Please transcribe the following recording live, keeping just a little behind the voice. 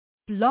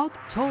Blog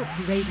Talk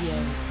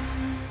Radio.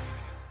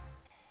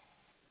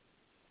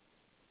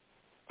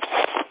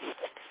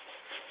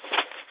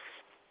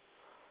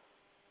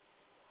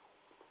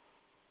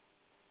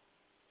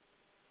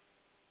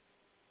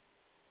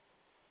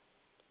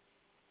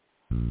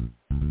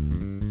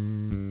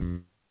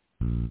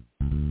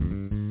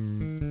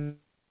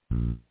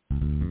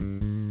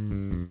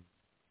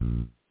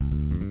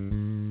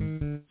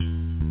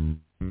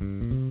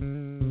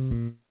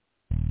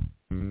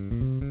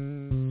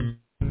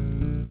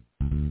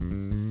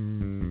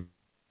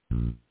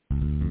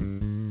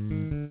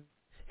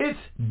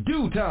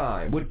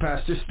 Time with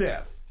Pastor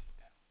Steph.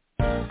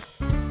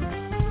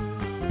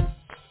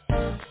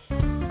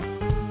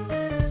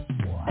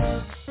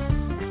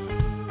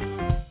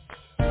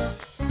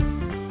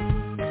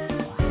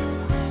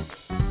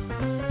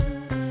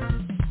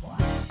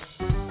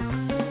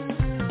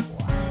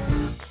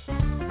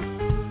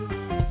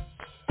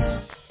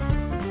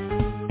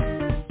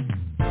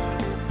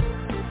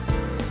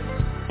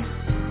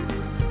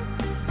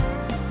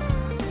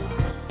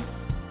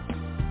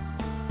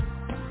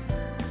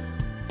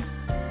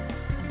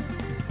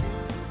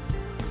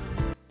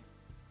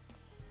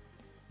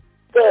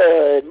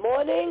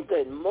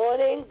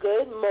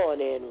 Good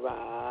morning,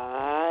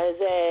 rise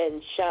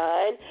and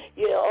shine.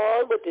 You're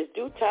on with this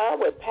Due Time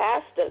with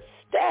Pastor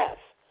Steph.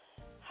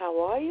 How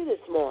are you this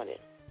morning?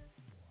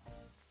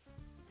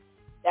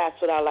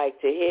 That's what I like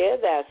to hear.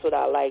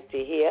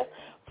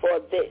 For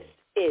this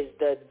is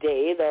the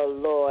day the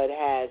Lord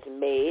has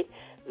made.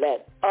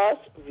 Let us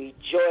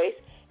rejoice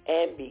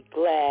and be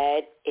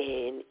glad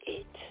in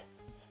it.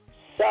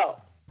 So,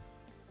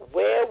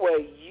 where were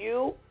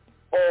you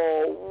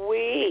all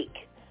week?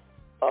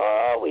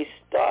 Oh, we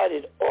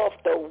started off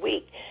the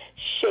week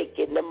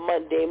shaking the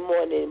Monday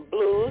morning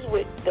blues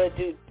with the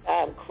Due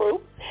Time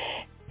crew.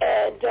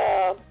 And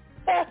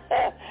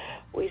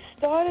we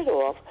started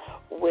off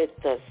with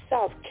the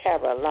South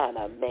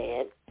Carolina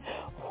man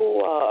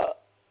who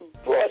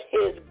brought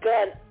his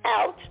gun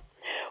out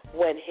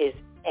when his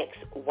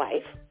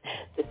ex-wife,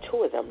 the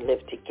two of them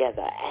lived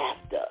together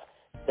after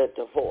the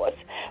divorce,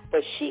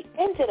 but she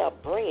ended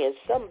up bringing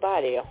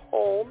somebody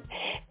home,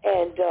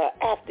 and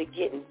after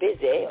getting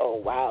busy,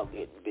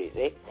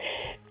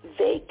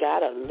 they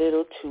got a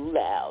little too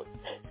loud.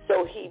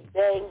 So he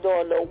banged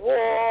on the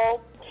wall,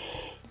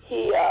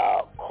 he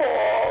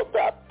called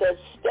up the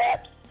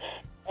steps,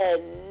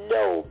 and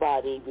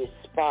nobody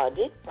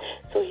responded.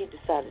 So he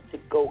decided to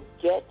go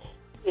get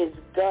his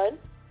gun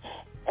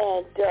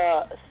and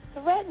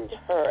threatened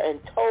her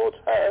and told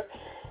her,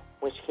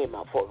 when she came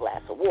out for a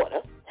glass of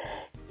water,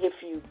 if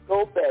you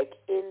go back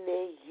in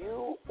there,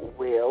 you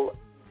will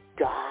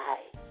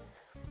die.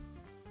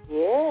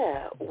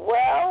 Yeah,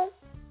 well,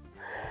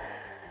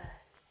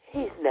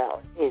 he's now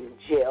in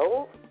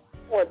jail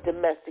on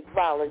domestic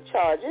violence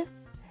charges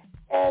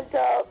and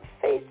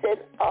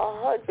facing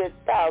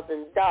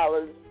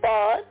 $100,000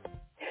 bond.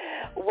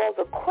 Well,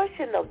 the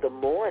question of the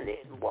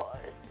morning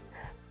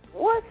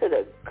was it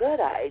a good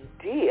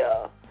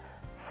idea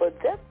for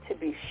them to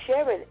be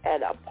sharing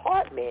an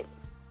apartment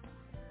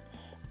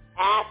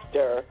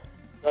after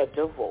a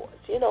divorce?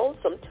 You know,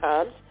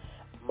 sometimes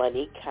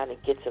money kind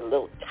of gets a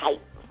little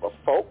tight for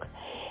folk,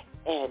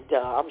 and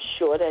I'm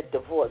sure that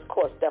divorce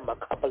cost them a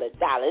couple of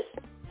dollars.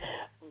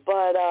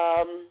 But,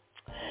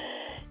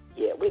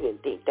 yeah, we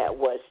didn't think that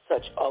was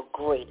such a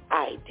great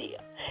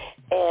idea.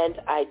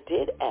 And I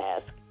did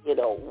ask,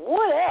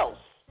 what else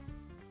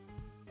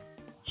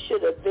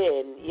should have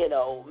been,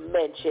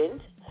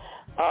 mentioned?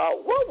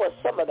 What were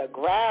some of the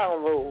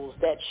ground rules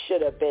that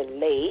should have been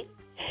laid?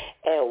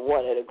 And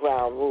one of the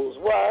ground rules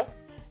were,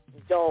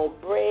 don't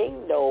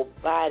bring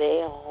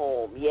nobody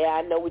home. Yeah,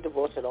 I know we're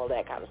divorced and all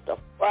that kind of stuff,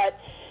 but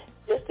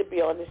just to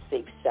be on the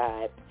safe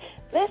side,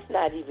 let's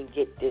not even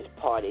get this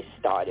party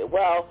started.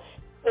 Well,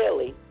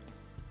 clearly,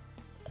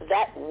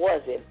 that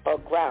wasn't a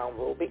ground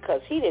rule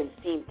because he didn't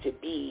seem to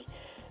be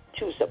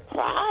too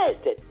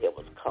surprised that there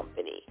was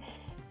company.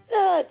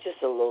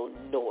 Just a little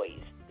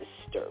noise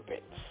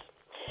disturbance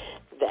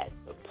that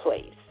took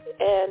place.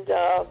 And,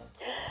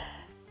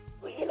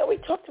 we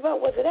talked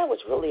about whether that was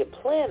really a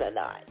plan or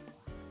not.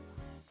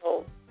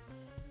 Well,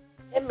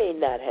 it may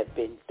not have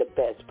been the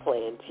best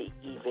plan to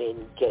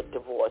even get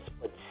divorced,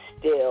 but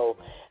still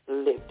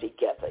live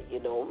together.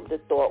 The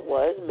thought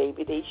was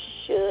maybe they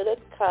should have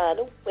kind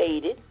of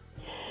waited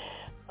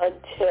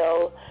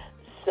until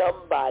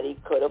somebody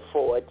could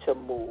afford to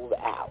move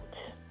out.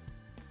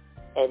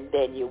 And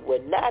then you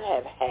would not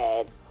have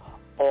had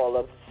all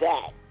of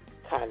that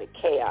kind of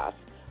chaos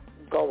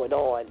going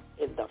on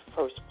in the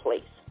first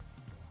place.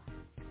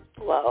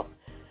 Well,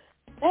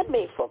 that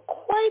made for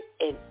quite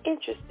an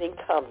interesting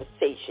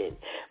conversation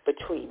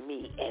between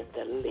me and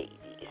the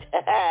ladies.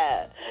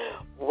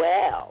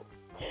 Well,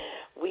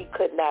 we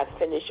could not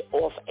finish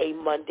off a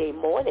Monday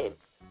morning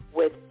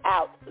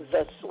without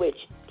the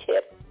switch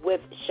tip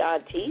with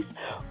Shantice.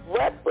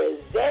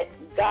 Represent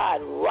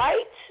God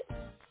Right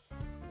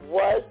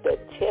was the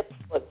tip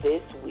for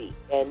this week.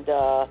 And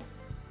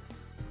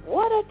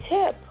what a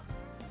tip.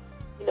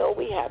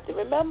 We have to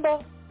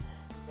remember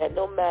that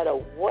no matter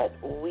what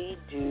we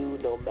do,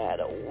 no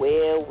matter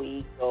where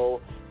we go,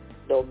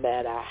 no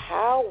matter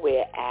how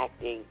we're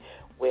acting,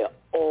 we're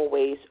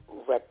always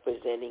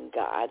representing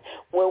God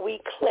when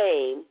we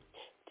claim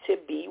to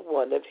be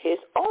one of his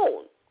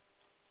own.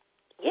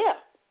 Yeah.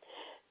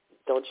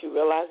 Don't you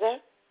realize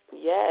that?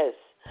 Yes.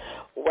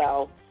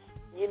 Well,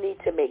 you need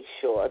to make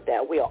sure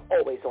that we are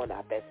always on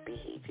our best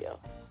behavior.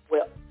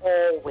 We're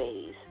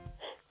always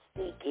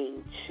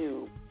seeking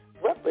to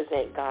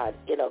represent God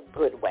in a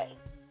good way,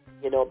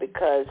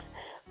 because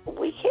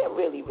we can't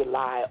really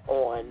rely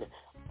on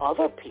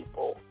other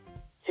people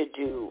to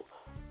do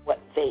what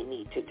they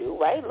need to do,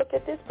 right? Look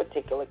at this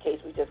particular case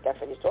we just got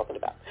finished talking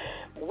about.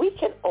 We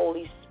can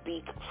only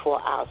speak for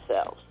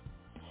ourselves.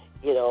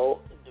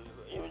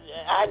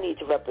 I need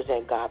to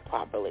represent God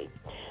properly.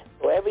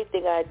 So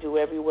everything I do,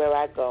 everywhere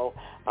I go,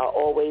 I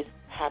always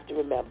have to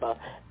remember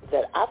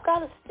that I've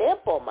got a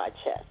stamp on my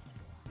chest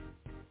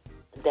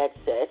that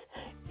says,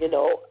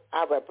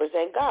 I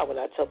represent God. When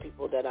I tell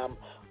people that I'm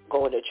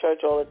going to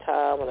church all the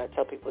time, when I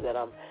tell people that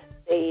I'm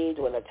saved,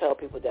 when I tell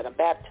people that I'm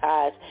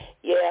baptized,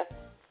 yeah,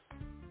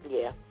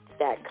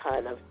 that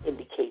kind of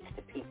indicates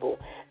to people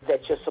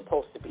that you're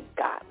supposed to be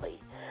godly.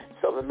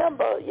 So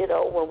remember,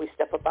 when we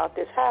step about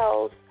this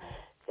house,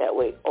 that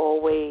we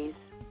always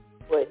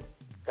put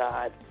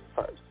God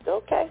first,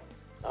 okay?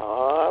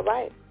 All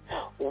right.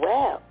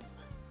 Well,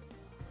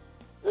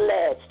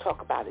 let's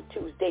talk about it.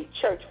 Tuesday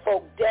Church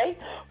Folk Day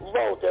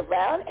rolled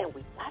around, and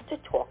we got to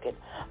talking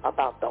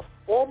about the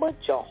former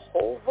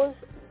Jehovah's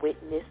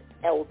Witness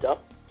elder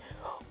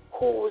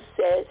who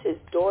says his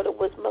daughter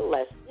was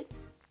molested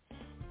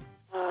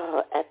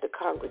at the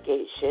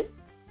congregation,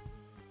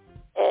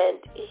 and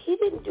he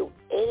didn't do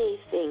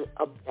anything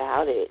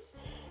about it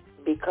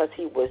because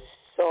he was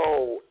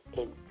so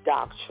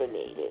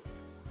indoctrinated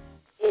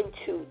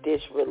into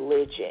this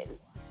religion.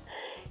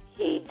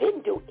 He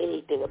didn't do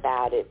anything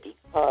about it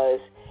because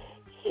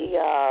he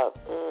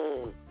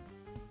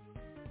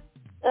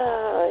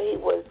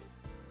was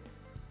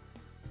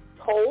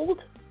told,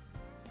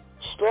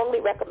 strongly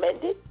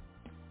recommended,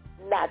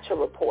 not to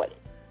report it.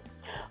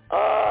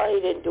 He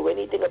didn't do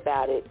anything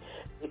about it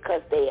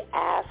because they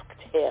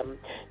asked him,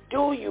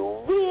 do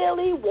you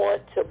really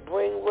want to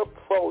bring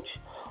reproach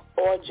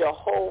on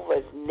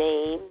Jehovah's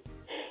name?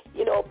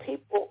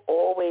 People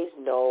always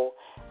know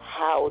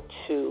how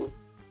to,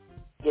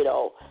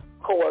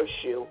 coerce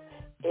you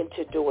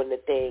into doing the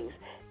things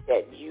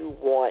that you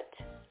want,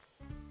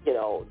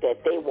 that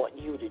they want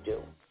you to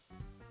do.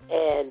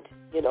 And,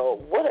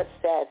 what a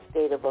sad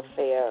state of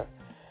affair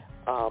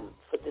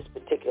for this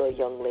particular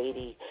young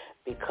lady,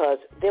 because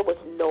there was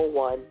no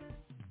one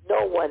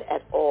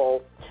at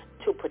all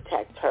to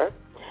protect her.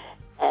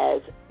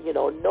 As,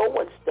 no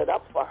one stood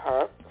up for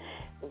her.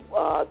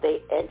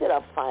 They ended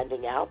up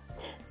finding out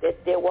that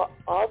there were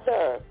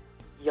other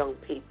young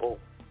people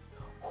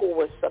who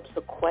were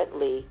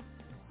subsequently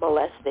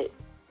molested.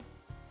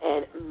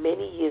 And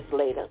many years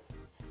later,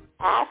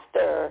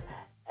 after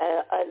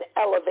an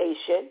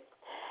elevation,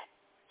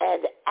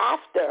 and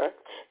after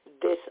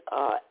this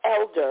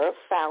elder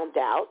found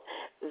out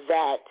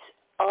that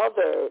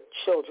other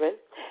children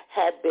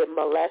had been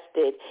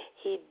molested,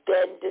 he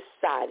then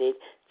decided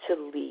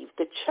to leave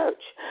the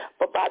church.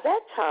 But by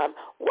that time,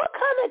 what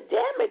kind of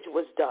damage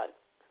was done?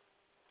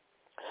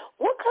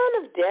 What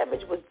kind of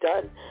damage was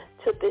done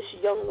to this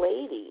young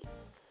lady,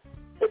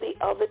 to the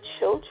other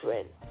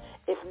children,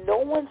 if no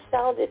one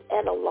sounded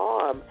an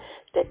alarm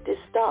that this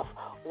stuff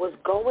was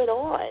going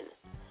on?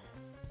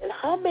 And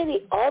how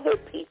many other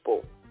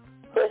people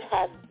could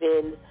have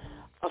been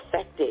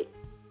affected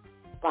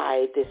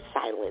by this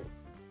silence?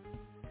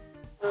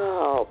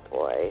 Oh,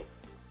 boy.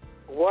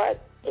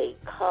 What a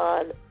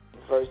conversation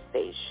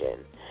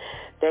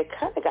that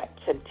kind of got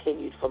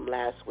continued from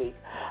last week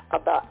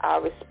about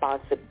our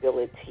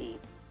responsibility,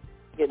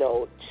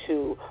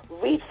 to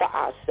read for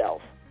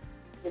ourselves.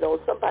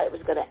 Somebody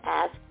was going to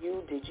ask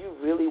you, did you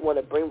really want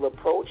to bring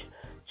reproach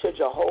to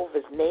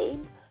Jehovah's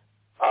name?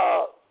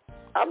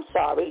 I'm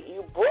sorry,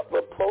 you brought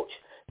reproach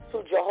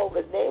to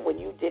Jehovah's name when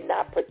you did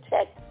not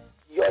protect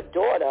your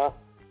daughter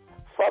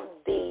from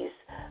these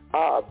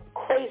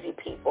crazy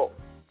people.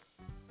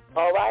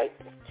 All right?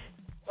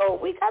 So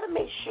we got to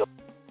make sure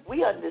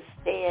we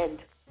understand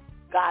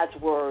God's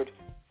word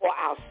for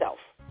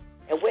ourselves,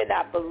 and we're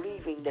not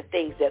believing the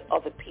things that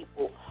other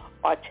people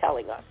are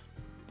telling us.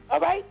 All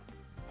right?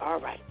 All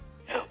right.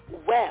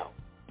 Well,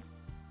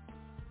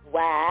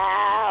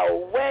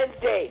 wow,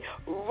 Wednesday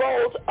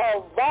rolled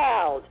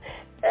around,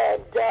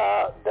 and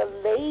the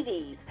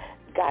ladies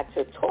got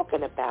to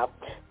talking about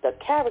the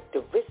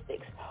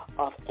characteristics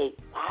of a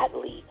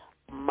godly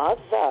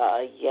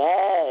mother.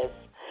 Yes,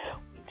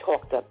 we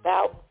talked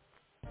about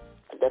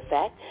the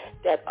fact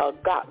that a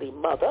godly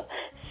mother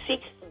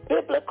seeks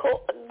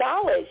biblical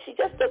knowledge. She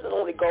just doesn't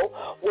only go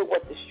with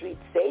what the streets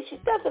say. She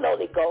doesn't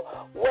only go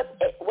with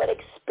what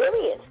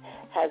experience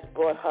has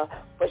brought her,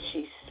 but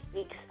she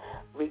speaks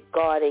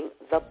regarding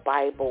the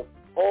Bible,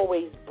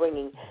 always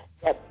bringing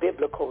that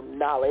biblical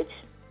knowledge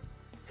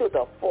to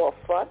the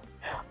forefront.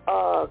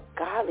 A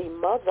godly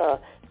mother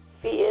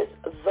fears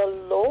the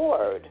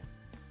Lord.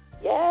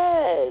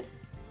 Yes.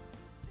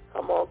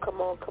 Come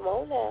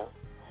on now.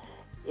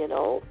 You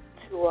know,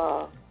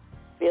 to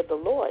fear the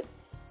Lord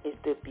is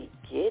the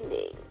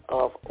beginning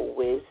of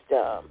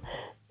wisdom.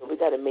 So we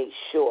got to make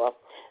sure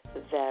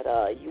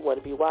that you want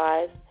to be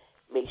wise.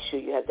 Make sure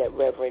you have that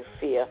reverent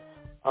fear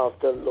of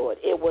the Lord.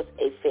 It was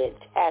a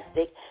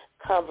fantastic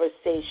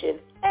conversation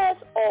as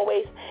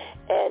always.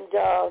 And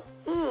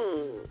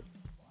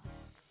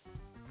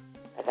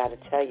I got to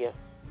tell you,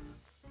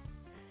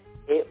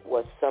 it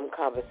was some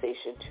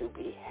conversation to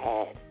be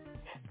had,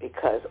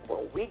 because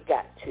when we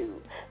got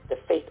to the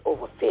Faith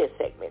Over Fear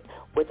segment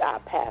with our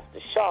Pastor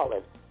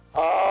Charlotte,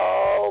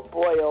 oh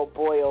boy,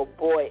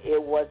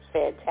 it was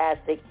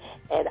fantastic,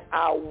 and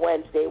our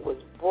Wednesday was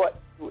brought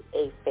to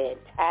a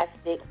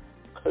fantastic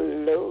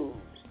close.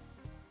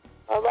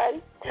 All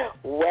right?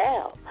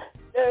 Well,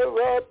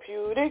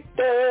 Therapeutic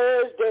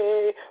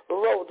Thursday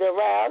rolled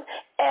around,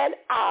 and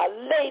our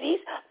ladies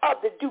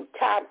of the Due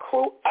Time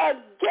crew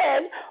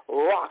again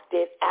rocked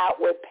it out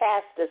with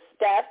Pastor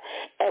Steph,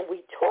 and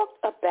we talked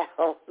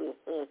about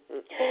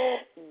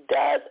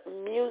does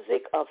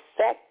music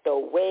affect the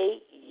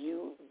way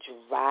you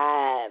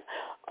drive?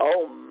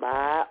 Oh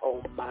my.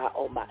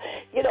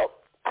 You know,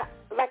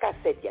 like I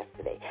said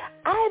yesterday,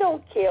 I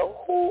don't care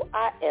who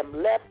I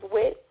am left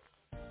with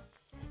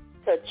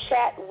to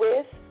chat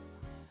with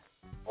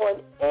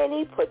on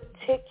any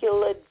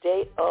particular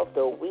day of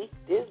the week.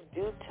 This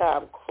Due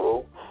Time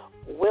crew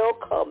will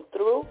come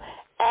through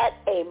at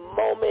a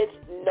moment's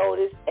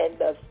notice, and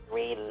the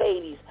three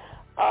ladies,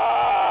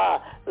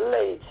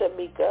 Lady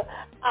Tamika,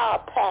 our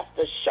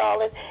Pastor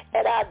Charlotte,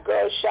 and our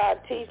girl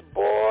Shantice,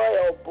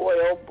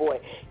 boy,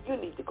 you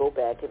need to go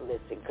back and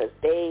listen, because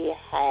they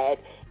had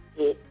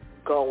it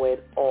going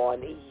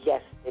on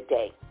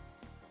yesterday.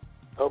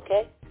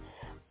 Okay?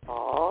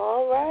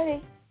 All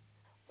righty.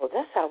 Well,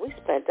 that's how we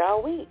spent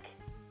our week.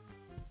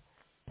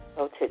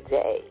 So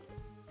today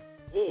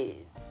is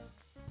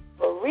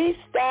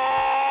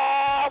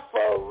Freestyle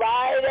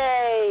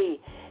Friday,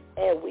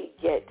 and we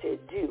get to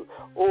do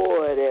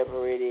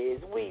whatever it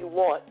is we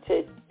want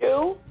to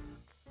do.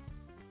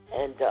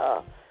 And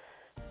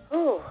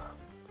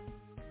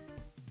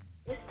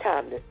it's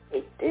time to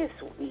take this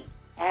week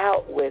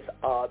out with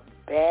a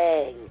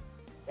bang.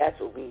 That's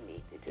what we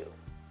need to do.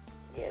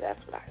 Yeah,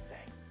 that's what I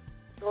say.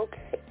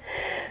 Okay.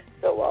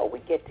 So we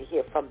get to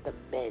hear from the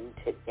men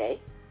today.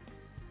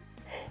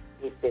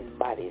 They've been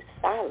mighty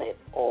silent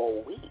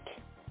all week.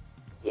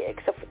 Yeah,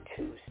 except for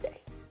Tuesday.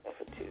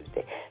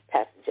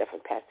 Pastor Jeff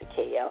and Pastor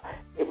KL,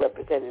 they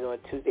represented on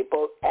Tuesday.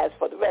 Both as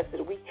for the rest of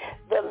the week,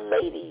 the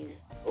ladies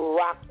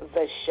rock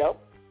the show.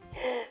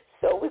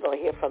 So we're going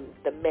to hear from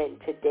the men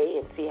today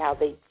and see how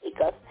they take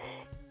us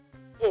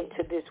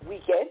into this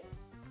weekend.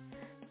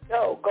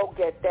 So go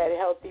get that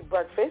healthy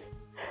breakfast.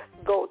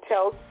 Go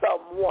tell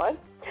someone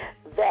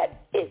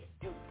that it's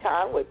Due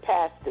Time with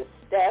Pastor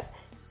Steph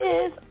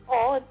is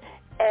on.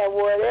 And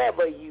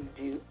whatever you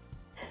do,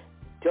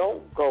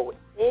 don't go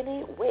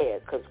anywhere,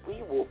 because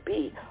we will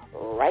be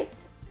right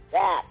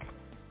back.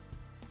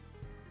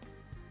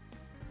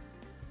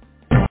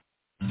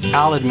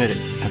 I'll admit it.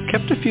 I've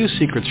kept a few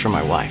secrets from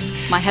my wife.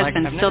 My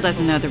husband still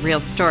doesn't know the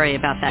real story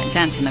about that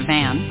dent in the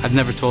van. I've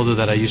never told her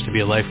that I used to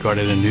be a lifeguard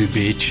at a nude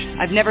beach.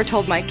 I've never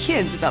told my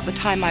kids about the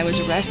time I was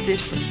arrested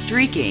for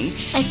streaking.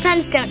 My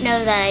friends don't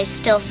know that I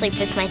still sleep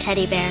with my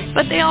teddy bear.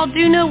 But they all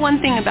do know one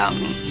thing about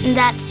me. And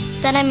that's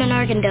that I'm an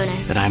organ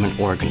donor. That I'm an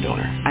organ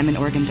donor. I'm an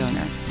organ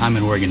donor. I'm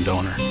an organ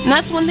donor. And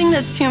that's one thing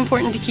that's too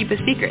important to keep a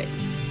secret.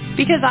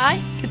 Because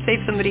I could save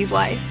somebody's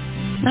life.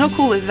 And how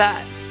cool is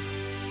that?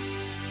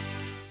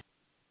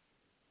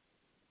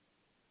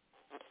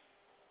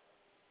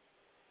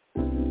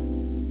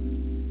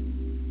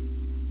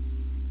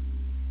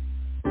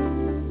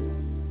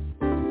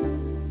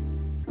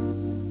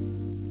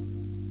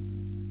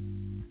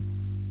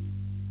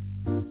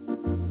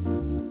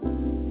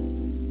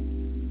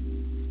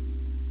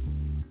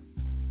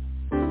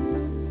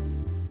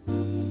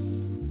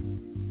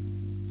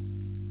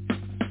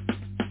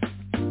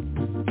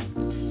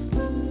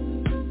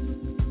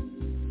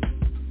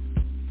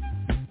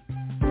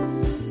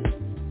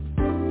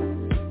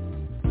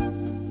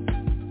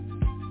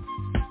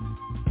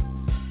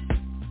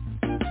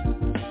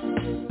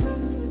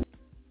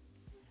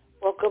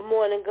 Good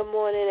morning,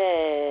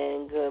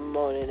 and good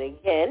morning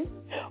again.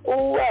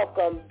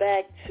 Welcome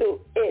back to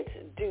It's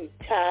Due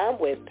Time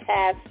with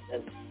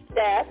Pastor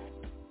Steph,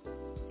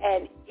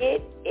 and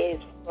it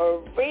is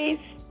Freestyle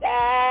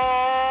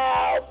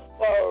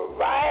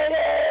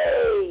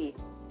Friday.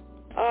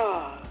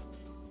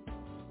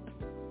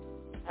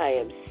 I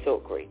am so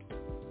grateful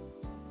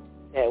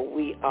that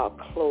we are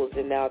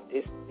closing out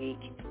this week.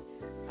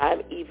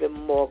 I'm even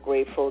more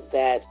grateful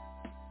that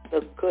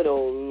the good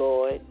old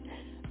Lord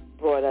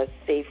brought us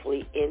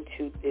safely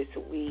into this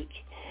week.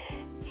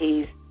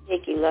 He's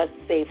taking us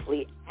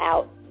safely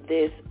out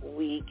this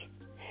week.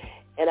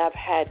 And I've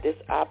had this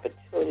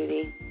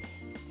opportunity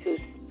to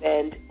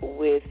spend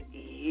with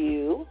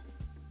you.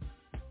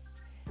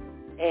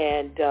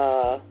 And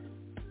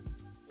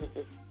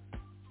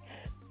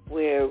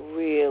we're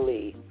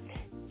really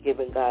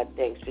giving God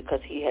thanks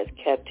because he has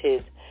kept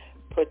his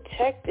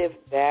protective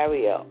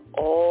barrier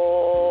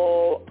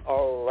all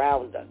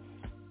around us.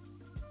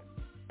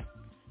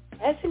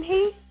 Hasn't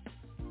he?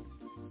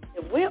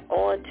 If we're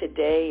on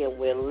today and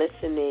we're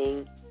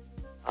listening,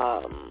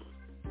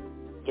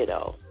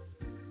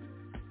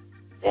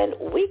 then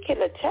we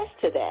can attest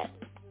to that.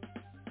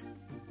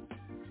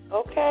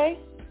 Okay?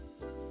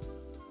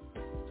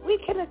 We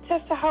can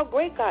attest to how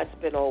great God's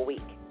been all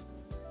week.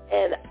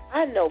 And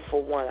I know,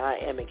 for one, I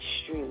am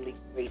extremely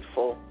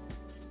grateful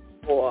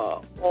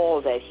for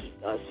all that he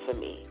does for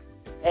me.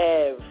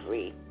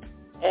 Every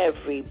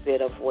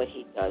bit of what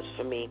he does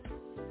for me.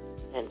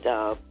 And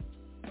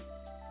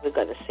we're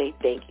going to say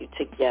thank you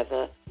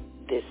together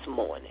this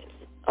morning.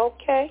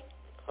 Okay?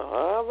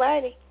 All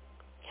righty.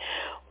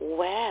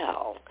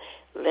 Well,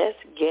 let's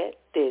get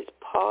this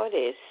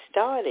party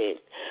started.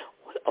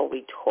 What are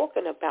we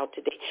talking about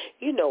today?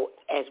 You know,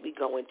 as we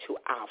go into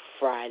our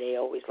Friday, I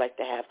always like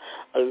to have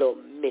a little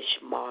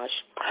mishmash.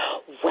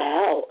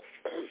 Well,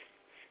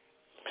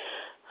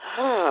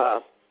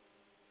 I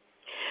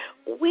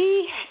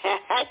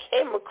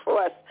came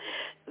across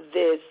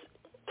this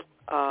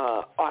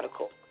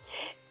article,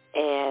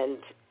 and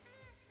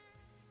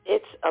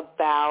it's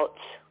about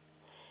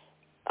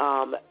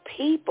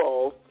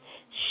people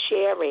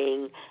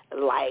sharing,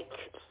 like,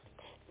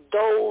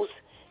 those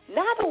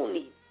not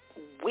only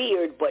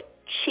weird but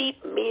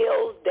cheap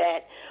meals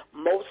that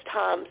most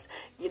times,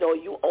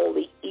 you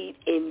only eat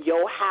in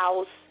your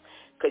house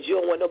because you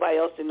don't want nobody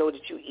else to know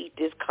that you eat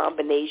this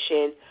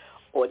combination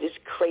or this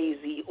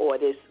crazy or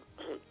this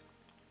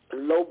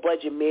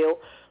low-budget meal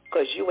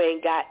because you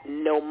ain't got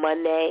no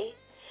money.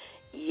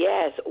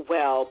 Yes,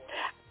 well,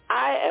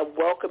 I am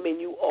welcoming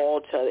you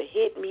all to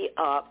hit me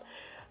up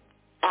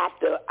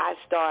after I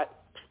start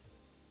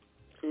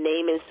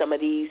naming some of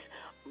these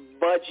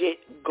budget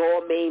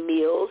gourmet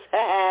meals.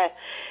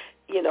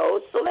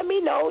 So let me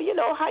know,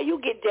 how you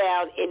get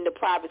down in the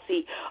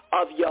privacy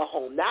of your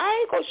home. Now, I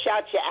ain't going to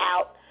shout you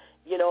out,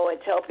 and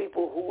tell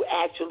people who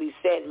actually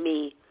sent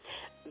me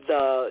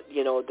the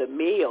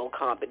meal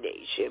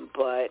combination,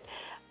 but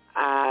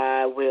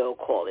I will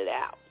call it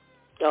out.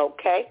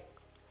 Okay?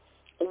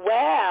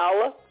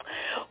 Well,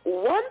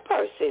 one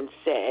person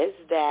says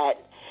that,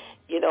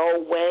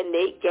 when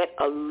they get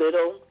a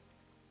little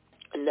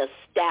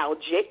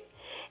nostalgic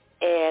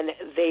and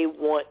they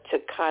want to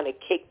kind of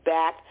kick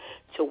back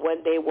to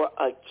when they were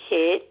a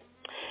kid,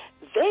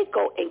 they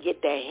go and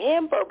get the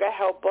hamburger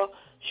helper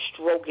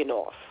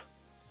stroganoff.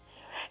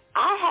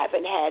 I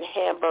haven't had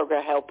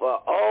hamburger helper,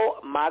 oh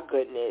my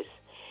goodness,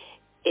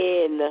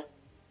 in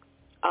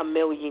a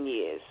million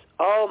years.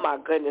 Oh my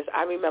goodness.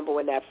 I remember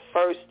when that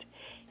first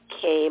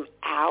came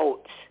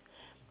out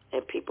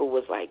and people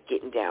was like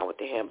getting down with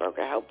the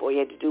hamburger helper. All you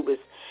had to do was,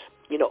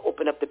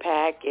 open up the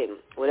pack and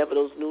whatever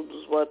those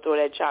noodles were, throw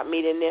that chopped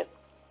meat in there.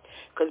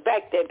 Because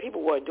back then,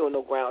 people weren't doing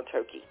no ground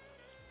turkey.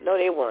 No,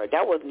 they weren't.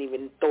 That wasn't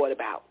even thought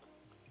about.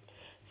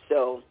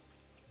 So,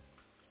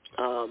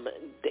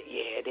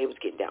 they was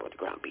getting down with the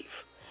ground beef.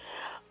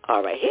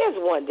 All right, here's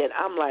one that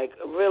I'm like,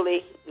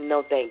 really?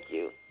 No, thank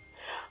you.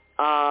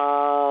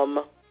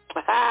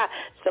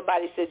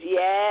 Somebody says,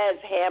 yes,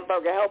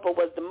 hamburger helper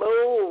was the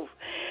move.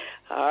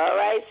 All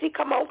right, see,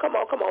 come on.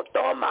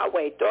 Throw them my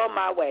way.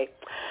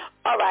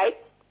 All right.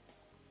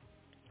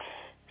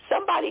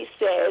 Somebody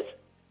says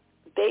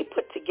they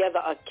put together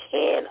a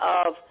can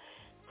of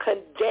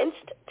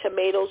condensed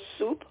tomato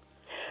soup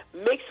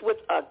mixed with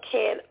a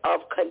can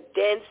of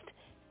condensed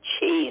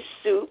cheese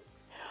soup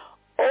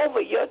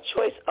over your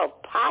choice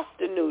of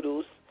pasta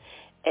noodles,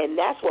 and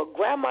that's what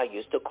Grandma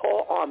used to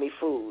call army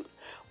food.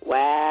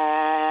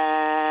 Wow.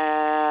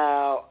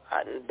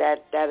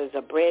 That is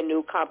a brand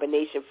new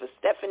combination for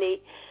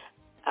Stephanie.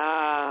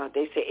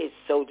 They say it's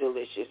so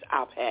delicious.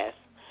 I'll pass.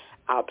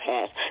 Now,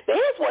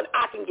 here's one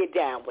I can get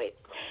down with.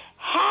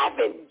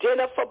 Having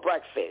dinner for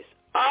breakfast.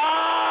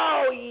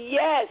 Oh,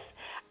 yes.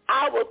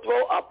 I will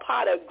throw a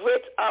pot of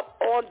grits up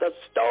on the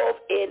stove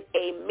in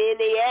a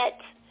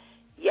minute.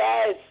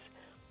 Yes.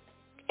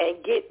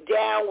 And get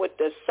down with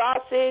the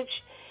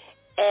sausage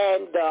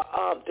and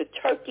the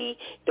turkey,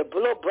 the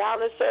little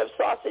brown and served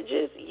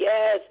sausages.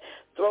 Yes.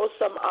 Throw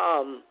some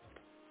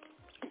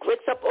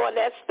grits up on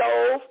that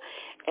stove.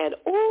 And,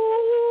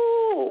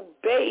 ooh,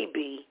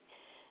 baby,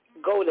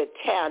 go to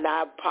town.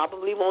 Now, I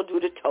probably won't do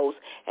the toast,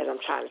 as I'm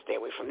trying to stay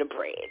away from the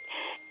bread.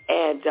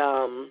 And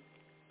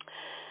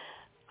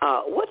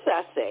what did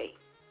I say?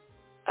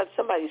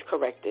 Somebody's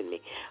correcting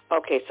me.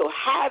 Okay, so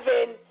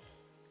having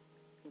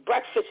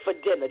breakfast for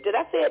dinner. Did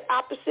I say it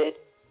opposite?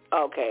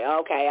 Okay.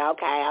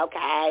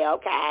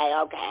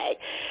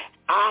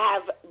 I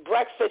have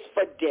breakfast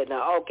for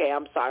dinner. Okay,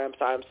 I'm sorry.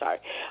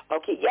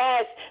 Okay,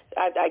 yes,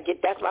 I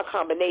get that's my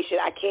combination.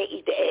 I can't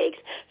eat the eggs,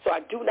 so I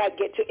do not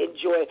get to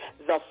enjoy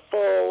the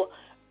full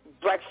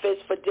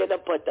breakfast for dinner,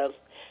 but the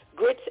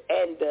grits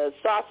and the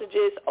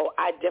sausages,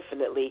 I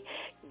definitely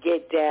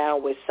get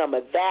down with some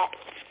of that.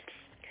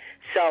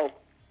 So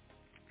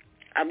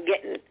I'm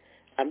getting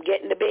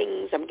the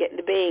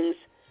beans.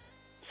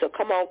 So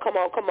come on.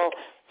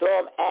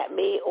 throw them at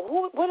me.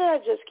 What did I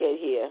just get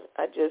here?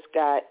 I just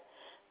got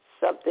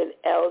something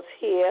else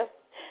here.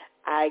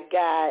 I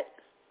got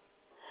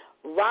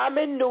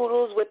ramen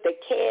noodles with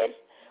canned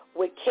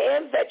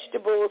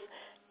vegetables,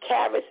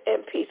 carrots,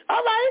 and peas.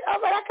 All right,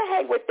 I can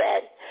hang with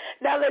that.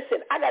 Now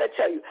listen, I got to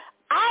tell you,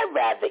 I'd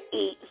rather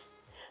eat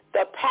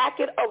the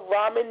packet of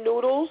ramen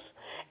noodles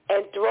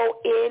and throw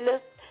in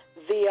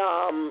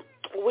the,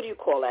 what do you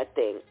call that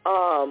thing?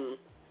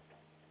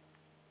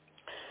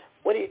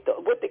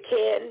 With the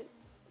canned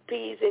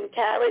peas and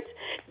carrots,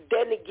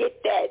 than to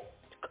get that,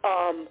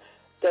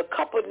 the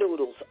cup of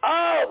noodles.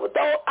 Oh,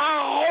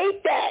 I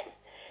hate that.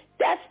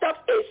 That stuff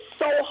is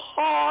so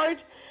hard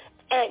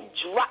and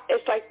dry.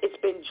 It's like it's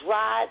been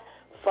dried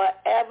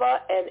forever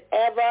and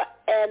ever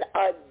and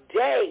a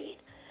day.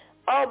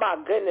 Oh, my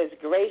goodness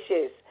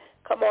gracious.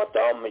 Come on,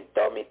 throw me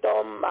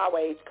my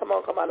way. Come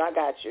on, I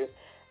got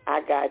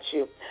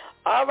you.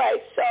 All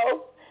right,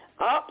 so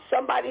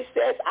somebody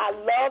says, I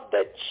love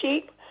the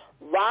cheap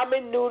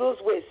ramen noodles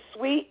with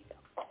sweet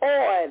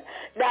corn.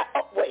 Now,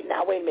 wait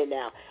a minute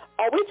now.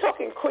 Are we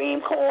talking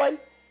cream corn?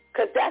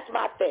 Because that's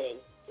my thing.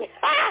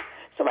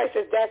 Somebody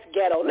says that's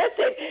ghetto.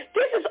 Listen,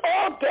 this is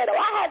all ghetto.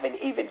 I haven't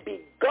even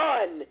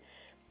begun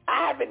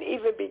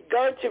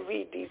to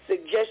read these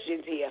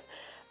suggestions here.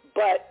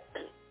 But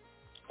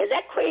is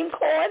that cream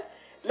corn?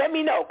 Let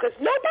me know, because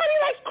nobody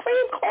likes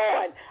cream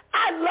corn.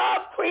 I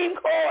love cream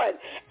corn.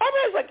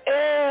 Everyone's like,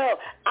 ew,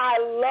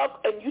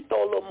 and you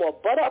throw a little more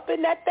butter up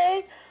in that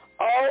thing?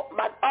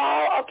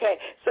 Okay.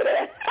 So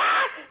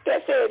they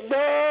said,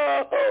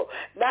 no.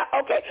 Not,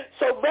 okay,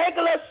 so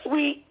regular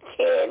sweet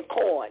canned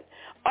corn.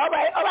 All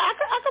right, I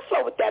can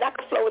flow with that.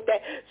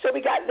 So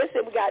we got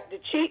the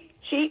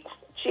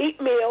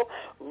cheap meal,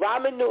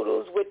 ramen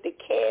noodles with the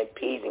canned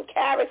peas and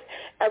carrots,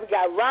 and we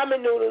got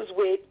ramen noodles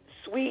with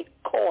sweet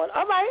corn.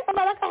 All right,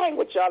 I can hang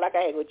with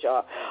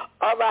y'all.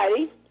 All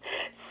righty.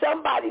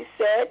 Somebody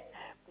said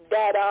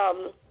that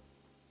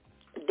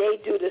they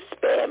do the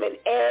Spam and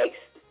eggs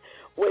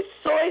with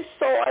soy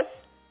sauce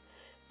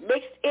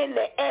mixed in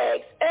the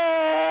eggs.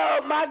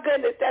 Oh, my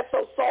goodness, that's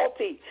so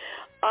salty.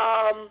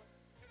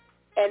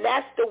 And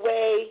that's the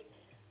way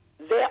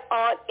their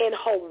aunt in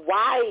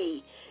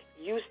Hawaii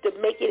used to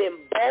make it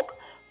in bulk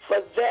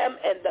for them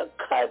and the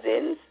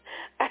cousins.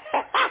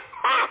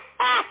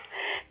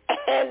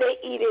 And they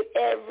eat it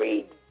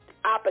every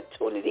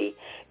opportunity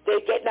they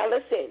get. Now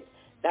listen.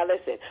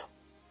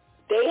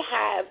 They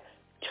have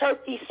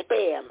turkey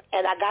Spam,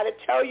 and I got to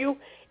tell you,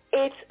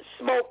 it's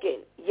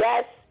smoking.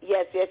 Yes.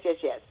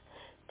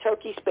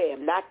 Turkey Spam,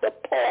 not the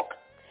pork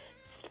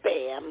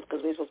Spam,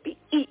 because we're supposed to be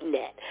eating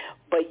that.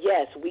 But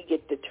yes, we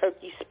get the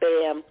turkey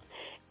Spam,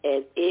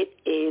 and it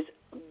is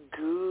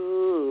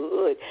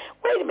good.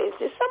 Wait a minute,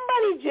 did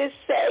somebody just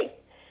say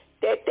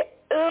that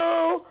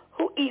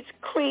who eats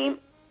cream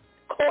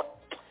corn?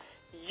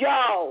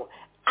 Yo,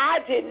 I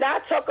did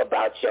not talk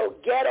about your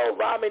ghetto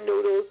ramen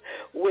noodles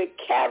with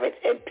carrots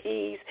and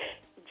peas.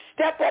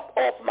 Step up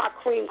off my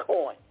cream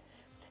corn,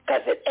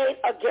 because it ain't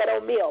a ghetto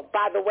meal,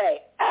 by the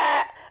way.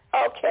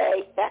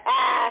 Okay.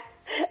 I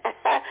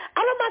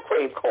love my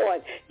cream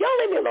corn. Y'all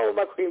leave me alone with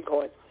my cream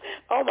corn.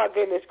 Oh, my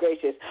goodness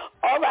gracious.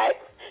 All right.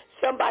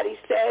 Somebody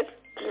says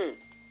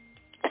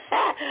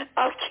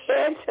a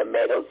canned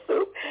tomato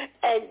soup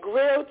and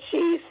grilled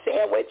cheese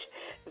sandwich.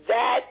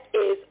 That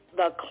is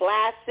the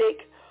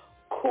classic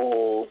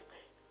cool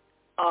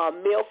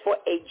meal for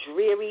a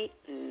dreary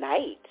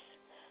night.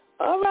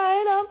 All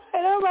right.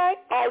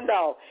 Oh,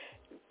 no.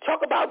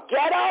 Talk about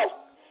ghetto.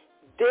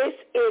 This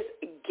is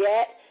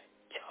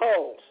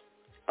ghetto.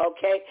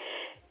 Okay?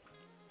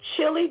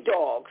 Chili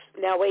dogs.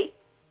 Now, wait.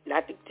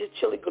 Not the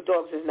chili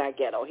dogs is not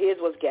ghetto. Here's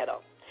what's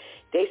ghetto.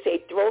 They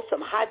say throw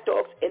some hot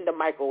dogs in the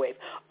microwave.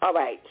 All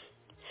right.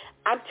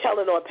 I'm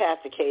telling on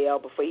Pastor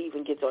KL before he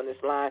even gets on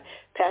this line.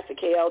 Pastor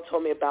KL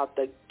told me about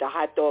the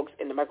hot dogs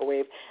in the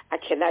microwave. I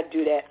cannot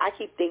do that. I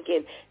keep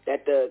thinking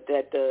that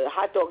the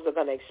hot dogs are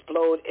going to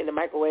explode in the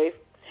microwave.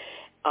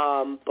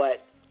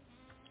 But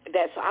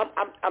that's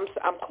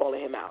I'm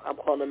calling him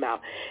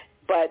out.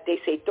 But they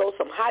say throw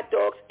some hot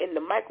dogs in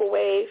the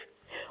microwave,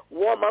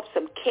 warm up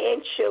some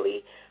canned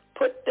chili,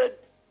 put the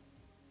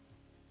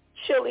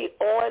chili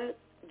on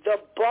the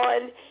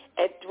bun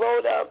and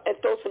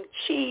throw some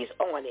cheese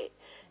on it.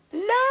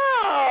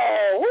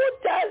 No, who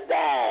does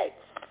that?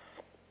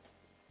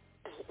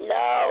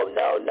 No.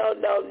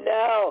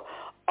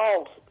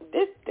 Oh,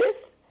 this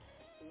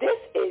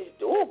is,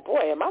 oh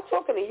boy, am I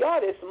talking to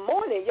y'all this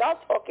morning? Y'all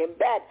talking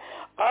back.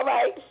 All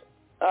right.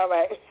 Oh,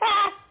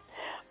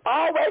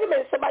 wait a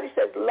minute. Somebody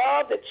says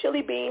love the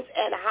chili beans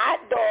and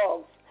hot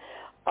dogs.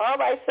 All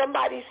right.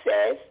 Somebody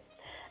says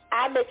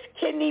I mix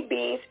kidney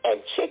beans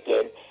and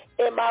chicken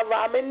in my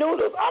ramen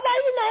noodles. All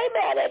right, I ain't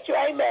mad at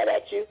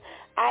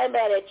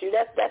you.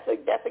 That's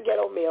a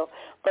ghetto meal,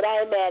 but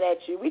I ain't mad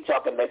at you. We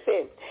talking,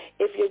 listen,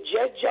 if you're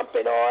just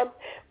jumping on,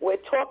 we're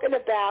talking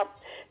about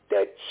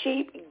the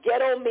cheap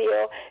ghetto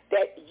meal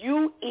that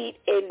you eat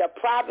in the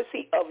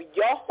privacy of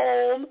your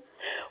home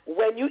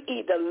when you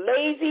either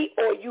lazy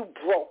or you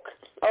broke,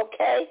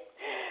 okay?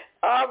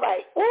 All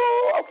right.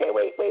 Ooh, okay,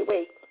 wait.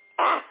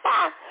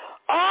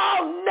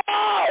 Oh,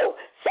 no.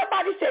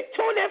 Somebody said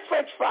tuna and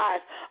french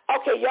fries.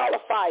 Okay, y'all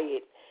are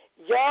fired.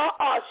 Y'all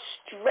are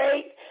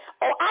straight.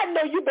 Oh, I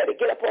know you better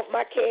get up off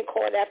my canned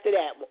corn after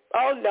that.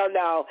 Oh,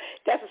 no.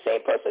 That's the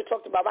same person who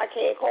talked about my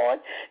canned corn.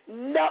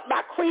 No,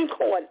 my cream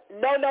corn.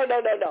 No.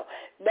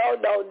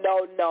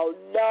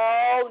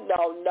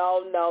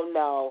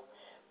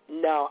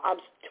 No, I'm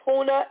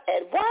tuna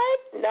and what?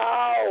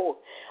 No.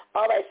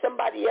 All right,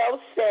 somebody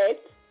else said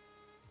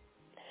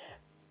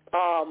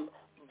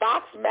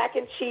boxed mac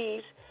and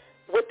cheese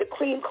with the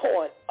cream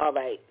corn. All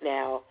right,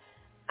 now,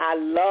 I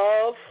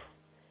love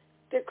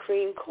the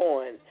cream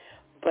corn,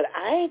 but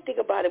I ain't think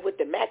about it with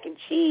the mac and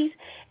cheese.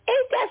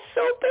 Ain't that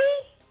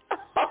soupy?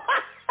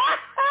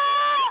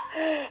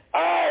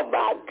 Oh,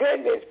 my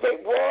goodness,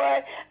 big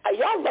boy.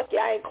 Y'all lucky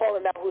I ain't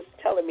calling out who's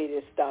telling me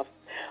this stuff.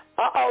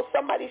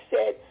 Somebody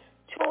said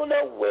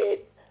tuna with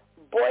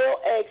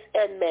boiled eggs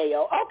and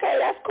mayo. Okay,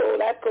 that's cool.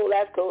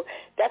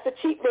 That's a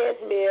cheap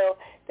man's meal.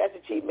 But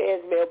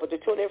the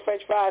tuna and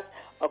french fries,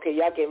 okay,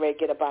 y'all get ready to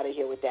get up out of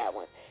here with that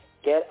one.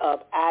 Get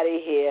up out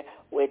of here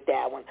with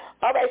that one.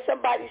 All right,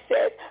 somebody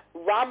says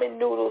ramen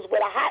noodles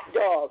with a hot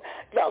dog.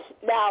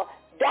 Now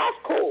that's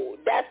cool.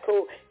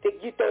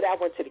 You throw that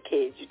one to the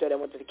kids.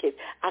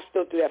 I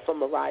still do that for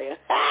Mariah.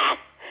 I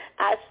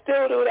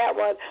still do that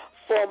one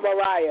for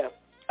Mariah.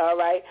 All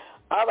right,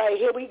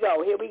 here we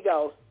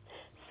go.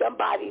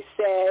 Somebody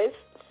says,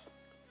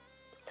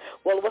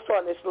 well, what's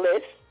on this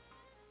list?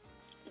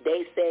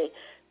 They say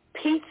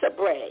pizza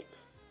bread,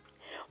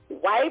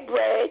 white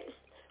bread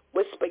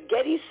with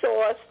spaghetti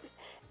sauce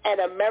and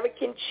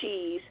American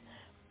cheese.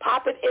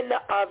 Pop it in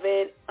the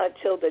oven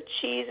until the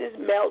cheese is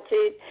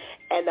melted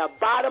and the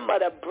bottom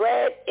of the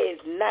bread is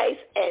nice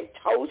and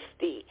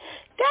toasty.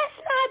 That's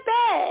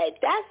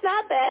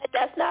not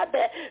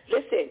bad.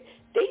 Listen,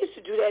 they used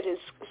to do that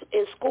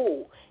in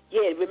school.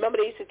 Yeah, remember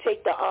they used to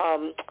take the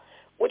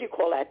what do you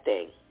call that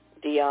thing?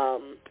 The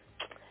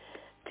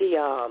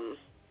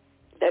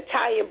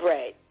Italian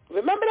bread.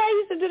 Remember that? I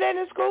used to do that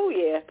in school?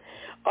 Yeah.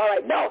 All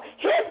right. No,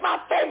 here's my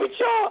favorite,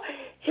 y'all.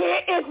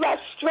 Here is my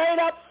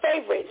straight-up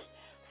favorite.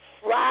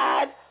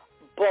 Fried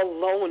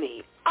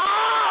bologna.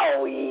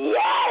 Oh,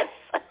 yes.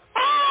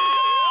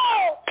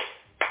 Oh!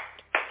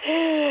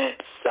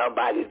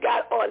 Somebody's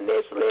got on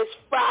this list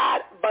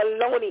fried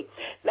bologna.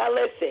 Now,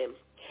 listen.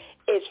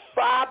 It's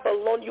fried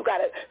bologna. You got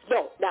to,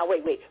 no, now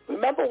wait.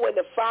 Remember when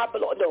the fried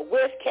bologna, no,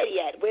 where's Ketty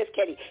at?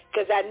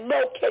 Because I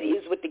know Ketty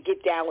is with the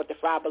get down with the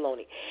fried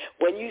bologna.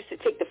 When you used to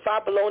take the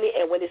fried bologna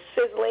and when it's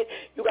sizzling,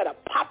 you got to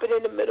pop it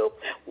in the middle.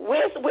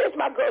 Where's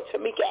my girl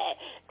Tamika at?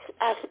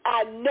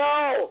 I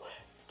know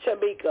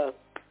Tamika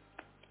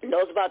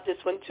knows about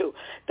this one too.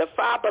 The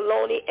fried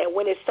bologna, and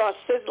when it starts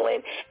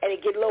sizzling and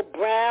it get a little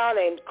brown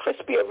and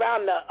crispy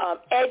around the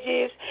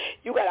edges,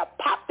 you got to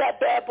pop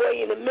that bad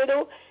boy in the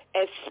middle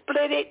and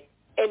split it.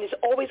 And it's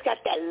always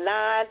got that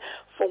line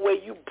for where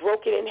you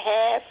broke it in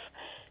half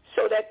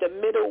so that the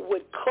middle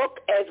would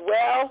cook as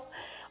well.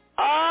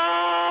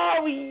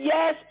 Oh,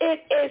 yes,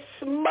 it is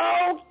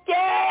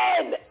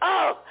smoking.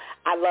 Oh,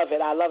 I love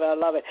it. I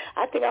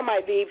think I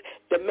might leave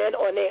the men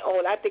on their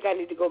own. I think I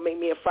need to go make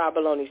me a fried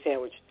bologna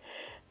sandwich.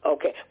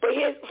 Okay, but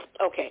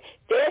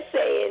they're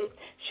saying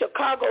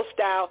Chicago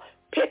style,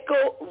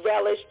 pickle,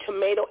 relish,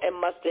 tomato, and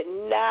mustard.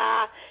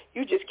 Nah,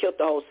 you just killed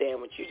the whole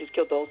sandwich. You just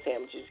killed the whole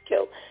sandwich.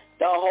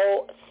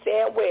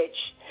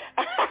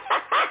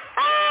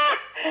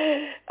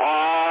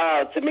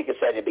 Oh, Tamika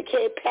said it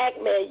became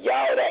Pac-Man.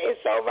 Yo, that is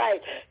so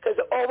right, because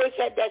it always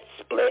had that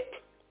split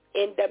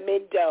in the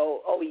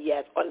middle. Oh,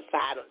 yes, on the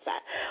side.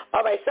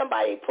 All right,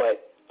 somebody put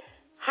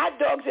hot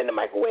dogs in the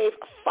microwave,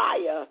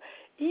 fire.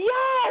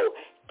 Yo,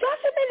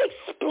 doesn't it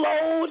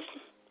explode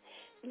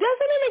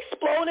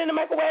in the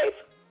microwave?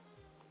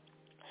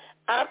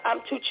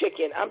 I'm too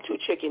chicken,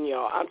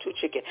 y'all. I'm too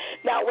chicken.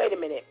 Now, wait a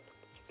minute.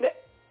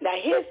 Now,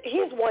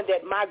 here's one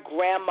that my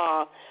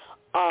grandma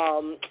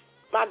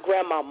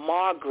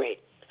Margaret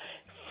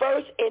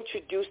first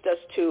introduced us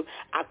to.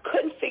 I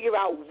couldn't figure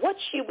out what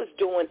she was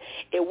doing.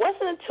 It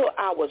wasn't until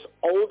I was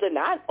older, and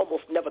I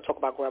almost never talk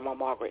about Grandma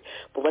Margaret.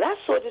 But when I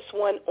saw this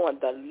one on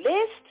the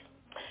list,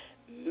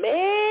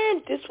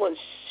 man, this one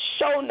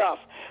sure enough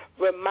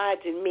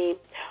reminded me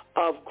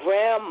of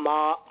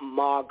Grandma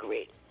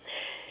Margaret.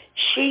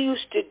 She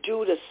used to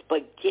do the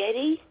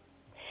spaghetti,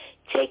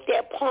 take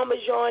that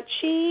Parmesan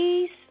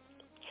cheese,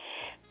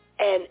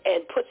 and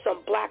put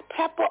some black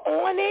pepper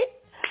on it.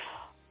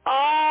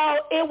 Oh,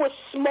 it would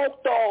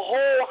smoke the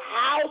whole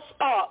house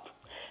up.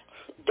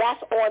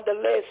 That's on the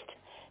list.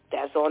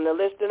 That's on the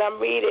list that I'm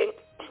reading.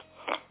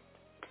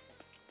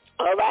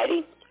 All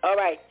righty? All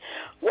right.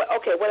 What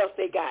else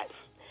they got?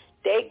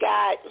 They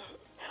got,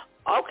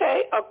 a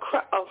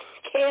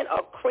can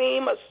of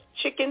cream of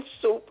chicken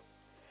soup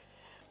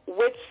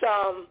with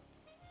some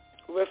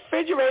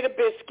refrigerator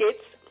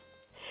biscuits.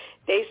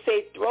 They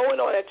say throw it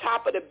on the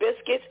top of the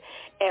biscuits,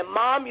 and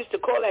Mom used to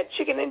call that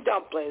chicken and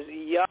dumplings.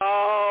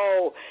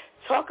 Yo,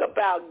 talk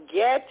about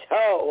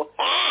ghetto.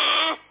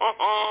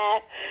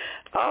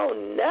 Oh,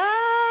 no.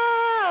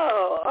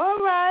 Oh, all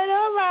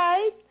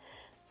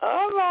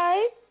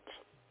right.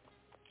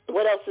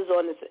 What else is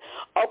on this?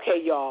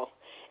 Okay, y'all.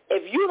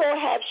 If you don't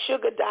have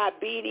sugar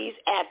diabetes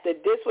after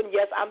this one,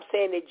 yes, I'm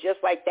saying it just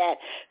like that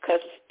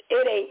because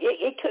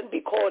it couldn't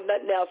be called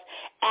nothing else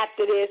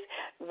after this.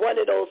 One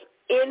of those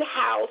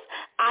in-house,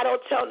 I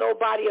don't tell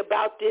nobody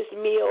about this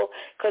meal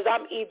because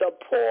I'm either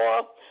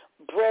poor,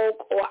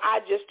 broke, or I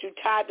just too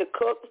tired to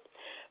cook.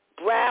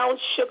 Brown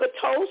sugar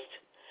toast.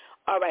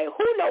 All right,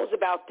 who knows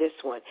about this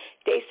one?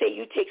 They say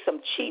you take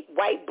some cheap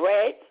white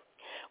bread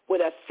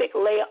with a thick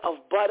layer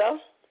of butter.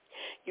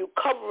 You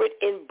cover it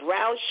in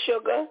brown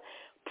sugar.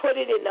 Put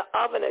it in the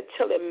oven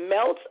until it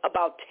melts,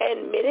 about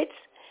 10 minutes.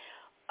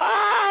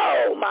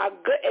 Oh, my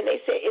good. And they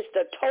say it's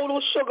the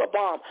total sugar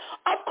bomb.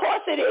 Of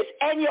course it is.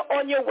 And you're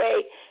on your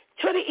way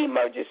to the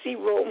emergency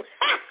room.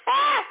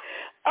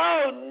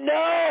 Oh,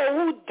 no.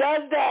 Who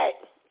does that?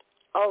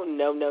 Oh,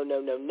 no.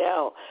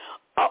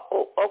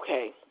 Uh-oh.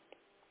 Okay.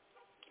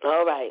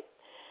 All right.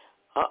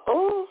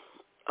 Uh-oh.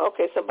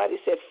 Okay, somebody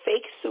said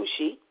fake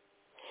sushi.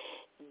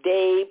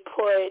 They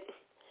put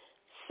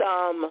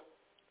some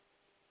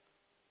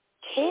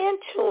canned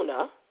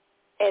tuna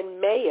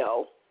and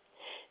mayo,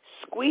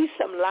 squeeze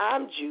some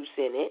lime juice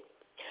in it,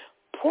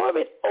 pour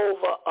it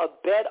over a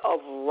bed of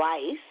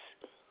rice,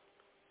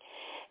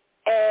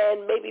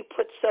 and maybe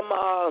put some,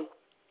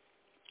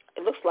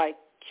 it looks like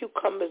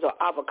cucumbers or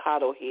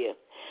avocado here.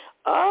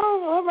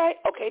 Oh, all right.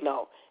 Okay,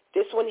 no.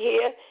 This one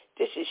here,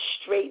 this is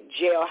straight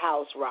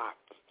jailhouse rock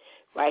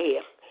right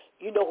here.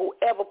 You know,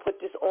 whoever put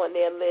this on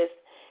their list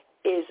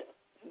is,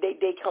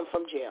 they come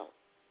from jail.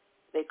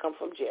 They come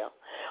from jail.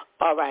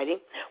 All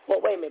righty.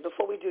 Well, wait a minute.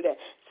 Before we do that,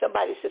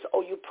 somebody says,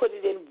 oh, you put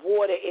it in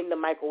water in the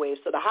microwave.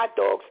 So the hot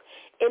dogs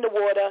in the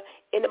water,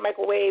 in the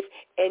microwave,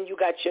 and you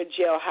got your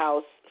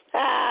jailhouse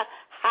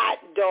hot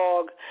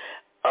dog.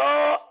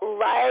 All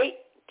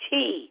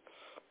righty.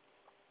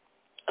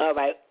 All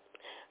right.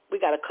 We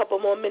got a couple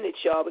more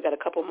minutes, y'all. We got a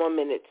couple more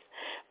minutes.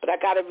 But I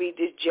got to read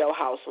this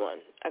jailhouse one.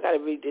 I got to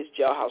read this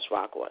jailhouse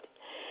rock one.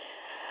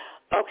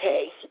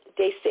 Okay.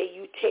 They say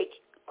you take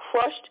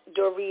crushed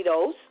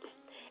Doritos,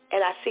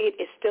 and I see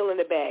it's still in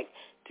the bag.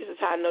 This is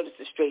how I know this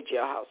is straight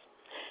jailhouse.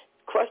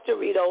 Crushed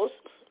Doritos.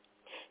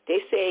 They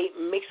say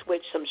mixed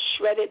with some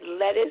shredded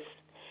lettuce,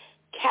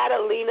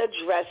 Catalina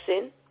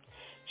dressing,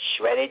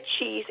 shredded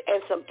cheese,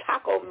 and some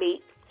taco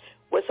meat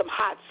with some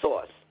hot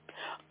sauce.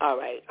 All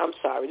right, I'm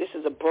sorry. This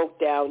is a broke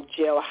down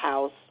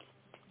jailhouse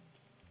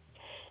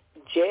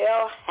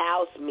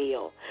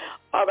meal.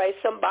 All right,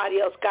 somebody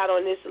else got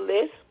on this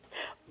list.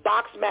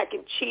 Boxed mac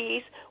and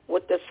cheese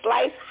with the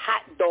sliced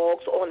hot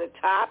dogs on the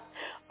top.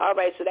 All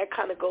right, so that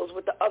kind of goes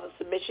with the other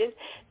submission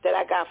that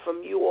I got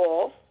from you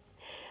all.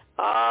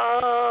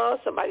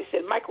 Somebody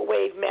said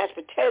microwave mashed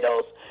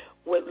potatoes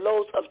with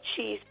loads of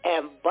cheese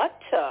and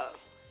butter.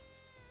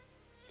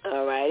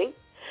 All righty.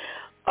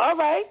 All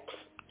right.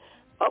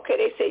 Okay,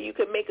 they say you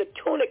can make a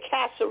tuna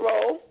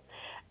casserole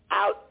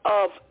out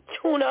of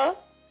tuna,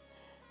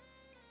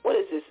 what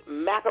is this,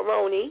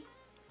 macaroni,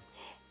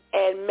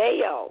 and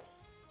mayo.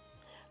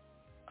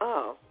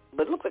 Oh,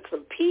 but it looks like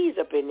some peas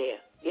up in there.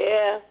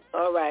 Yeah,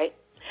 all right.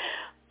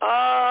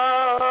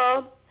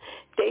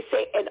 They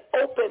say an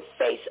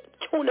open-faced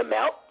tuna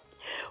melt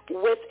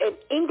with an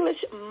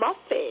English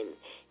muffin,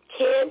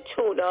 canned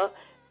tuna,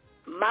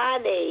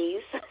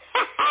 mayonnaise,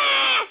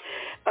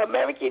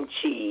 American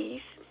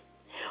cheese,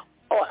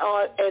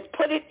 and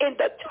put it in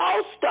the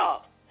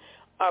toaster.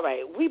 All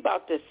right, we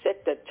about to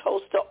set the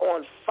toaster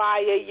on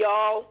fire,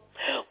 y'all.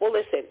 Well,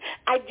 listen,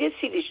 I did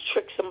see this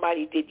trick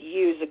somebody did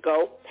years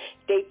ago.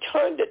 They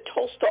turned the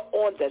toaster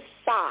on the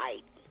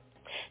side.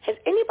 Has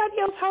anybody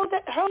else heard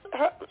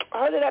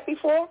of that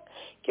before?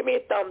 Give me a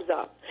thumbs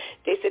up.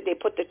 They said they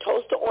put the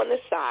toaster on the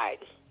side.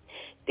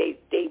 They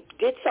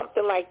did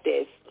something like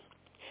this,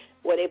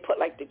 where they put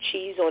like the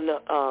cheese on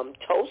the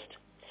toast.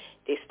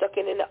 They stuck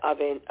it in the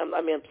oven.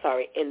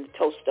 In the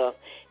toaster.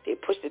 They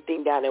pushed the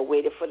thing down and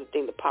waited for the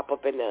thing to pop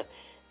up, and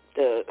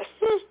the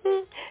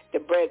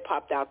bread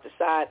popped out the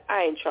side.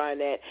 I ain't trying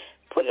that.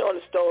 Put it on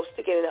the stove,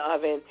 stick it in the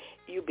oven.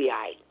 You be all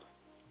right.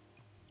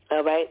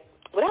 All right?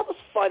 Well, that was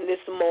fun this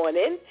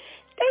morning.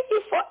 Thank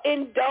you for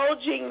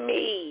indulging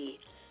me.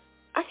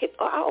 I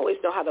always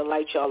know how to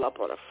light y'all up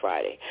on a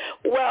Friday.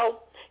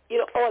 Well,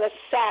 on a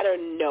sadder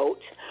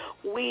note,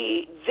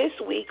 we this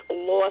week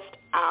lost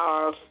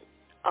our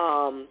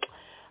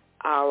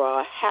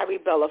Harry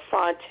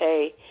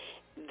Belafonte.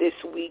 This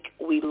week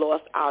we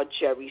lost our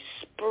Jerry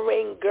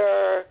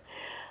Springer.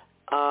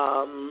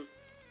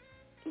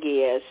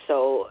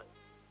 So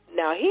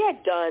now he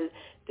had done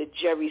the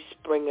Jerry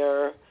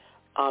Springer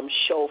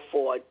show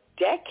for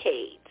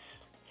decades,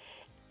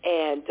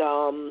 and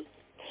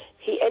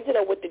he ended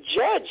up with the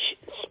Judge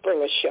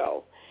Springer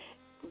show.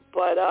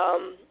 But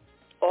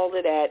all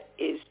of that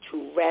is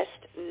to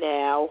rest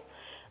now.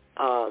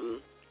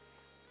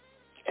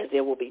 And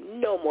there will be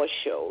no more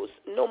shows,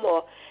 no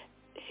more.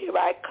 Here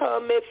I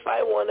come if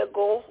I want to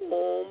go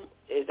home.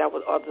 Is that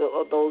what? Are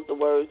those the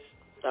words?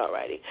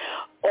 Alrighty.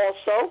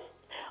 Also,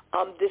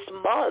 this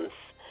month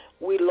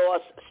We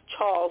lost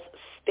Charles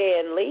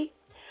Stanley.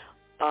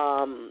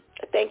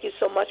 Thank you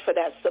so much for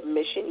that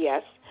submission.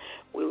 Yes,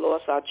 we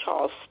lost our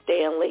Charles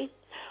Stanley.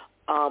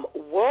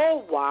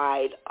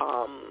 Worldwide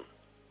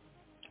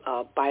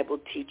Bible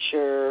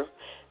teacher,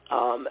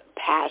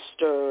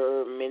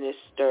 pastor,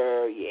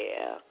 minister,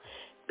 yeah.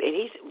 And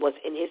he was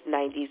in his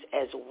 90s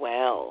as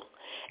well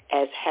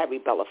as Harry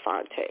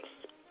Belafonte.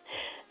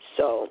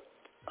 So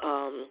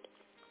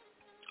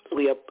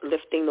we are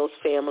lifting those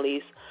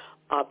families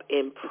up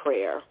in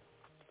prayer.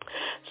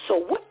 So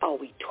what are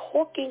we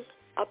talking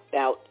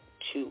about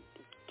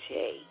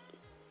today?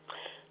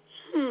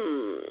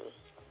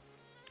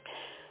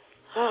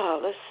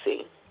 Let's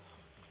see.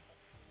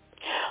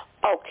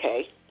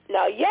 Okay.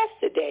 Now,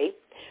 yesterday,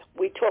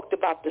 we talked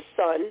about the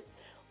son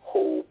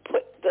who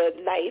put the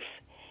knife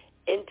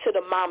into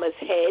the mama's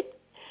head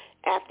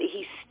after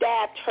he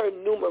stabbed her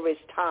numerous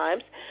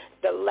times.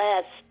 The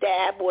last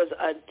stab was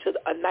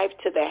a knife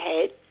to the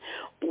head.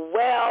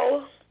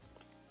 Well,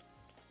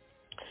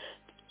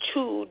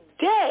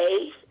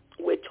 today,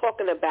 we're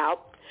talking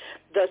about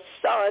the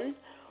son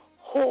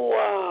who,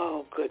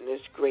 oh,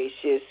 goodness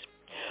gracious,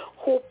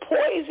 who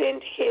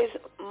poisoned his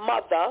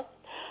mother,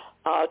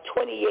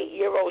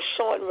 28-year-old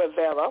Sean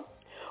Rivera,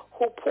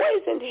 who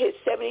poisoned his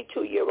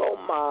 72-year-old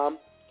mom,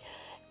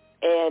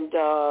 and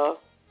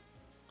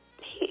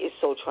he is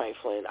so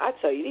trifling. I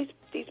tell you,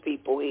 these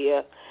people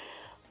here,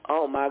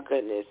 oh, my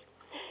goodness.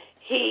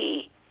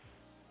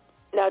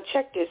 Now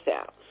check this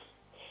out.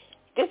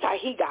 This is how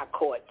he got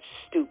caught,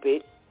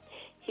 stupid.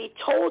 He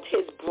told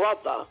his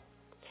brother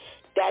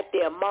that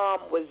their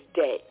mom was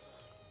dead.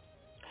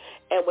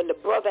 And when the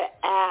brother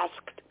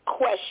asked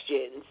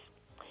questions,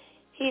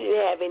 he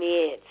didn't have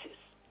any answers.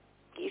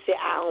 He said,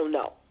 I don't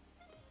know.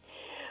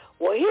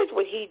 Well, here's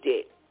what he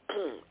did.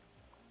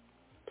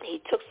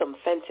 He took some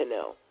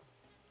fentanyl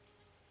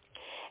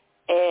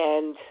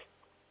and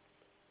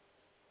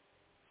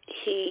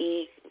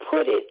he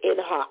put it in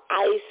her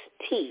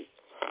iced tea.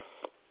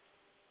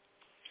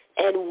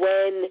 And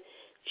when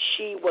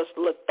she was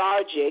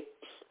lethargic,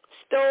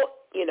 still,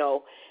 she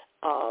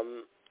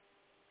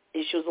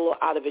was a little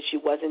out of it. She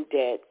wasn't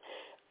dead.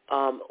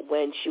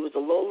 When she was a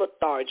little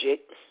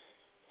lethargic,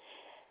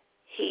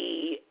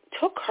 he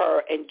took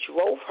her and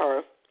drove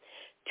her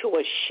to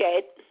a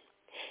shed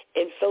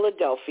in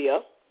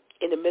Philadelphia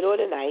in the middle of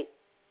the night,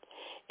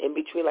 in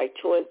between like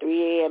 2 and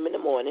 3 a.m. in the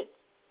morning.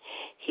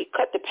 He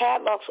cut the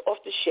padlocks off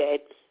the shed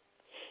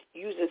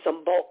using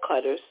some bolt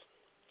cutters.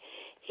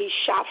 He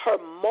shot her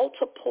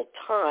multiple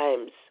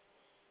times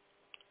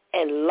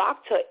and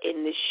locked her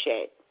in the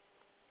shed.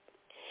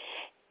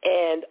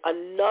 And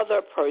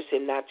another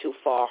person not too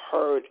far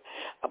heard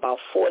about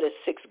 4 to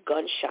 6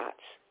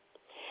 gunshots.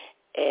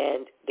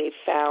 And they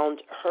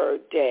found her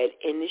dead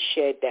in the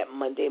shed that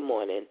Monday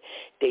morning.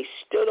 They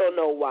still don't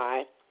know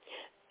why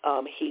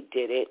he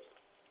did it.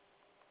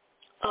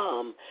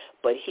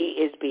 But he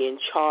is being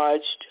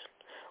charged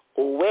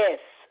with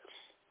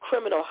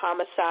criminal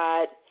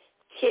homicide,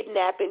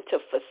 kidnapping to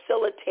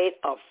facilitate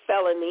a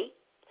felony,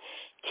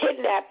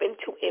 kidnapping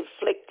to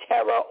inflict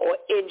terror or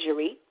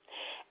injury,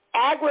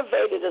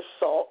 aggravated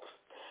assault,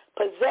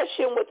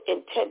 possession with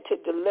intent to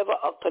deliver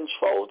a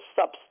controlled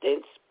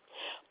substance,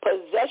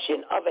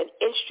 possession of an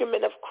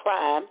instrument of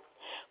crime,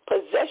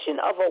 possession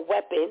of a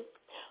weapon,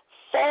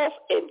 false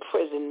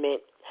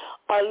imprisonment,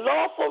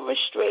 unlawful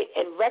restraint,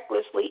 and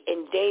recklessly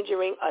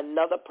endangering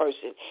another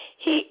person.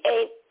 He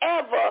ain't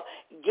ever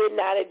getting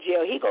out of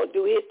jail. He going to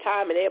do his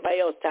time and everybody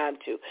else's time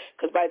too.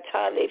 Because by the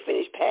time they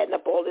finish padding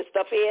up all this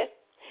stuff here,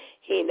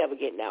 he ain't never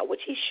getting out,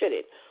 which he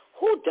shouldn't.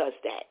 Who does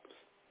that?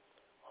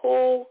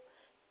 Who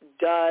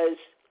does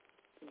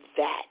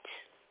that?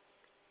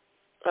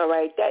 All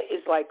right, that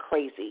is like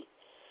crazy.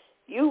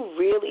 You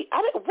really,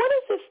 what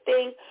is this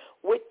thing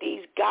with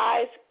these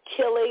guys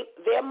killing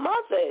their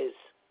mothers?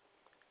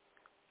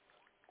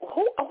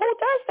 Who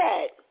does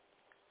that?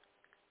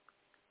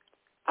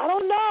 I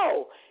don't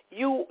know.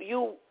 You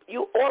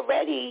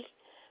already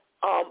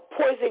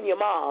poison your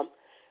mom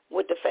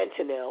with the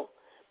fentanyl,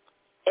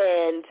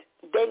 and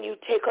then you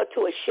take her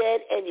to a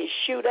shed and you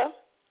shoot her.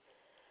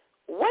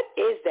 What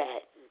is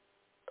that?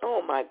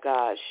 Oh my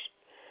gosh.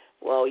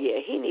 Well, yeah,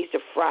 he needs to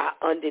fry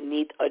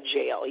underneath a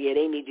jail. Yeah,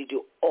 they need to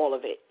do all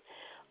of it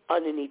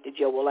underneath the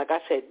jail. Well, like I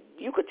said,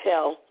 you could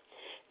tell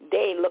they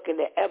ain't looking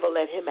to ever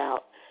let him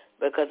out,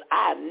 because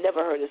I've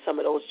never heard of some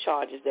of those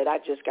charges that I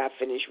just got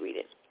finished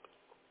reading.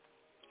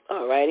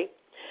 All righty.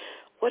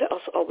 What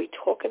else are we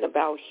talking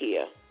about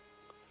here?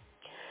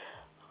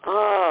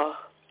 Now,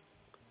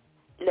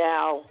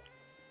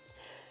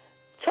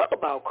 talk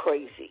about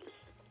crazy.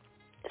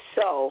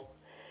 So,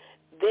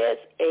 there's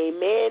a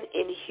man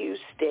in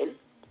Houston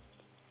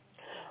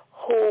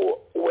who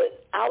was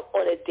out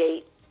on a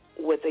date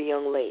with a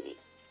young lady.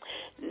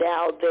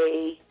 Now,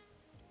 they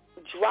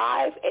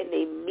drive and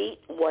they meet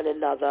one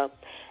another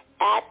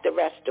at the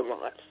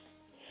restaurant.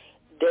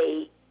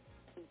 They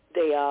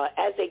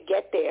as they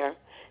get there,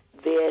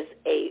 there's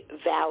a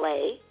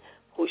valet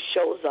who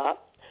shows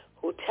up,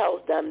 who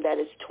tells them that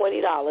it's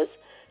 $20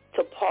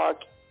 to park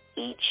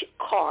each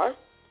car.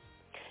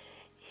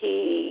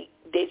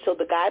 So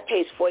the guy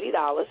pays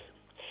 $40.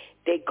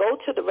 They go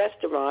to the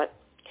restaurant,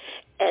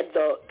 and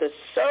the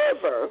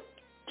server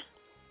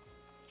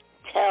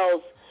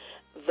tells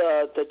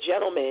the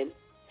gentleman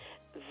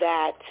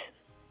that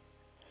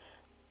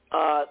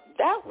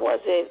that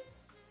wasn't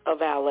a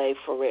valet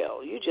for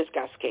real. You just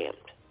got scammed.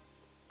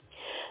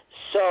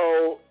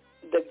 So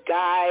the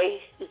guy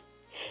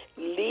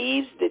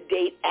leaves the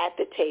date at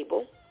the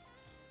table.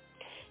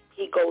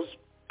 He goes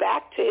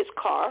back to his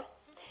car.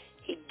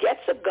 He gets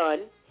a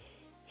gun.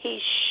 He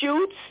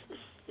shoots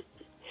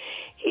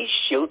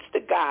the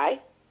guy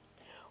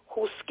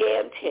who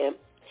scammed him,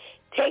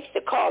 takes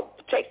the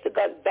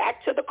gun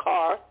back to the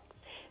car.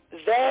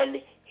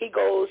 Then he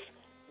goes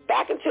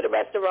back into the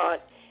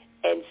restaurant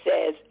and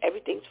says,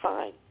 everything's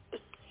fine.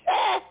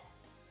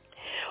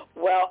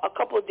 Well, a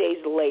couple of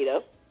days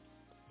later,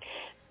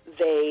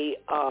 they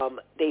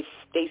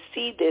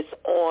see this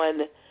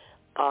on,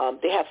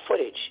 they have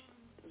footage.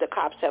 The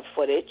cops have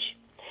footage.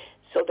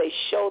 So they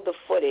show the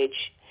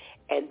footage,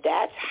 and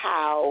that's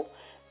how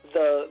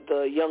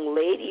the young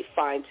lady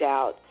finds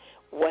out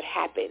what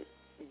happened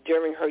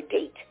during her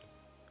date.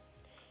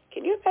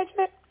 Can you imagine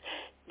that?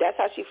 That's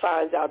how she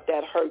finds out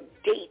that her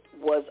date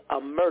was a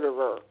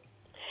murderer.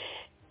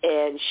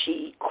 And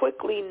she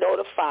quickly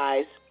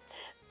notifies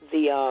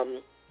the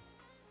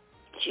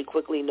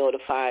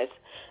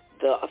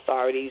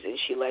authorities, and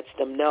she lets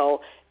them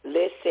know,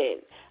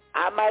 listen,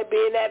 I might be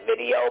in that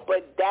video,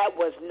 but that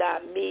was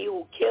not me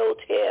who killed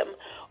him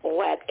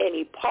or had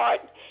any part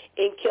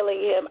in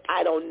killing him.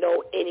 I don't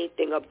know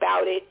anything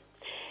about it.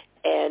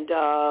 And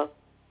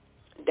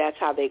that's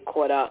how they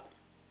caught up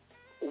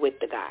with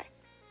the guy.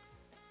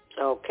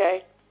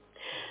 Okay?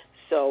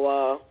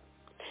 So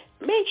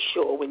make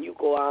sure when you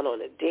go out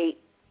on a date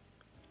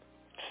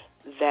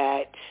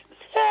that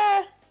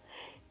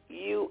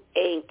you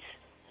ain't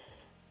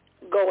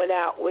going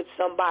out with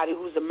somebody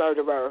who's a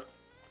murderer.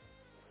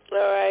 All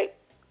right?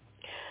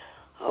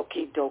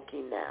 Okie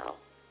dokie now.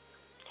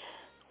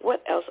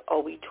 What else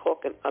are we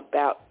talking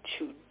about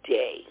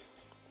today?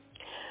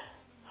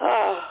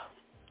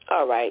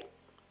 All right.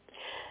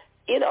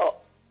 You know,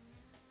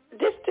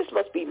 this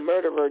must be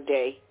Murderer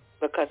Day,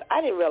 because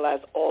I didn't realize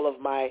all of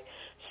my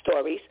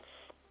stories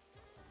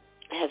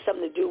had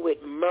something to do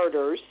with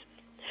murders.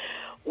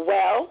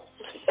 Well,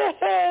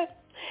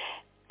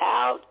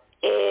 out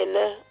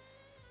in,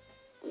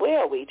 where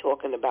are we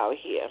talking about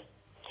here?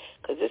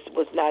 Because this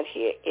was not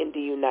here in the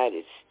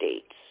United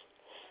States.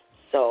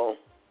 So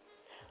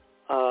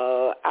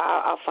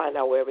I'll find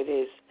out where it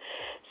is.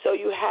 So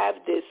you have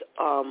this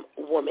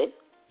woman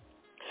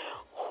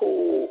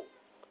who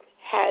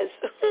has,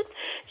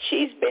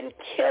 she's been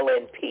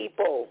killing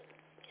people.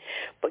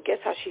 But guess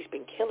how she's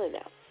been killing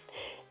them?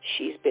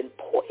 She's been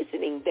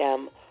poisoning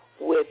them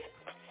with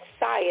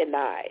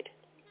cyanide.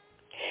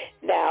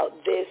 Now,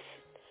 this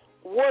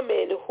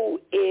woman who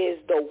is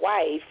the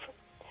wife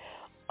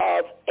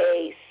of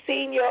a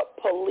senior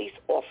police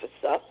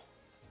officer,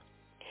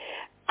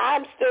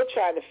 I'm still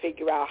trying to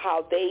figure out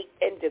how they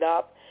ended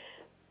up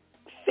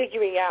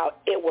figuring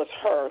out it was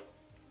her.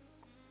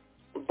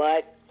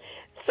 But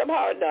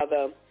somehow or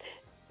another,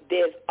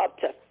 there's up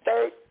to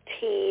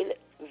 13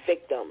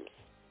 victims.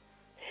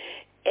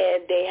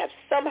 And they have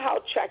somehow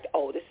tracked,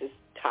 this is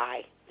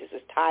Thai. This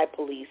is Thai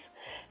police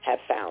have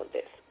found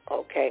this,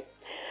 okay?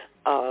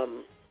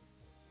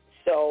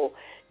 So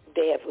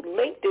they have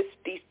linked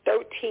these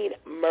 13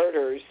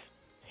 murders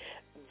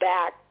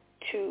back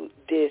to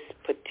this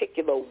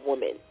particular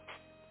woman.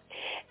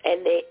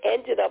 And they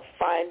ended up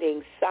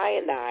finding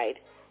cyanide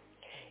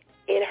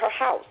in her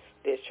house.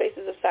 There's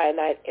traces of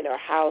cyanide in her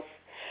house.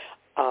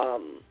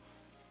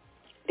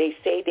 They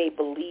say they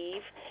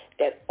believe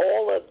that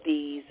all of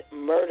these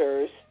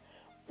murders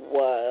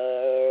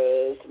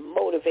was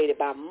motivated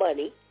by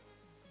money.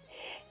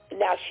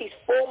 Now, she's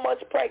 4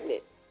 months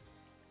pregnant,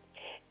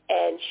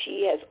 and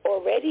she has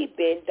already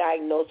been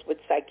diagnosed with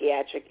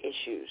psychiatric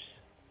issues.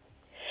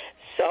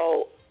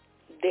 So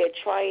they're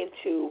trying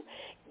to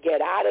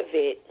get out of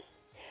it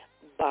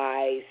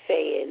by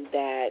saying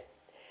that,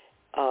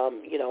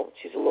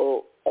 she's a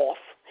little off.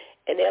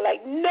 And they're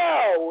like,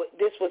 no,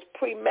 this was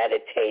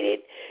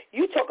premeditated.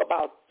 You talk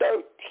about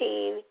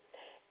 13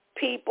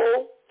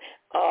 people.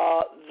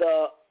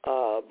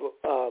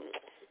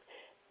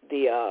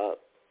 The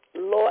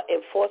law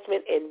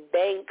enforcement in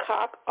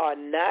Bangkok are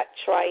not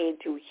trying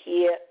to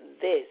hear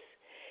this.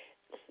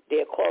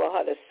 They're calling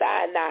her the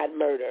cyanide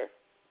murderer.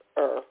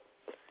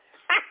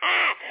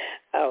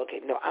 Okay,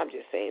 no, I'm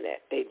just saying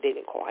that. They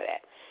didn't call her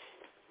that.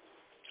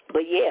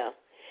 But, yeah,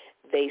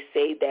 they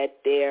say that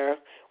there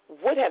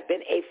would have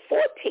been a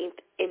 14th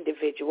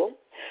individual,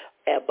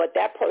 but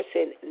that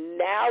person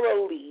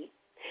narrowly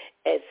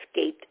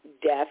escaped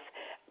death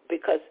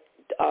because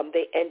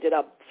they ended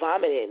up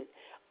vomiting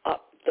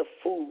up the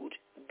food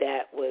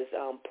that was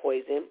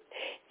poisoned.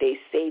 They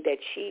say that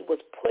she was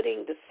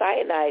putting the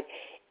cyanide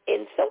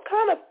in some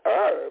kind of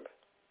herb.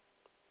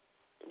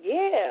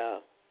 Yeah.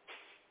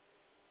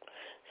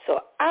 So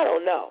I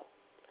don't know.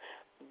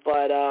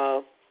 But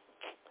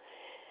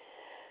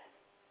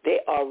They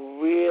are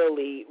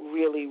really,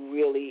 really,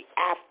 really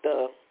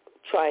after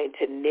trying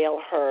to nail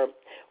her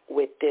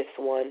with this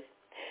one.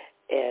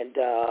 And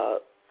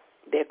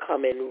they're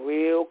coming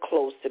real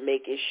close to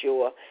making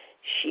sure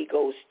she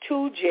goes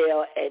to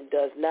jail and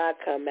does not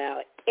come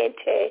out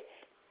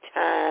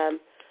anytime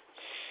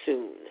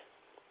soon.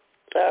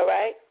 All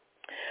right?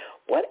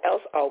 What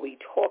else are we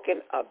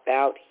talking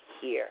about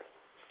here?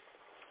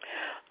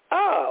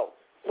 Oh,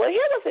 well,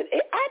 here was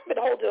I've been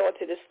holding on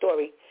to this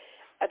story,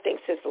 I think,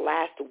 since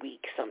last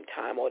week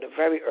sometime, or the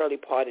very early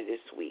part of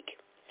this week.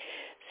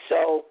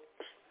 So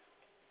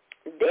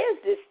there's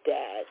this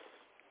dad,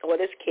 or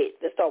this kid.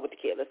 Let's start with the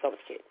kid.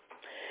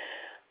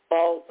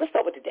 Well, let's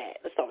start with the dad.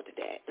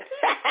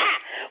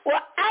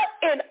 Well, out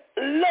in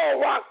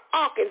Little Rock,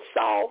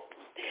 Arkansas,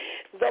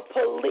 the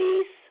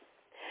police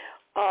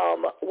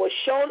was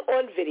shown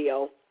on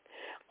video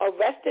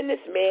arresting this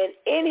man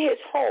in his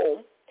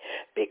home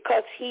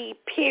because he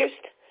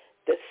pierced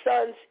the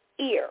son's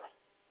ear.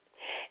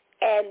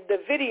 And the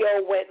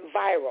video went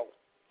viral.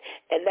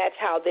 And that's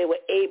how they were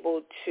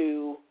able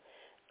to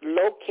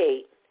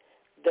locate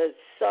the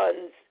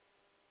son's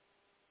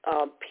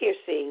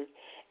piercing,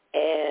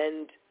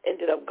 and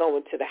ended up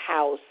going to the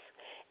house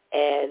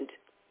and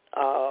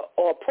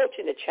or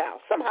approaching the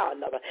child somehow or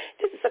another.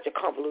 This is such a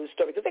convoluted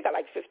story because they got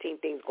like 15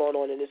 things going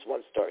on in this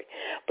one story.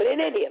 But in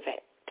any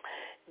event,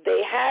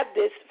 they have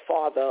this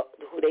father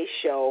who they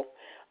show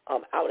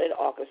out in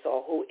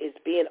Arkansas who is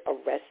being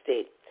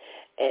arrested,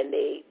 and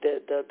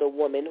the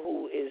woman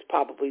who is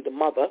probably the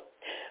mother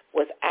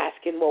was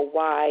asking, well,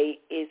 why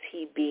is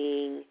he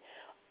being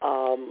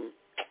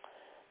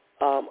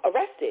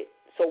arrested?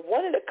 So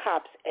one of the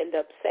cops ended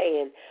up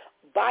saying,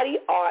 body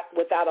art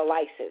without a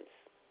license.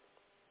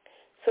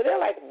 So they're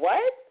like,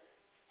 what?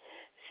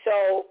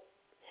 So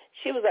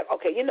she was like,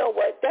 okay, you know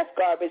what? That's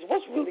garbage.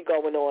 What's really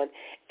going on?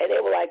 And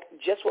they were like,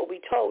 just what we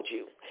told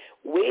you.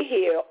 We're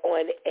here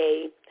on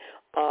a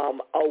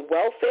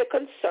welfare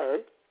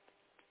concern,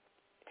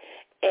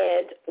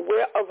 and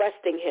we're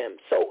arresting him.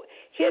 So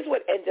here's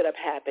what ended up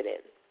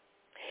happening.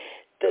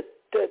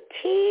 The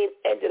teen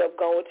ended up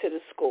going to the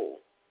school.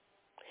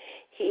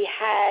 He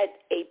had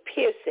a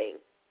piercing,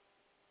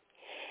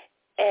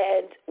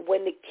 and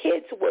when the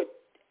kids were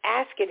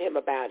asking him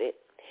about it,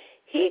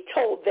 he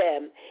told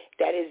them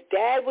that his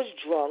dad was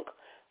drunk,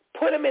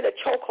 put him in a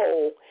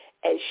chokehold,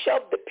 and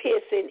shoved the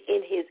piercing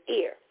in his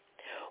ear.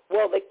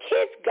 Well, the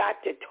kids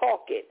got to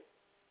talking,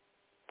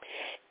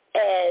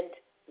 and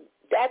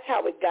that's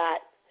how it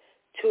got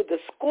to the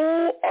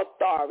school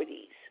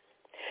authorities.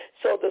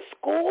 So the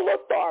school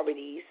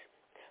authorities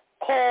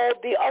called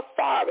the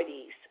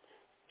authorities,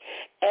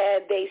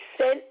 and they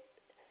sent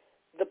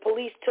the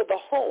police to the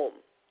home.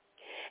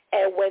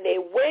 And when they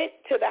went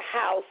to the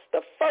house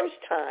the first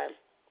time,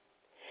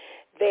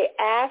 they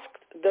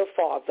asked the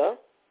father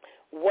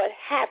what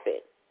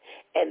happened.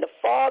 And the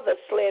father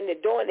slammed the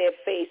door in their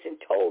face and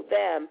told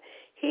them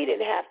he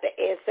didn't have to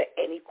answer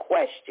any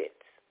questions.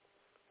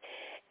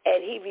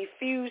 And he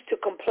refused to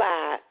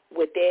comply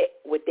with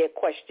their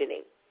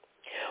questioning.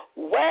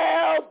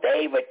 Well,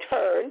 they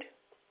returned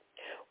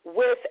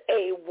with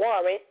a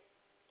warrant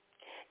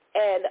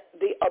and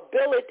the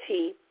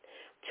ability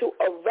to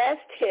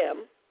arrest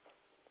him.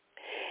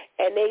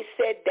 And they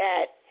said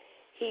that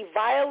he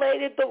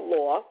violated the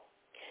law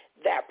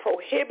that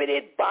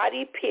prohibited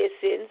body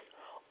piercings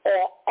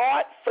or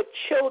art for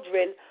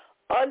children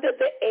under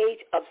the age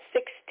of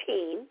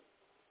 16,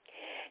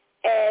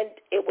 and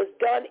it was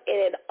done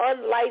in an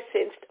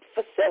unlicensed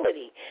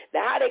facility.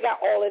 Now, how they got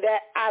all of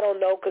that, I don't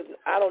know, because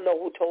I don't know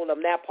who told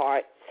them that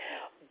part.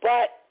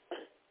 But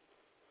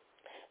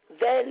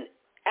then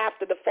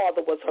after the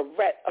father was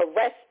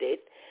arrested,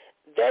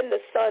 then the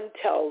son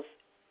tells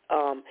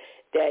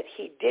that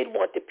he did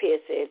want the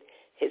piercing.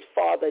 His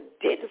father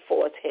didn't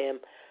force him.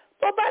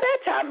 But by that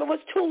time, it was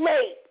too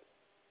late.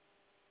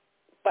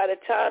 By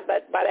that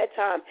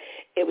time,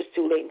 it was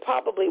too late. And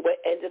probably what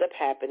ended up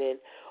happening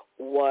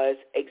was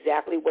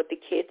exactly what the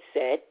kid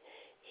said.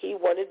 He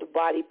wanted the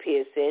body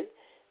piercing.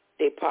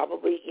 They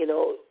probably,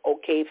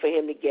 okayed for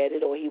him to get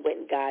it, or he went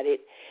and got it,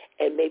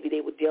 and maybe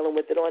they were dealing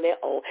with it on their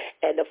own.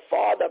 And the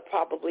father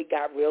probably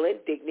got real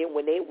indignant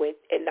when they went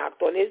and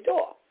knocked on his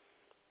door.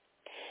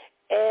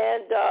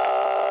 And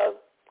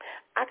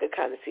I could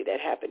kind of see that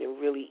happening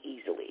really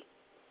easily.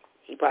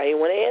 He probably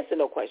didn't want to answer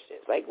no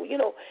questions. Like,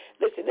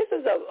 listen, this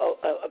is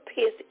a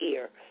pierced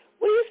ear.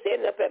 What are you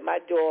standing up at my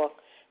door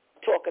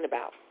talking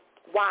about?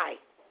 Why?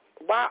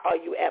 Why are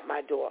you at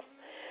my door?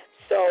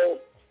 So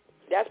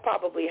that's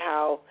probably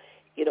how,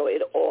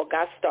 it all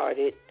got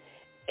started,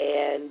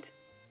 and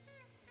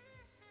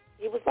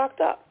he was locked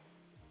up.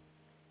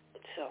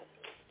 So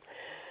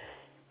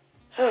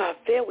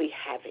there we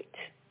have it,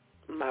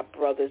 my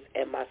brothers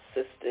and my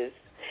sisters,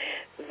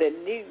 the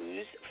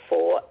news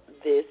for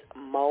this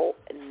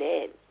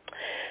morning.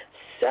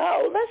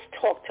 So let's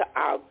talk to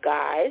our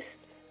guys,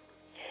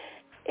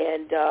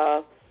 and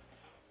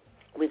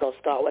we're going to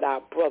start with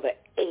our brother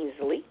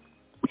Ainsley.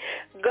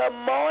 Good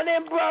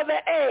morning, Brother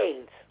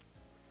Ains.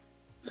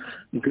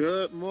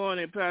 Good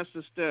morning,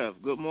 Pastor Steph.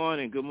 Good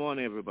morning,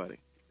 everybody.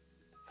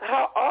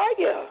 How are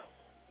you?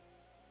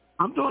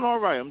 I'm doing all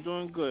right. I'm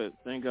doing good.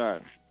 Thank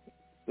God.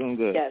 Doing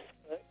good. That's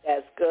good.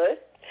 That's good.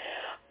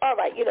 All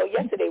right.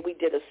 Yesterday we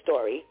did a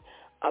story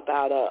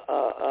about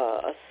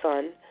a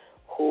son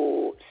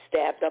who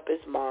stabbed up his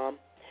mom,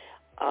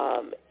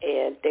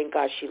 and thank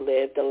God she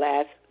lived.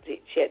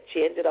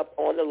 She ended up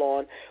on the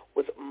lawn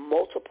with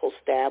multiple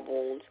stab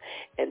wounds,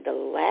 and the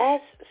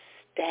last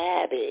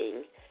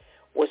stabbing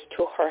was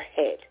to her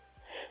head.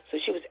 So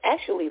she was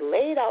actually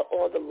laid out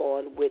on the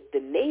lawn with the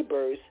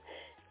neighbors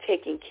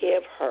taking care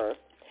of her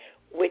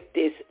with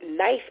this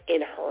knife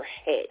in her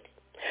head.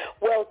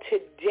 Well,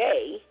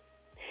 today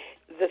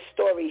the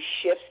story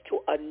shifts to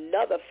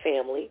another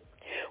family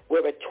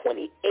where a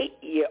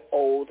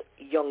 28-year-old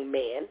young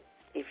man,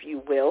 if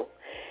you will,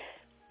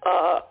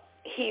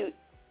 he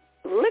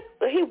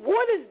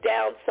waters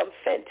down some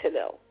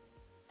fentanyl.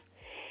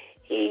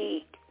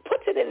 He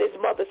puts it in his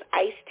mother's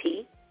iced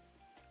tea,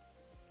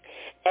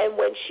 and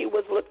when she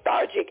was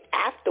lethargic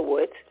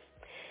afterwards,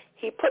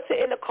 he puts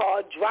it in the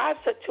car, drives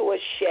her to a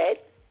shed,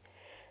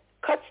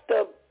 cuts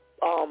the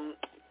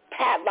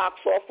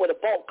padlocks off with a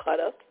bolt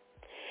cutter,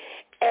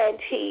 and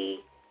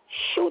he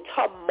shoots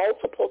her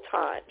multiple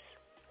times.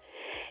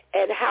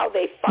 And how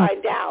they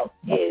find out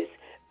is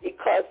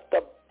because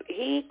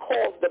he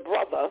calls the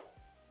brother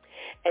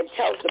and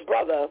tells the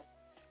brother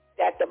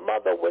that the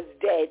mother was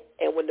dead,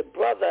 and when the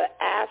brother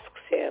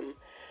asks him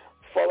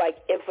for,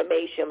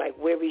 information,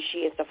 where is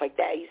she and stuff like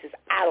that, he says,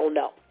 I don't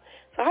know.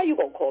 So how you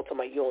going to call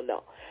somebody you don't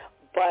know?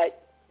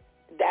 But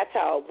that's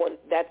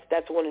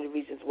one of the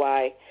reasons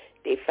why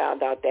they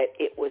found out that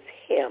it was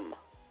him.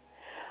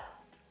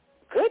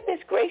 Goodness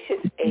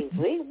gracious,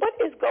 Ainsley, what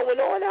is going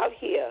on out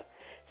here?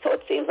 So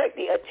it seems like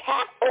the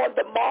attack on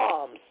the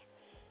moms.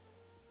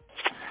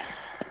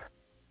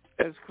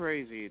 That's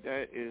crazy.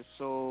 That is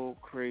so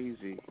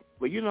crazy.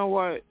 But you know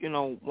what?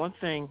 One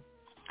thing,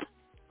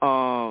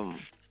 I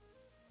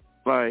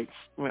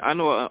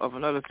know of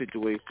another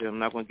situation, I'm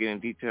not going to get in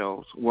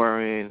details,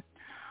 wherein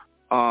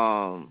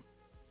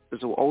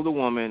there's an older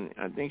woman,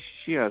 I think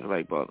she has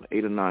about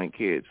 8 or 9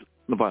 kids,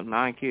 about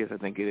 9 kids I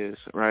think it is,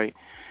 right?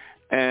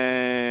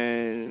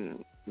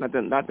 And not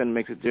that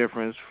makes a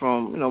difference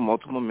from,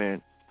 multiple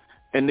men.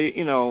 And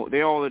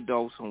they're all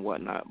adults and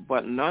whatnot,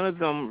 but none of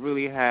them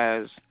really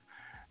has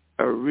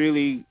a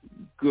really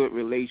good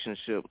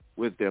relationship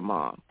with their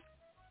mom,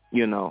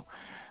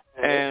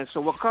 And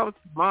so what comes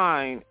to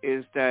mind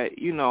is that,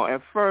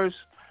 at first,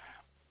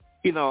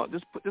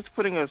 just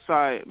putting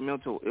aside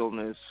mental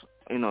illness,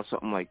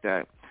 something like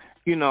that,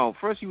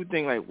 first you would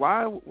think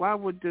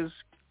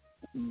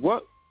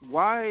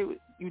why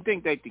you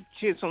think that the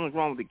kid, something's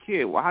wrong with the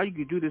kid? Well, how you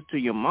could do this to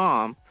your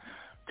mom,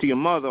 to your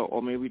mother,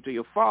 or maybe to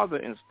your father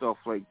and stuff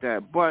like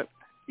that. But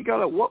you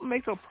got what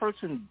makes a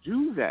person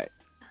do that?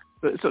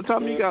 So tell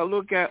me, you got to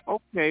look at,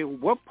 okay,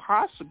 what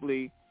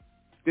possibly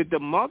did the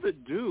mother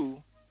do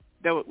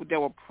that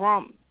would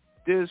prompt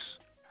this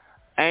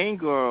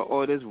anger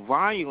or this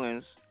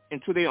violence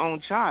into their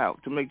own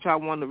child to make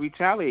child want to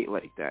retaliate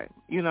like that?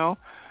 We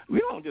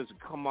don't just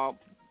come up,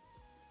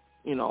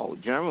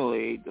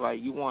 generally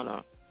you want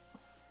to,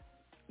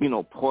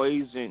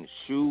 poison,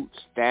 shoot,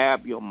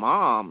 stab your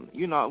mom,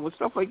 with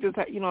stuff like this.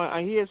 I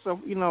hear stuff,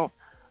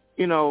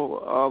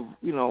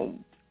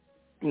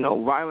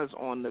 violence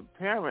on the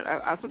parent.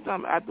 I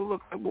sometimes have to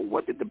look, well,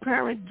 what did the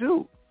parent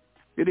do?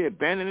 Did they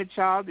abandon the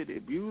child? Did they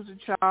abuse the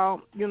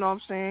child? You know what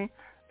I'm saying?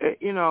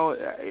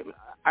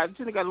 I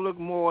think I got to look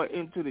more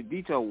into the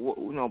detail,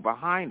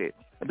 behind it.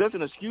 It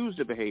doesn't excuse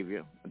the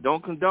behavior.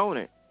 Don't condone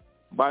it,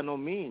 by no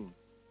means.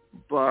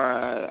 But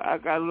I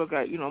got to look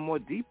at, more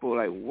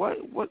deeper,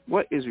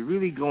 what is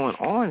really going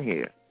on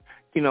here?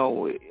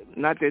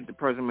 Not that the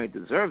person may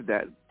deserve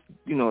that,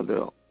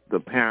 the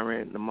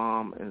parent, the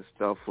mom, and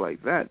stuff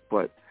like that.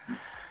 But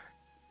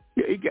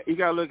you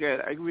got to look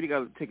at. I really got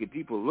to take a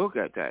deeper look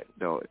at that,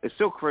 though. It's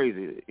so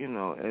crazy,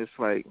 It's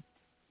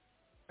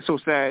so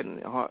sad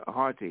and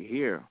hard to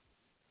hear.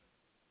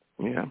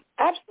 Yeah,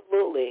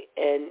 absolutely.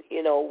 And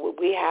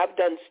we have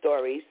done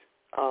stories.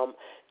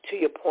 To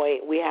your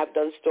point, we have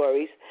done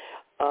stories.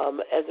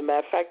 As a matter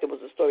of fact, there was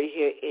a story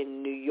here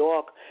in New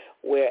York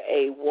where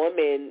a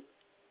woman,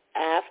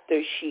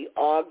 after she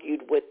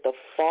argued with the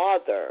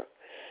father,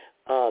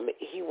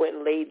 he went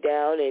and laid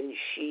down, and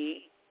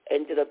she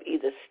ended up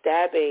either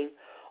stabbing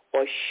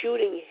or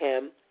shooting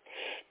him,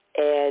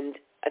 and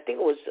I think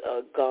it was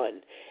a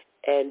gun.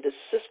 And the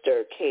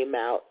sister came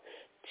out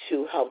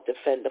to help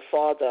defend the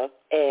father,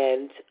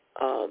 and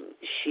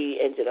she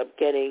ended up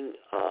getting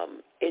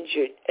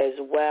injured as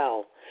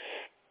well.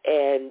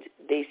 And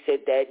they said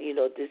that,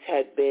 this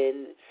had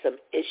been some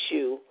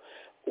issue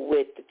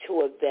with the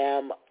two of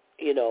them,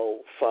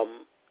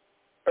 from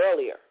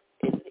earlier.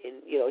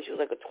 She was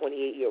like a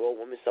 28-year-old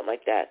woman, something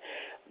like that.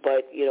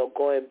 But,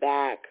 going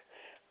back,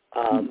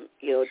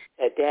 there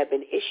had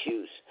been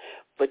issues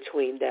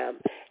between them.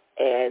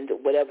 And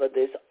whatever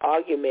this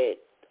argument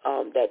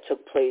that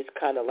took place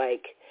kind of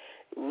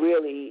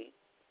really,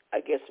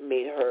 I guess,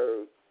 made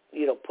her,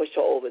 push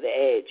her over the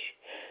edge.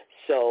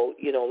 So,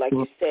 like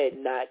you said,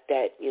 not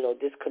that,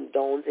 this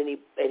condones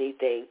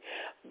anything,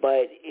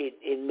 but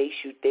it makes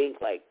you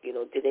think, like,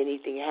 did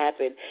anything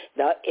happen?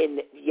 Now, in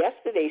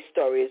yesterday's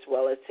story as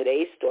well as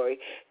today's story,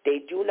 they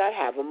do not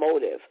have a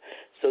motive.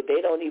 So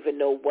they don't even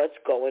know what's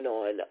going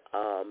on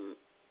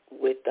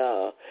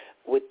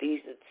with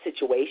these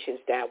situations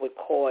that would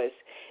cause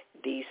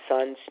these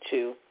sons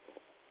to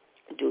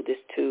do this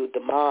to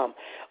the mom.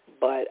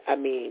 But, I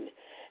mean,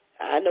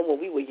 I know when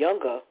we were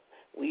younger,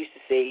 we used to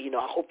say,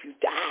 I hope you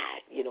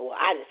died.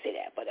 I didn't say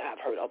that, but I've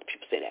heard other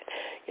people say that.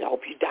 I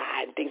hope you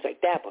died and things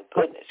like that. But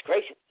goodness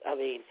gracious, I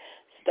mean,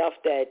 stuff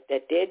that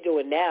they're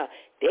doing now,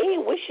 they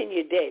ain't wishing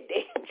you dead.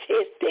 They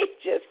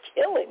just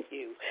killing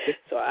you.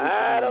 So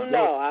I don't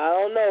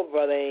know,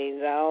 Brother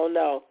Haynes. I don't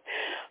know.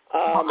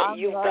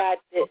 You've got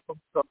this.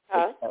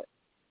 Huh?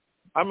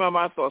 I remember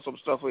I thought some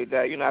stuff like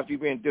that. After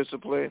you've been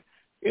disciplined,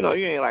 you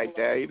ain't like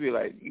that. You'd be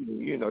like,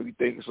 you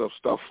think of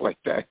stuff like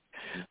that,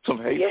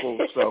 some hateful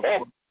stuff.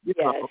 I'm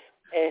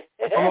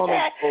on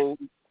the road.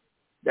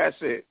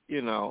 That's it,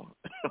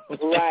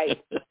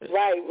 Right.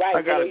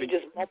 You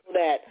just mumble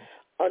that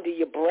under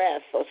your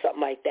breath or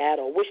something like that,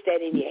 or wish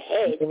that in your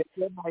head. But,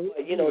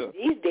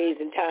 these days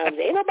and times,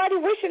 ain't nobody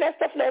wishing that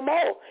stuff no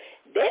more.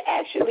 They're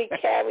actually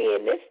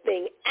carrying this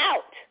thing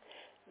out.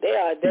 They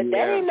are.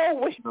 There ain't no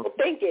wishful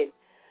thinking.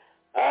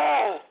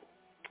 All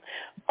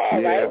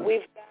right,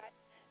 we've got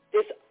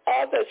this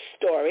other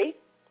story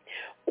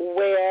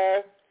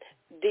where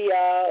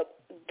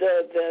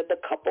the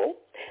couple,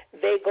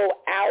 they go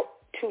out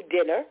to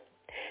dinner.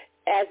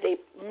 As they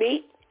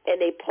meet and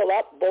they pull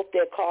up, both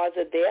their cars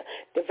are there.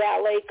 The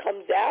valet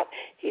comes out.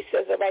 He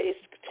says, all right, it's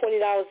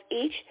 $20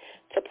 each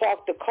to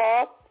park the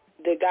car.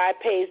 The guy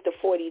pays the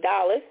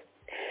 $40.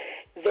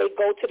 They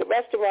go to the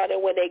restaurant,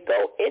 and when they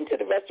go into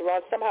the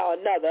restaurant, somehow or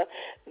another,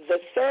 the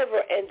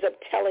server ends up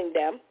telling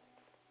them,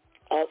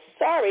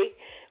 sorry,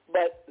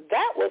 but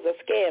that was a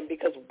scam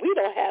because we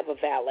don't have a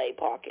valet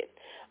parking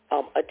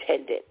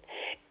attendant.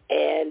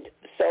 And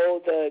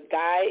so the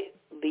guy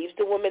leaves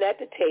the woman at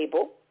the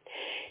table.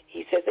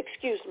 He says,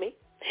 excuse me.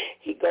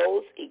 He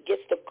goes, he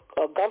gets the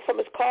gun from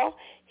his car.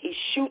 He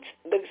shoots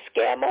the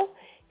scammer.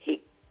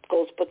 He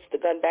goes, puts the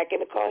gun back in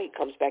the car. He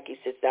comes back. He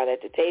sits down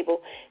at the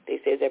table. They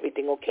say, is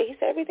everything okay? He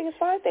said, everything is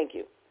fine, thank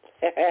you.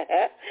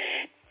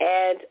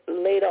 And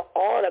later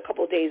on, a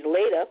couple of days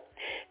later,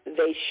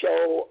 they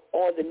show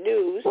on the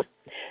news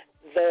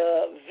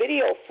the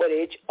video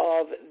footage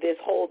of this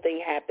whole thing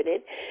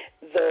happening.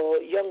 The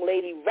young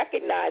lady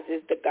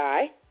recognizes the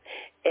guy,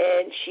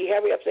 and she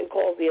hurries up and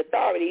calls the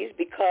authorities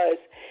because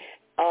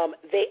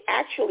they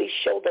actually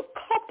show the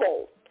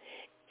couple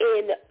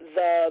in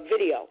the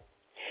video.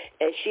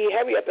 And she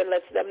hurry up and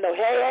lets them know,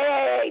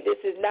 hey, this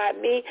is not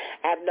me.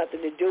 I have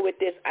nothing to do with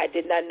this. I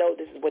did not know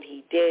this is what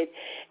he did.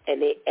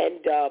 And they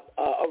end up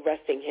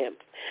arresting him.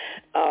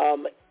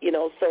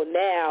 So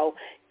now,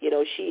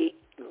 she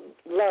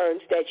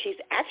learns that she's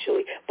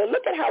actually, but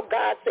look at how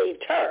God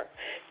saved her.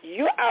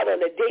 You're out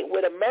on a date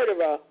with a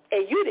murderer,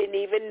 and you didn't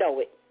even know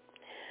it.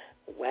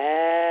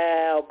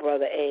 Wow,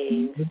 Brother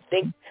Ames.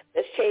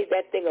 Let's change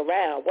that thing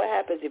around. What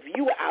happens if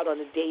you were out on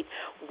a date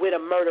with a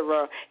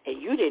murderer and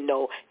you didn't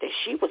know that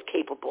she was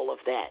capable of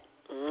that?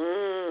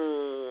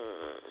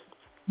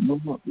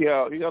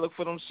 Yeah, you got to look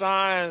for them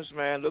signs,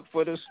 man. Look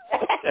for this.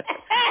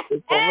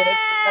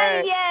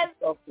 Yes.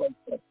 Stuff like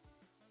that.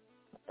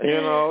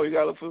 You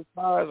got to look for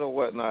signs or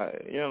whatnot,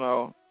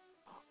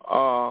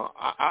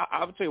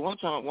 I'll tell you, once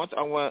I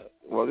went,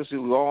 well, this is a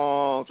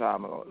long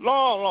time ago.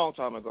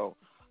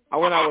 I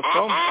went out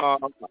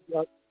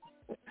with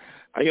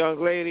a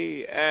young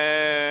lady,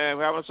 and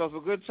we're having ourselves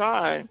a good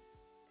time.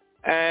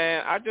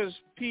 And I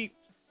just peeped,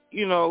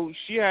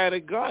 she had a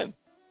gun.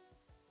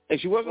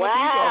 And she wasn't a police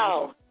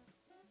officer.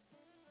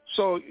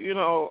 So,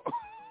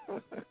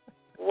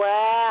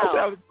 Wow.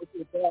 I was to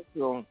the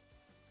bathroom,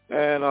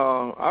 and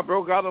I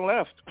broke out and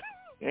left.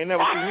 Ain't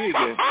never seen me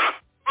again.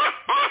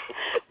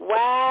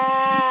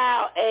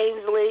 Wow,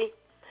 Ainsley.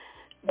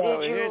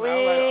 Did you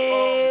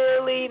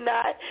really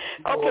not?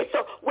 Okay,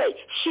 so wait,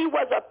 she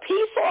was a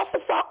peace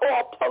officer or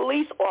a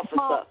police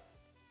officer?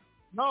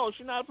 No,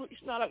 she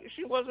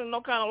wasn't no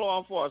kind of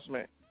law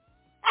enforcement.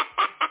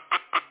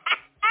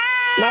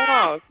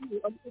 No,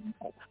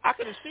 I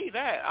can see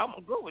that.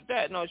 I'm good with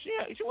that. No,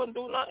 she wasn't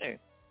doing nothing.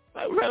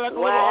 Like a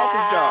little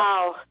office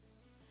job.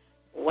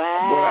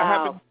 Wow. But I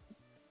happened,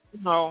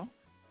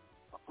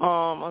 I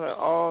was like,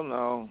 oh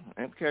no,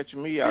 ain't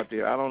catching me out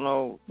there. I don't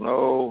know.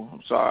 No,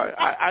 I'm sorry.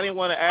 I didn't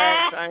want to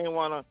ask. I didn't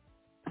want to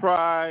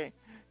pry.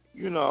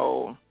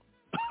 No,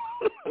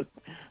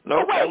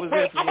 that was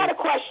it for me. I got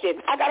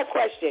a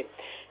question.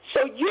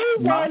 So you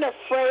weren't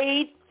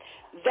afraid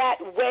that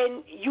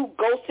when you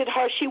ghosted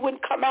her, she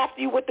wouldn't come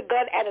after you with the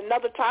gun at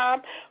another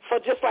time for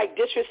just like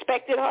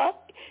disrespecting her?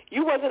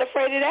 You wasn't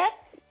afraid of that?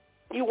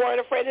 You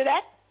weren't afraid of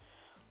that?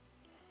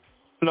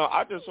 No,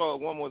 I just saw a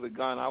woman with a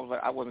gun. I was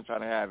like, I wasn't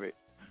trying to have it.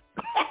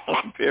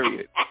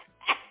 Period.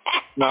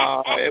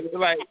 No, it was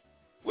like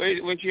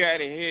when she had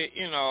it hit,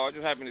 I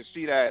just happened to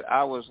see that.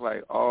 I was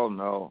like, oh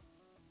no.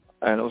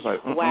 And it was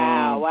like,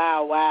 Wow.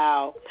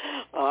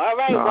 All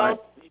right, no,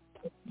 well,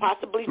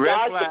 possibly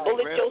dodge the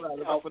bullet yourself.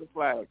 Look out for the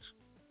flags.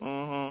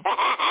 Mm-hmm.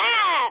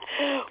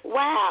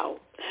 Wow.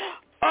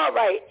 All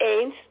right,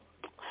 Ains.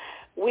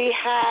 We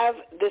have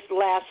this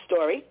last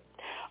story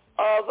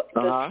of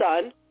the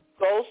son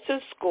goes to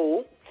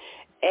school,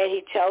 and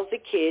he tells the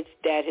kids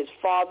that his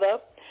father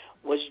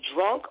was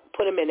drunk,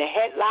 put him in a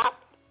headlock,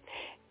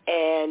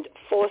 and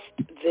forced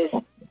this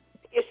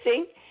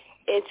piercing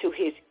into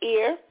his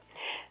ear.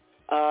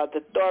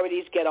 The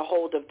authorities get a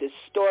hold of this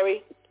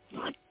story,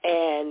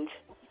 and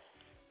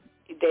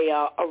they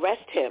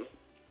arrest him.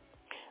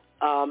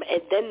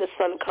 And then the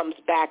son comes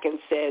back and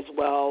says,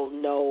 well,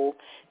 no,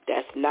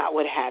 that's not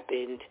what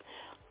happened.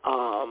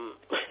 I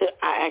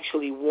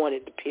actually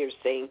wanted the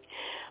piercing.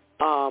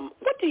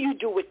 What do you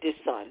do with this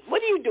son?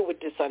 What do you do with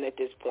this son at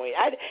this point?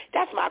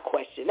 That's my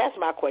question.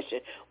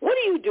 What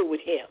do you do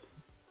with him?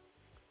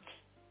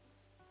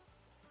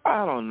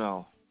 I don't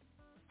know.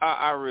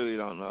 I really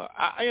don't know.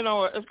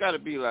 It's got to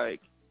be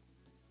like,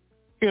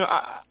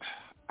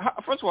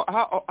 first of all,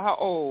 how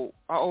old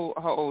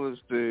is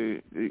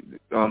the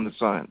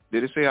son?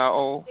 Did it say how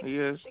old he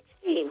is?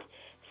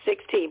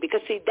 16.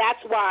 Because see,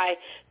 that's why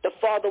the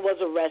father was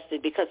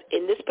arrested. Because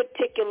in this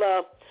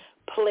particular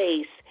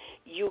place,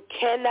 you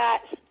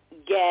cannot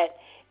get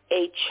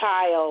a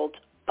child.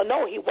 Oh,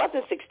 no, he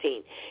wasn't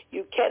 16.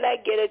 You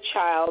cannot get a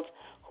child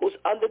who's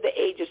under the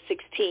age of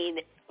 16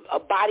 a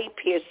body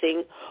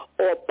piercing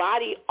or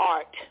body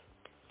art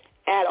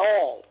at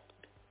all.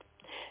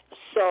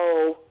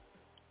 So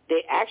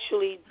they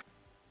actually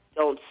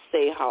don't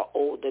say how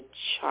old the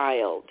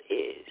child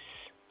is,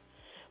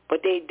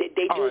 but they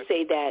do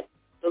say that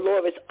the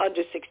law is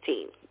under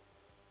 16.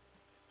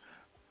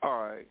 All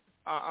right,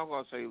 I'm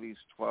gonna say at least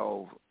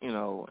 12.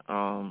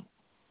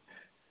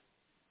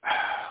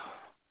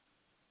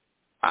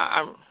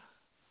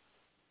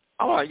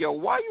 I'm like, yo,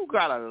 why you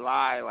gotta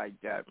lie like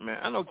that, man?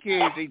 I know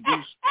kids, they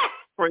do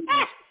crazy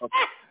stuff.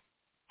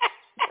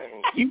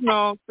 You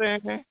know what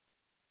I'm saying?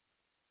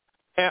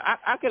 And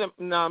I can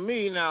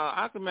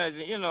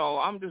imagine,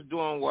 I'm just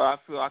doing what I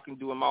feel I can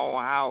do in my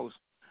own house,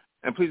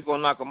 and please go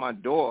knock on my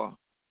door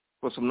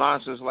for some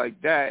nonsense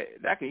like that.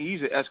 That can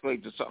easily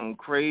escalate to something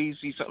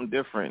crazy, something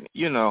different,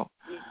 And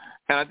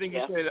I think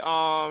you said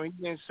he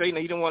didn't say that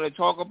he didn't want to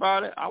talk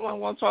about it. I wouldn't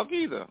want to talk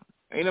either.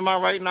 Ain't it my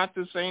right not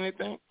to say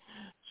anything?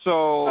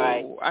 So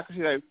I can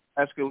see that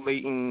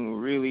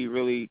escalating really,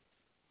 really.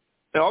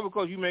 And all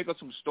because you make up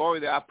some story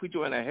that I put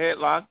you in a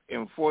headlock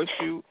and force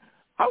you.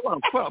 I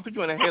want to put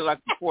you in a headlock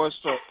and force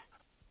a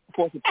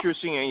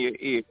piercing in your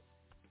ear.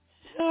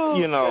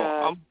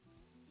 God.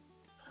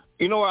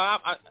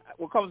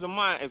 What comes to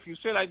mind, if you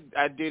said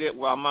I did it,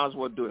 well, I might as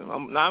well do it. Now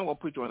I'm going to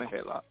put you in a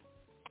headlock.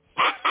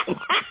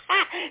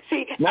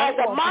 See, as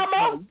a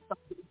mama,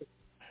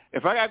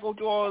 if I got to go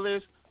through all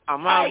this, I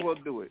might as well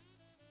do it.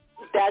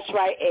 That's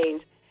right,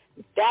 Ames.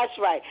 That's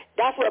right.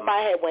 That's where my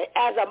head went.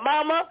 As a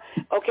mama,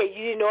 okay,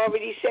 you didn't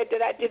already said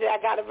that I did it. I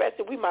got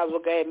arrested. We might as well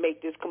go ahead and make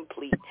this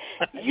complete.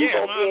 You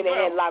going to be in a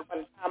headlock by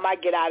the time I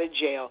get out of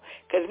jail,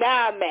 because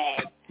now I'm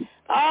mad.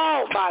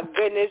 Oh, my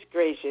goodness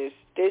gracious.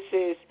 This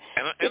is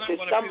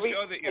some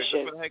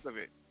repression. For the heck of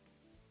it.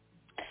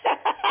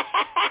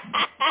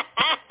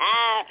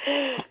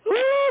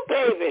 Woo,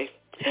 baby.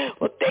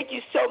 Well, thank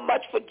you so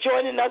much for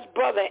joining us,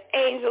 Brother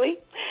Ainsley.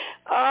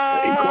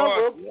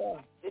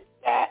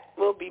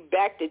 We'll be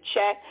back to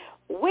chat.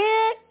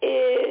 Where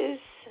is...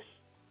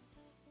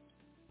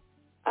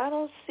 I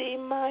don't see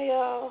my...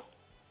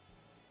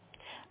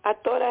 I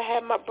thought I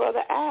had my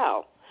brother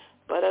Al,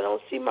 but I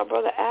don't see my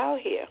brother Al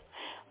here.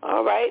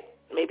 All right.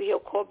 Maybe he'll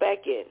call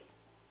back in.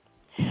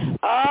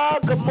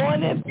 Good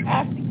morning,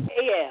 Pastor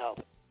KL.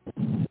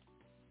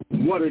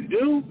 What it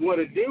do,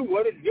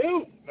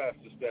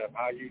 Pastor Steph?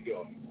 How you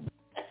doing?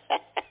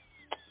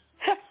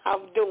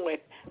 I'm doing,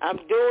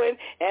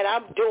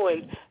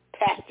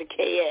 Pastor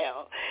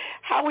KL.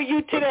 How are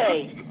you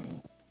today?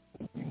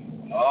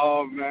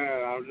 Oh,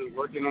 man, I'm just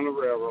working on the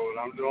railroad.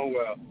 I'm doing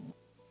well.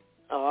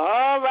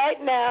 All right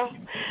now.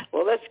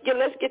 Well, let's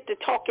get to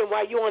talking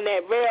while you're on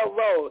that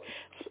railroad.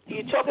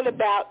 You're talking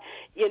about,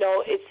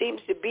 it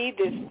seems to be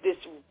this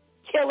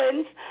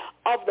killings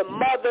of the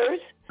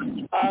mothers.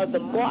 The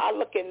more I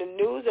look in the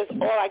news, that's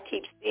all I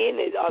keep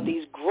seeing are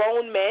these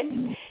grown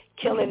men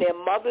killing their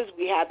mothers.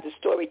 We have the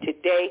story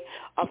today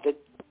of the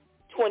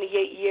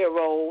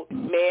 28-year-old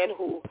man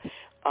who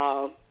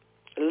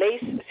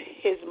laced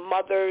his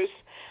mother's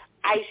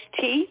iced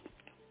tea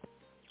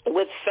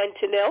with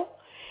fentanyl,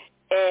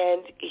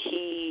 and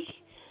he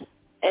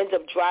ends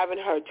up driving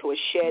her to a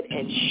shed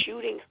and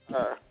shooting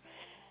her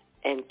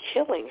and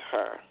killing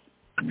her.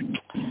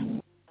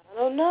 I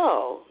don't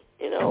know.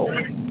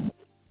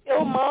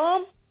 Kill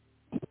mom?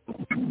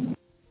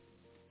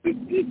 This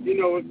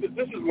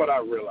is what I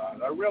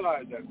realized. I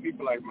realized that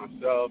people like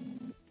myself,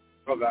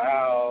 Brother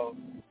Al,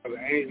 Brother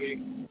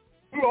Ainsley,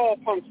 we were all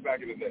punks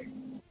back in the day.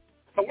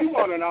 So we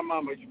wanted our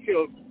mamas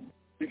killed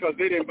because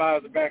they didn't buy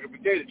us a bag of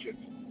potato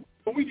chips.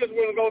 But we just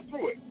wouldn't go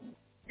through it.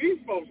 These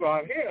folks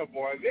out here,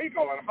 boy, they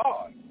going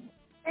hard.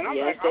 And I'm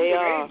yes, like, they I'm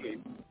are. with Ainsley.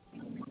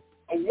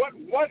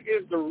 What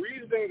is the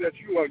reasoning that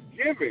you are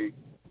giving,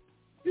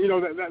 you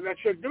know, that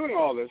you're doing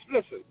all this?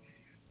 Listen,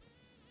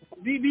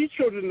 these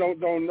children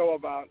don't know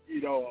about, you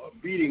know,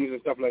 beatings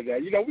and stuff like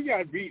that. You know, we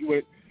got beat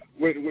with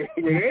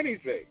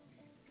anything,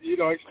 you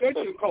know,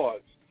 extension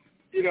cords,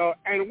 you know,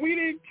 and we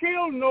didn't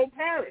kill no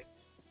parents.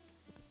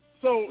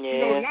 So, you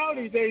know, now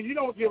these days you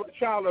don't give a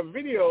child a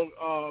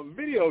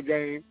video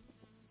game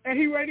and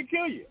he ready to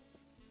kill you.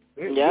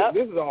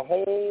 This is a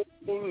whole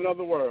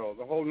another world,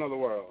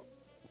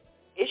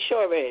 It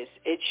sure is.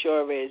 It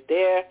sure is.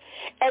 There,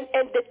 and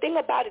the thing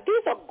about it,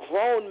 these are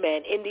grown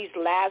men in these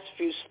last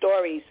few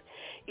stories.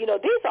 You know,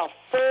 these are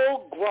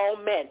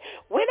full-grown men.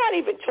 We're not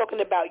even talking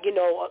about, you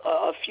know,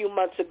 a few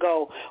months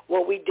ago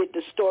when we did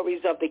the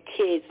stories of the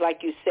kids,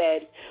 like you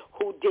said,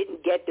 who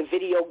didn't get the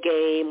video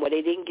game or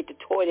they didn't get the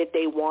toy that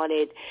they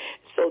wanted.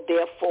 So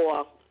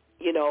therefore,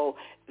 you know,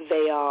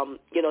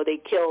 they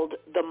killed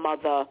the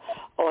mother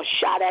or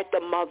shot at the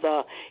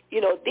mother.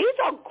 You know, these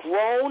are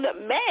grown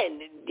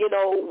men, you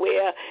know,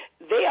 where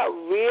they are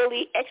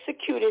really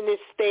executing this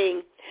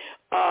thing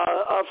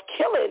of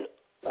killing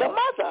the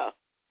mother.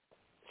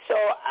 So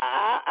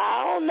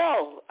I don't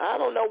know. I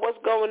don't know what's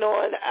going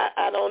on.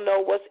 I don't know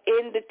what's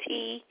in the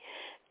tea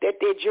that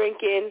they're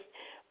drinking.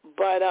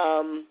 But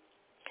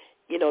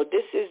you know,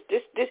 this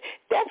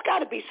that's got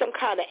to be some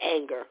kind of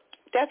anger.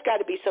 That's got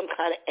to be some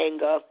kind of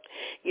anger.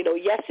 You know,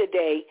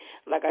 yesterday,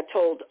 like I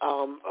told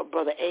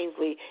Brother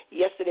Ainsley,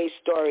 yesterday's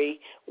story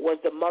was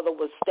the mother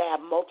was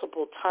stabbed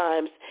multiple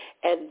times,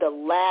 and the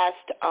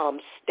last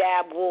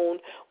stab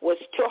wound was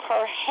to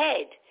her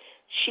head.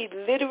 She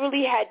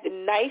literally had the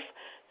knife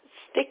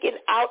sticking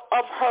out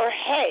of her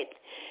head.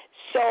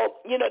 So,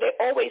 you know, they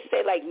always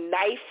say, like,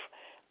 knife,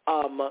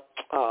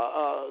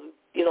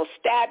 you know,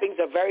 stabbings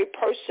are very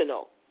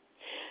personal.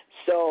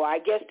 So I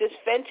guess this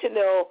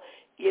fentanyl,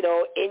 you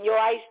know, in your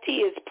iced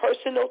tea is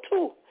personal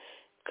too.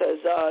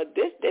 Because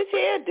this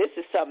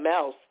is something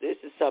else. This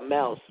is something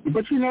else.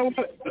 But you know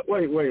what?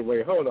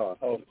 Wait. Hold on.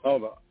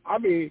 I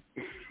mean,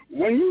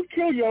 when you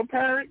kill your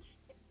parents,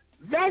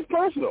 that's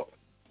personal.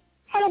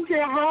 I don't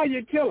care how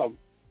you kill them.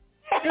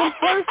 It's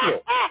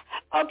personal.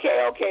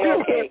 Okay.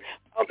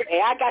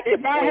 I got your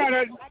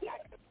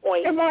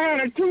point. If I had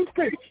a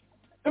toothpick,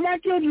 if I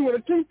killed you with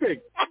a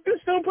toothpick,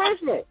 it's still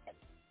personal.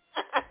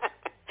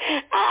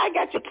 I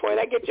got your point.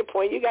 I get your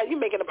point. You're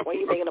making a point.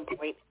 It's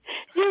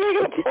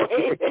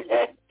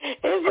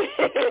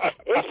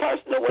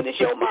personal when it's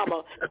your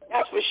mama.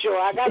 That's for sure.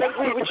 I gotta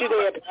agree with you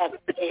there, Pastor.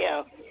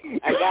 Yeah,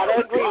 I gotta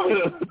agree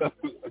with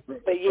you.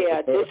 But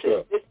yeah, this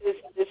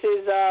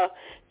is a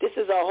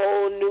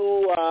whole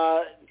new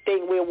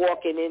thing we're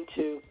walking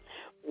into,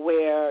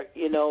 where,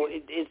 you know,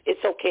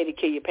 it's okay to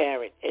kill your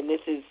parent, and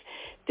this is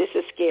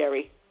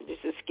scary. This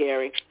is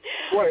scary.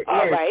 Wait.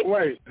 I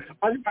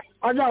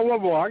got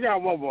one more. I'm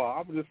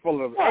just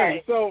full of it. Right.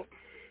 Hey, so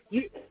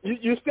you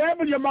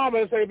stabbing your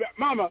mama and say,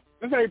 "Mama,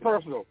 this ain't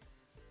personal.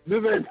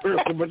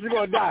 But you're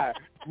gonna die.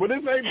 But this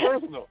ain't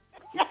personal."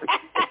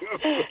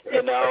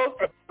 You know,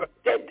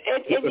 and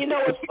you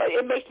know,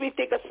 it makes me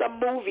think of some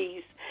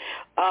movies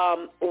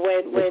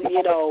when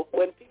you know,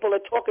 when people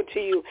are talking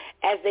to you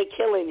as they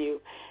killing you.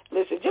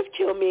 Listen, just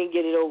kill me and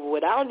get it over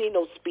with. I don't need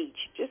no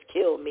speech. Just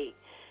kill me.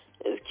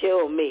 Just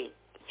kill me.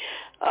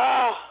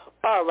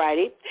 All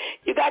righty.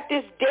 You got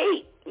this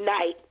date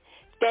night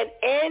that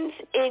ends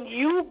in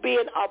you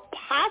being a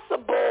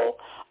possible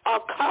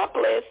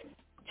accomplice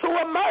to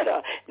a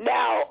murder.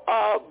 Now,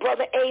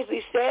 Brother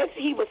Ainsley says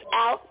he was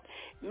out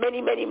many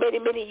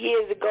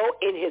years ago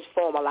in his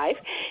former life.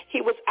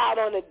 He was out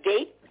on a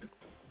date,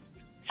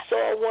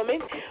 saw a woman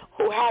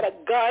who had a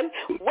gun.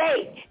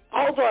 Wait,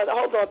 hold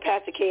on,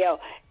 Pastor KL.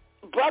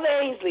 Brother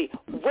Ainsley,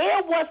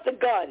 where was the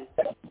gun?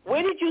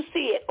 Where did you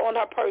see it on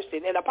her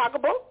person? In a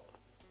pocketbook?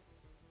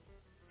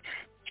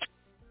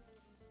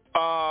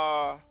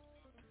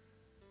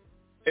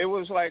 It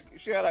was like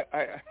she had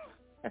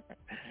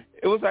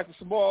it was like a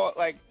small,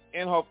 like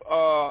in her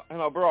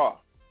bra.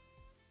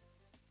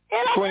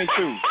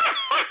 22.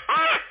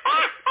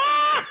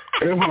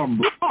 In her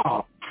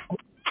bra.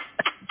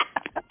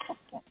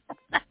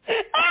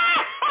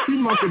 She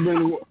must have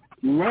been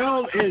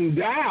well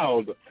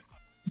endowed.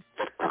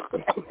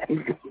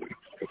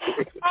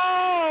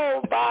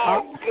 Oh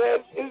my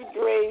goodness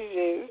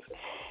gracious!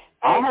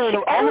 I heard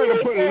her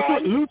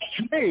put loose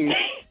change.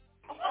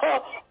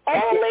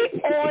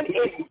 Only on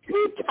its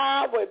due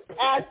time with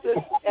Pastor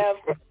Steph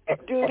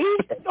do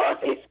these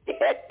stories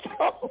get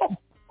told.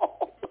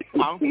 I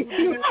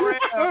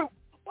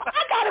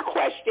got a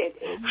question.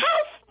 How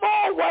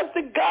small was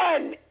the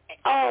gun,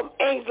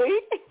 Ainsley?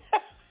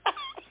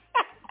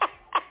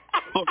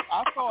 Look, I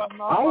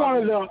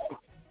want to know,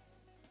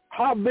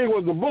 how big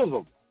was the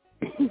bosom?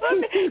 You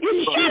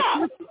shut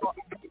up.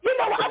 You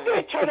know, I'm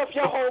going to turn off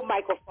your whole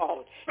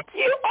microphone. I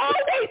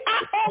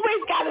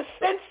always got a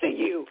sense of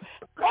you.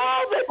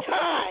 All the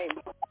time.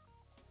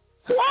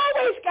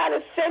 Always got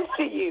a sense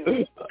of you.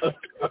 We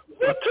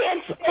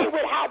can't stay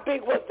with how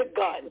big was the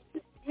gun.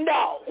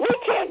 No, we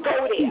can't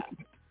go there.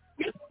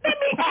 Let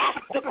me ask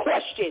the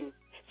question.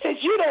 since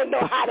you don't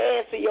know how to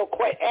answer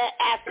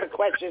ask the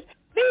questions,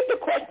 leave the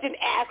question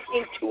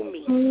asking to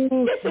me.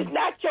 This is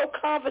not your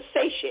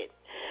conversation.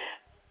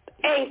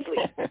 Ainsley,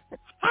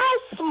 how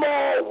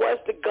small was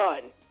the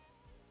gun?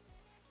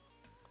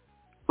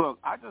 Look,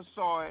 I just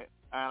saw it,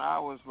 and I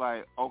was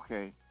like,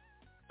 okay.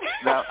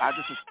 Now, I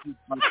just excused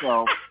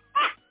myself.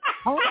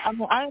 I'm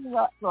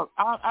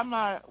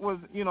not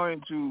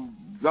into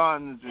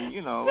guns and,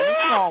 the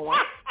small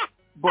one.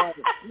 But,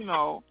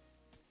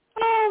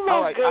 Oh,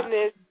 my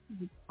goodness.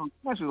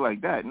 Especially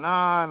like that. No.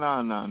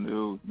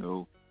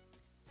 Well,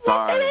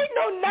 Sorry. it ain't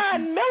no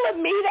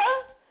 9mm.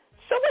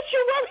 So what you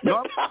worried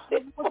about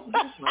it?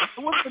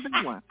 What's the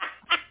big one?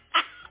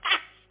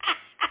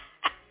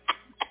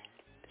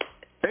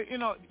 You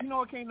know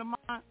what came to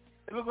mind?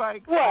 It looked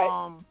like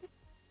what?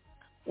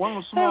 One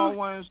of the small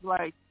ones,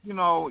 like,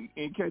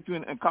 in case you're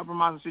in a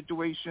compromising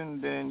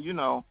situation, then,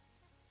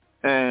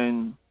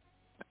 and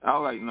I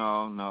was like,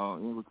 no,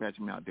 you will catch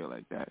me out there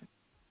like that.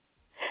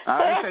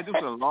 I said this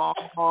was a long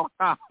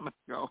time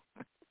ago.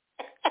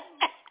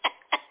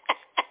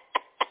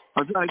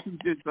 I'm trying to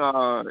keep this,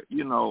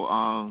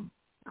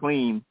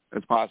 clean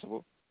as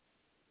possible.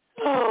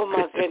 Oh,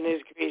 my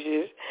goodness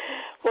gracious.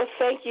 Well,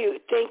 thank you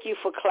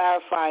for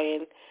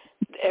clarifying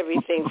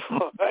everything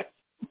for us,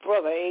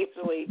 Brother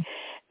Ainsley.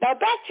 Now,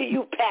 back to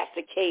you,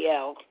 Pastor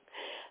KL.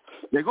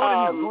 Yeah, go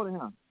to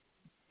him.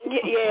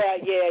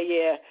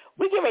 Yeah.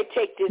 We're going to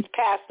take this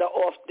pastor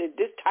off,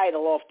 this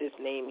title off this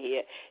name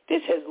here.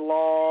 This has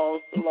long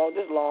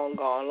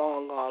gone.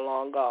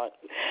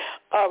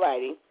 All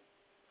righty.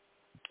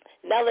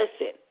 Now,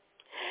 listen,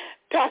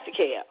 Pastor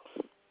KL.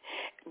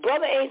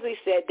 Brother Ainsley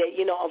said that,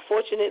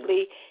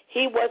 unfortunately,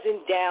 he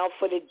wasn't down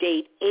for the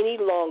date any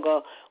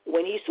longer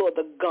when he saw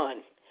the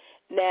gun.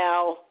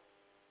 Now,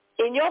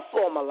 in your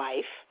former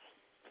life,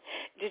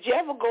 did you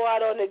ever go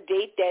out on a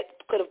date that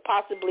could have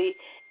possibly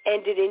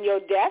ended in your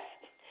death?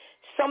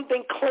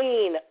 Something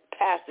clean,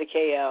 Pastor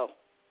KL.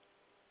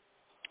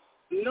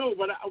 No,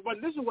 but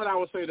this is what I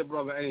would say to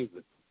Brother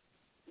Ainsley.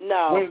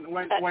 No.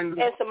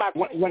 Answer my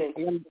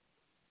question.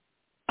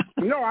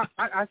 No,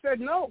 I said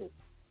no.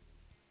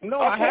 No,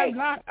 okay. I have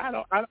not.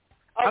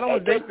 I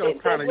don't date those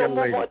kind of young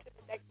ladies. Move on to the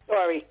next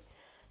story.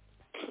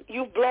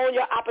 You've blown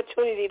your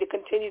opportunity to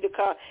continue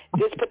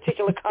this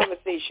particular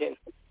conversation.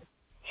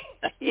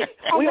 We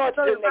on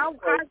to the next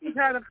story. I just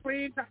had a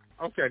clean time.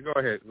 Okay, go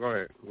ahead.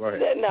 No,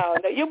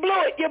 you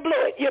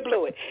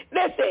blew it.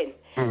 Listen,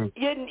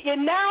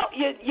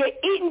 you're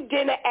eating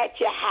dinner at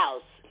your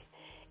house.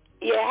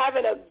 You're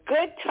having a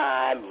good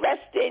time,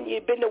 resting.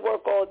 You've been to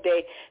work all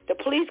day. The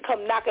police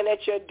come knocking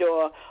at your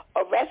door,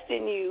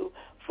 arresting you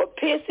for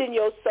piercing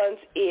your son's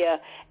ear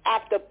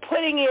after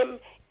putting him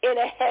in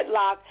a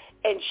headlock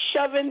and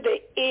shoving the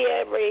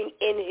earring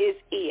in his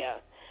ear.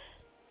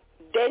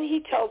 Then he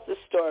tells the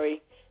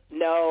story.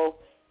 No,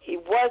 he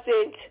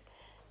wasn't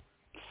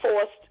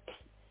forced.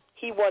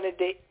 He wanted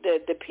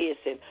the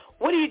piercing.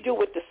 What do you do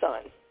with the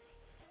son?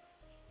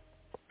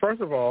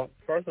 First of all,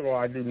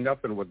 I do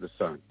nothing with the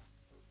son.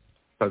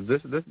 Because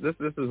this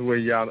is where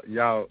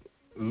y'all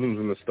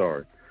losing the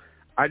story.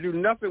 I do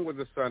nothing with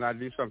the son. I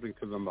do something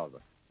to the mother.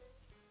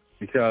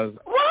 Because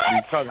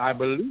I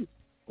believe.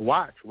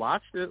 Watch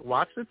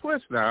the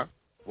twist now.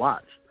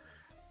 Watch.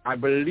 I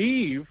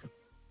believe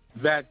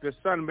that the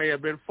son may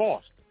have been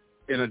forced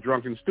in a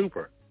drunken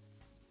stupor,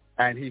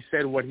 and he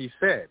said what he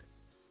said,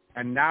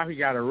 and now he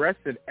got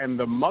arrested, and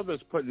the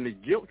mother's putting the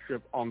guilt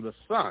trip on the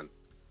son.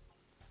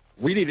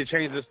 We need to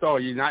change the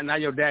story. Now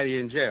your daddy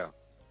in jail.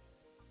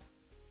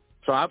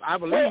 So I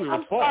believe he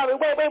was forced. I'm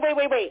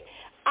sorry. Wait.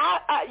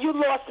 You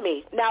lost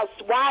me. Now,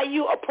 why are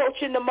you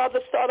approaching the mother?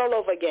 Start all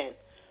over again.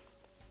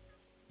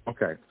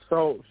 Okay.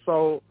 So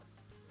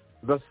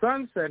the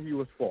son said he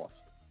was forced,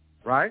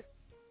 right?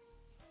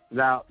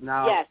 Now,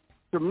 yes.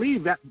 To me,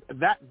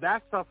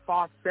 that's a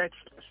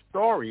far-fetched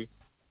story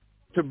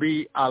to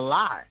be a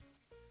lie,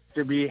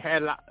 to be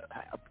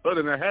put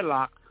in a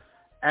headlock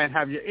and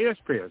have your ears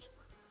pierced.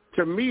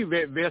 To me,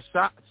 there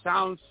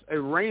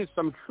reigns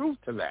some truth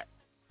to that.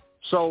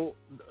 So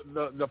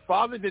the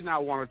father did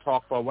not want to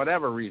talk for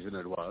whatever reason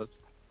it was,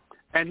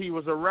 and he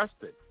was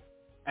arrested.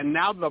 And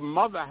now the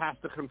mother has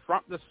to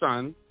confront the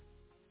son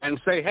and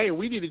say, hey,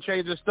 we need to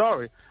change the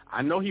story.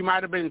 I know he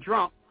might have been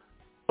drunk,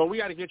 but we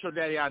got to get your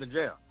daddy out of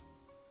jail.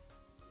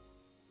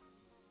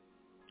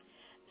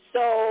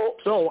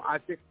 So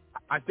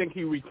I think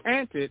he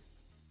recanted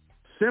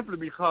simply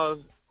because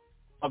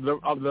of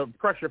the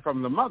pressure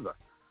from the mother.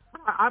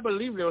 I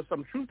believe there was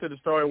some truth to the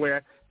story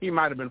where he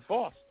might have been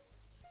forced.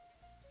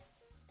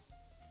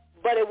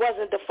 But it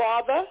wasn't the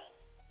father?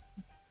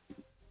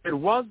 It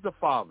was the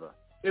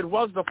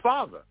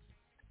father.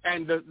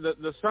 And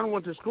the son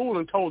went to school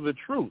and told the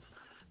truth.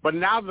 But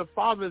now the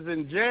father's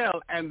in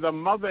jail, and the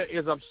mother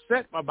is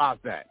upset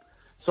about that.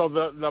 So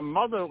the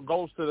mother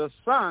goes to the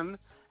son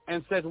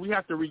and says, we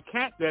have to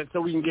recant that so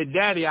we can get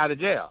daddy out of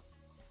jail.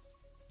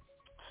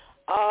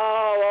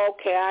 Oh,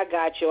 okay, I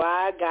got you.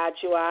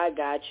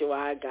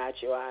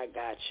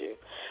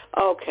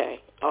 Okay.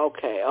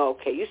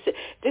 You said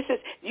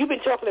you've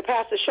been talking to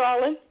Pastor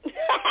Charlene?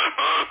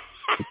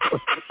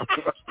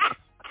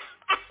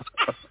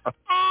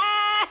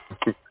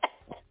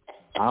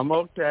 I'm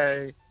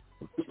okay.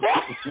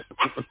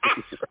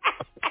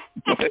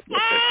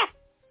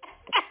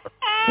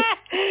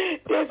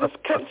 There's this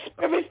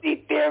conspiracy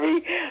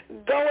theory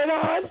going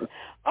on. Okay,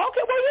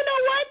 well, you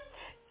know what?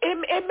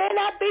 It may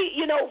not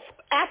be,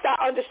 after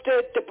I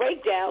understood the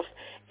breakdowns,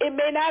 it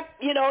may not,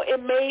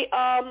 it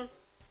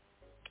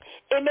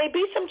may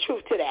be some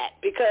truth to that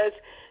because,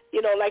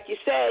 like you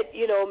said,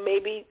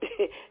 maybe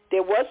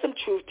there was some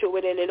truth to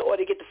it, and in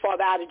order to get the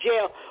father out of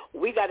jail,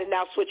 we got to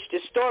now switch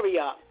this story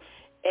up.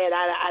 And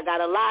I got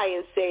to lie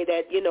and say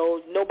that,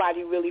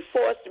 nobody really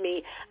forced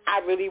me. I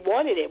really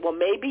wanted it. Well,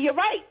 maybe you're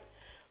right.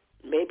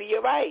 Maybe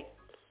you're right.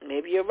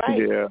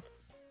 Yeah.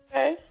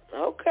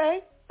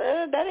 Okay.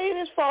 That ain't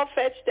as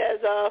far-fetched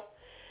as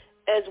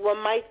one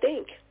might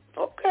think.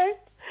 Okay.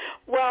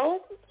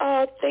 Well,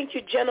 thank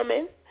you,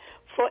 gentlemen,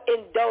 for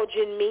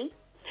indulging me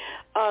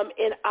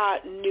in our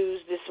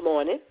news this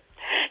morning.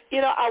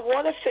 I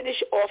want to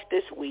finish off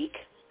this week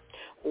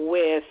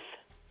with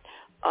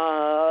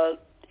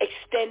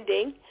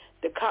extending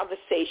the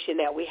conversation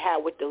that we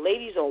had with the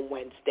ladies on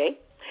Wednesday.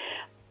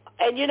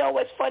 And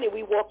what's funny?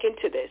 We walk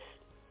into this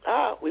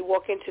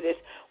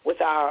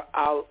with our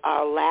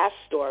last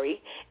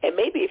story, and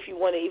maybe if you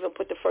want to even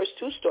put the first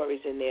two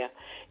stories in there,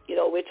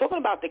 we're talking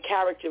about the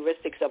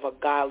characteristics of a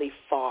godly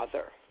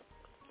father.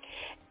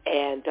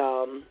 And,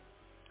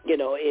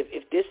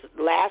 if this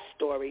last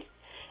story,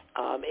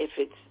 if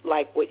it's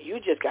like what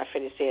you just got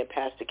finished saying,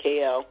 Pastor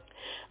KL,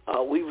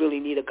 we really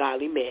need a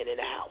godly man in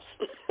the house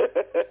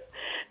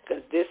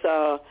because this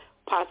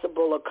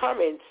possible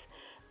occurrence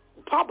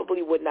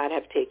probably would not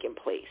have taken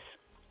place.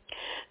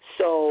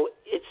 So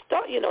they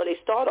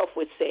start off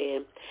with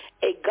saying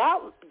a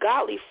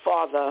godly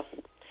father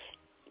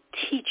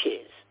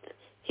teaches.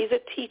 He's a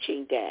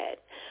teaching dad.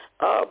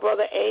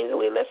 Brother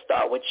Ainsley, let's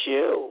start with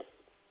you.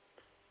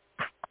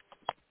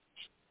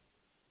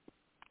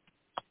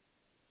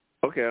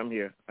 Okay, I'm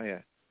here. Oh,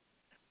 yeah.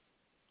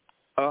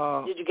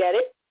 Did you get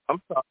it?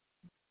 I'm sorry.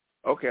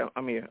 Okay,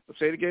 I'm here.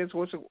 Say it again. So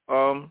what's it?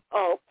 Oh,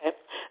 okay.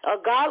 A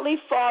godly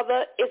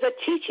father is a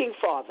teaching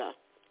father.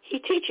 He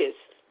teaches.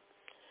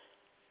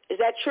 Is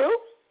that true?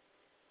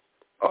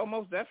 Oh,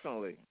 most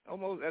definitely.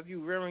 Almost as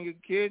you rearing your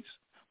kids,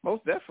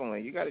 most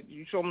definitely.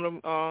 You show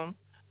them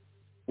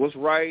what's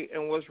right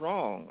and what's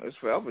wrong. It's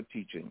forever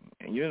teaching,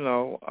 and you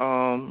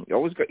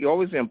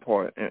always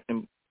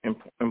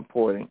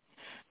importing.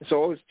 It's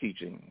always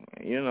teaching.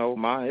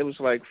 It was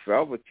like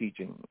forever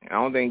teaching. I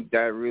don't think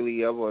that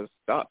really ever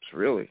stops,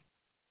 really.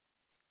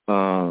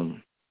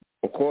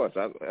 Of course,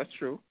 that's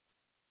true.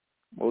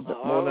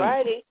 All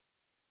righty.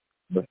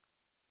 Go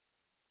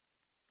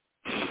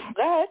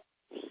ahead.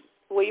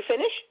 Will you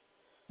finish?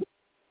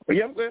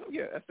 Yeah, I'm good.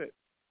 Yeah, that's it.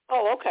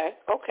 Oh, okay.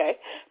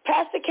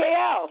 Pastor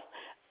KL,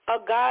 a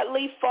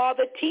godly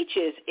father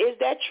teaches. Is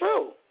that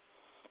true?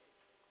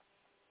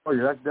 Oh,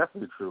 yeah, that's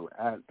definitely true.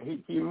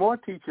 He more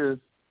teaches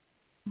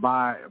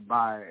by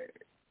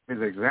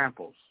his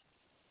examples,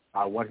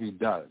 by what he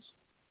does,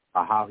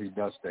 by how he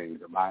does things,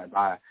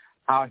 by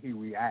how he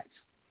reacts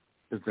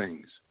to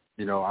things.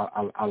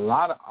 A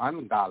lot of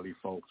ungodly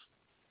folks,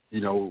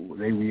 they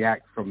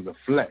react from the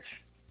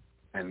flesh,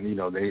 and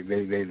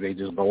they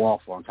just go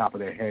off on top of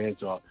their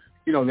heads, or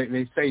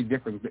they say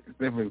different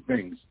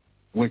things,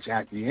 which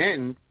at the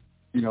end,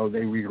 they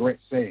regret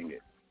saying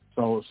it.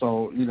 So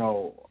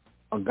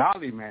a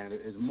godly man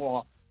is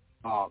more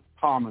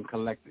calm and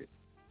collected,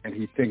 and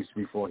he thinks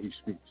before he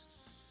speaks.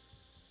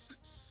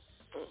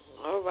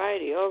 All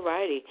righty.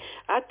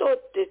 I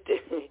thought that,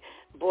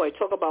 boy,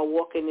 talk about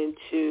walking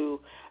into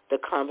the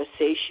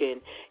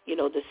conversation.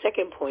 The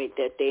second point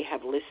that they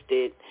have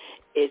listed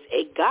is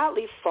a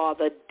godly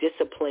father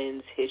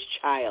disciplines his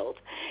child,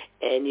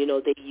 and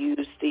they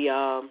use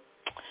the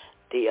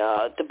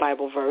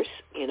Bible verse.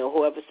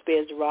 Whoever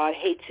spares the rod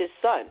hates his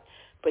son,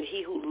 but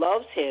he who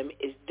loves him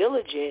is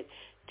diligent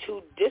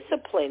to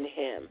discipline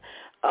him.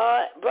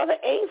 Brother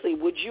Ainsley,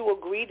 would you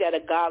agree that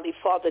a godly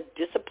father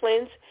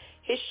disciplines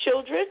his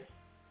children?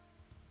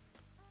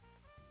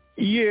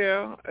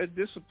 Yeah, a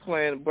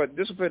discipline, but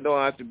discipline don't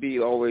have to be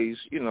always,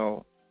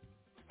 a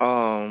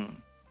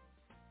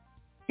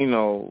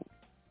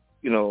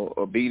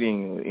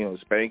beating,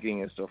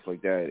 spanking and stuff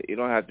like that. It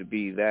don't have to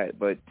be that,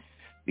 but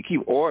to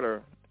keep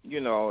order,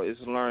 is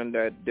learn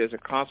that there's a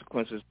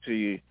consequences to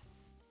you,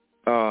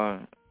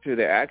 to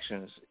their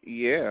actions.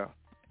 Yeah,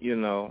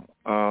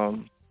 I've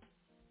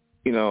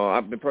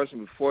been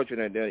personally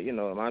fortunate that,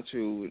 my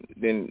two,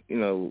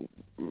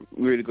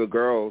 really good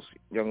girls,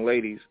 young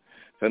ladies,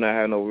 and I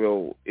had no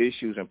real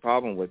issues and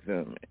problem with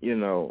them, I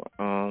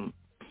didn't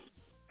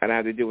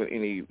have to deal with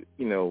any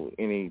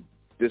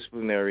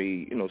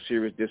disciplinary,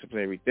 serious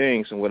disciplinary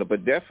things and whatever,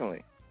 but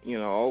definitely,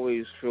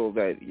 always feel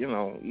that, you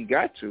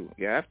have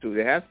to,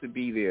 they have to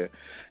be there.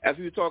 As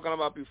we were talking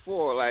about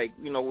before, like,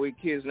 with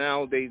kids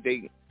now, they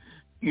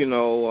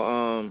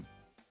going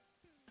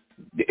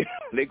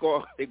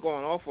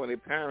off on their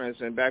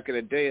parents, and back in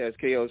the day, as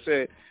KO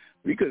said,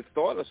 we could have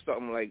thought of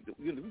something like,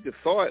 we could have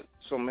thought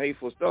some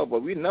hateful stuff,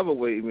 but we never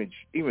would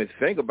even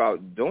think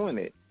about doing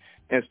it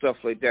and stuff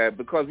like that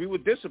because we were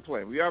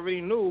disciplined. We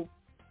already knew,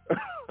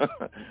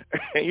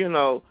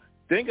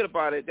 thinking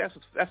about it, that's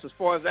as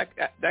far as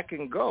that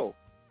can go.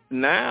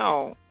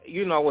 Now,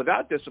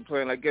 without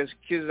discipline, I guess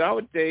kids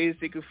nowadays,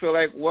 they can feel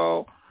like,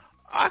 well,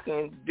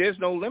 there's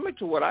no limit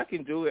to what I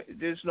can do.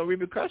 There's no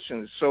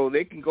repercussions. So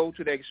they can go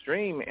to the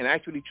extreme and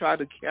actually try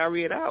to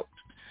carry it out.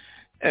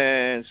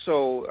 And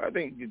so I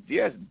think,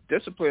 yes,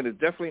 discipline is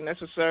definitely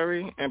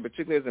necessary, and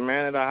particularly as a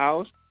man of the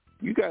house,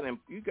 you got to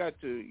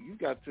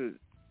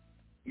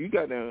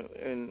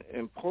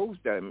impose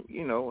that,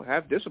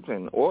 have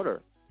discipline,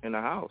 order in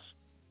the house.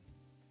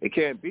 It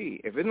can't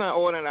be. If it's not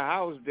order in the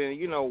house, then,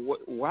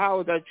 how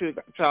is that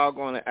child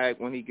going to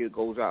act when he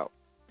goes out?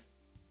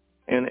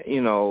 And,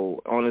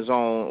 on his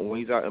own when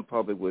he's out in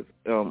public with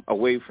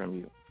away from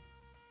you.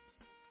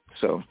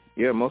 So,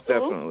 yeah, most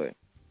definitely.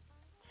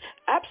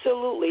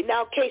 Absolutely.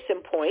 Now, case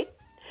in point,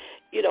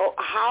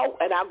 how,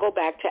 and I'll go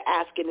back to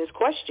asking this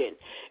question,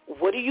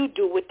 what do you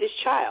do with this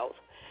child?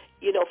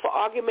 For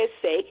argument's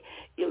sake,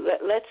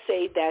 let's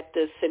say that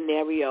the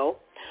scenario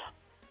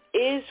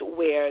is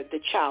where the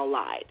child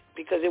lied,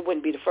 because it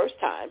wouldn't be the first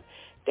time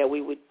that we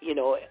would,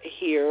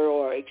 hear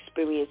or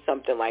experience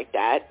something like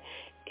that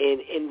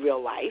in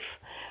real life.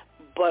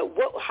 But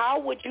how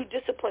would you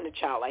discipline a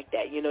child like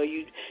that?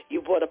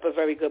 You brought up a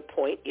very good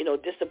point.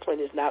 Discipline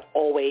is not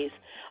always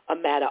a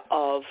matter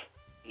of,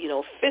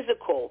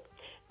 physical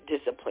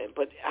discipline.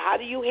 But how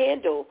do you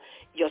handle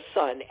your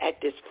son at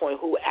this point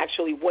who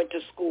actually went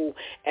to school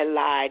and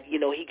lied? He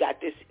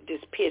got this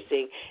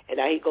piercing, and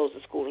now he goes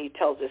to school and he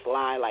tells this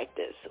lie like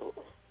this.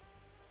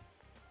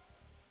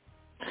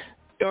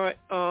 All right.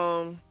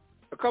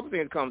 A couple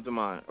things come to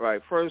mind.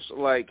 Right. First,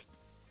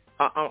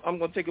 I'm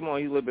going to take him on.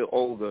 He's a little bit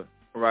older.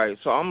 Right.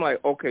 So I'm like,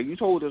 okay, you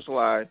told this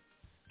lie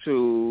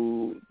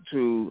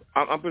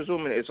I'm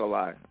presuming it's a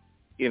lie.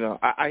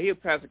 I hear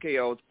Pastor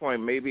K.O.'s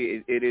point.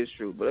 Maybe it is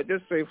true, but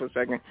just say for a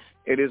second,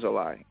 it is a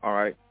lie. All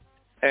right.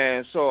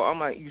 And so I'm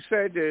like, you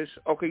said this.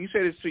 Okay, you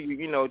said this to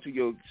to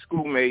your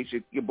schoolmates,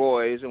 your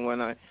boys and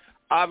whatnot.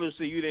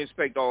 Obviously, you didn't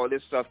expect all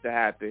this stuff to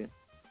happen.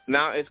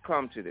 Now it's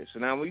come to this. So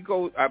now we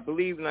go. I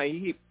believe now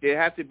there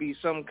has to be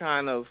some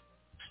kind of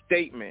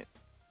statement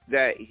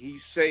that he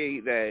say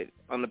that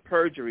on the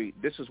perjury,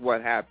 this is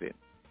what happened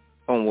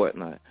and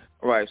whatnot.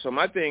 Right. So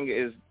my thing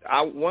is,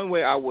 I wouldn't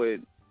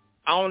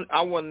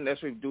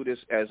necessarily do this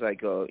as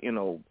like a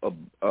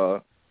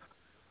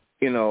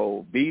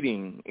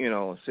beating,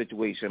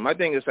 situation. My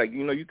thing is like,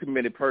 you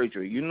committed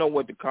perjury. You know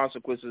what the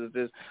consequences of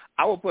this.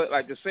 I would put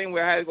like the same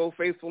way I had to go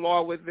face the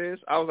law with this.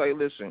 I was like,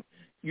 listen,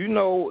 you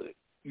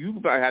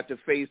might have to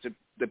face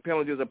the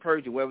penalties of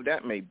perjury, whatever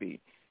that may be.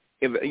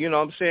 If what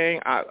I'm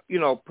saying,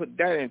 put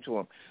that into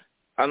him.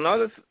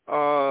 Another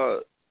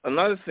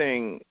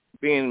thing,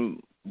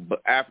 being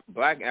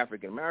black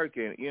African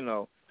American,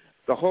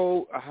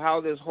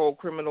 how this whole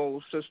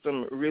criminal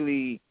system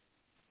really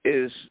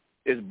is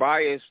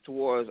biased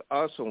towards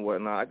us and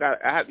whatnot.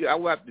 I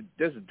will have to.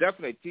 This is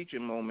definitely a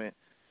teaching moment.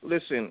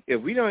 Listen,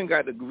 if we don't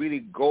got to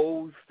really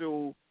go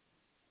through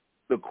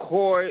the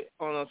court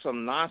on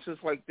some nonsense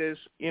like this,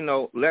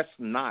 let's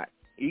not.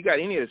 You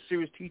need a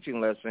serious teaching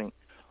lesson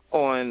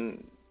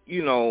on,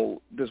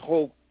 this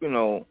whole,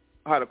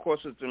 how the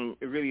court system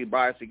really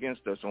biased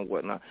against us and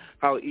whatnot.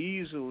 How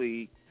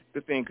easily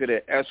the thing could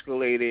have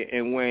escalated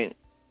and went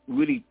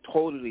really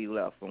totally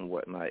left and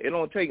whatnot. It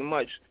don't take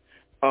much,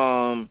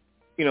 for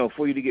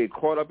you to get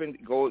caught up and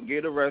go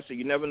get arrested.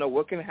 You never know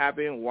what can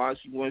happen once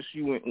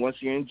you're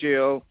in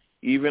jail,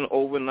 even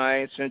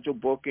overnight, central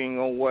booking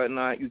or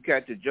whatnot. You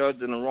catch the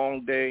judge on the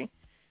wrong day.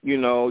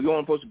 You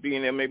weren't supposed to be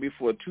in there maybe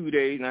for 2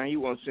 days. Now he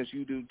wants, since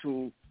you do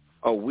 2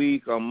 a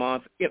week, a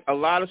month. A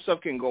lot of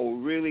stuff can go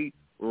really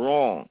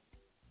wrong.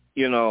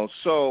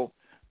 So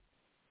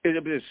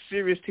it'll be a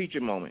serious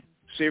teaching moment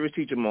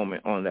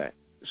on that.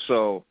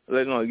 So,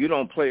 you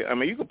don't play. I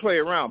mean, you can play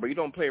around, but you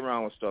don't play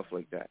around with stuff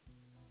like that.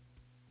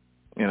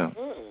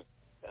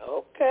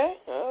 Okay.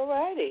 All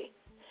righty.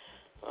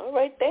 All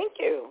right. Thank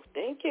you.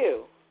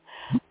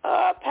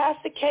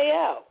 Pastor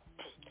KL,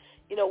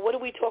 what are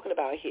we talking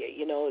about here?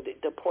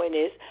 The point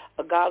is,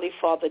 a godly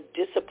father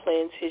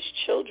disciplines his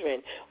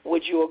children.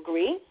 Would you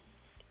agree?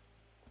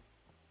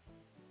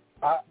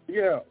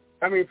 Yeah.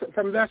 I mean,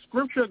 from that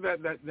scripture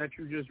that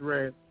you just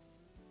read,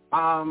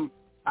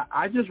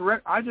 I just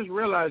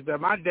realized that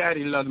my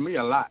daddy loved me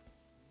a lot,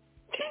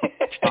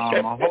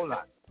 a whole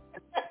lot.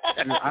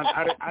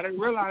 I didn't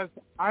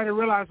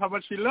realize how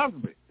much he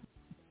loved me,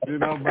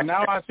 But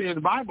now I see it's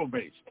Bible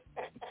based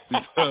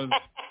because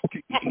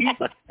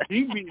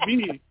he beat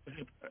me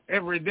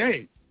every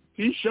day.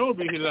 He showed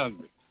me he loved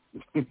me.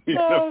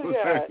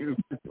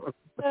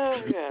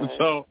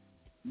 So,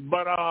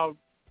 but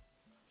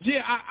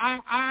yeah,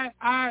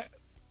 I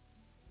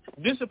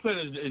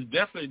discipline is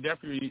definitely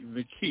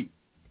the key.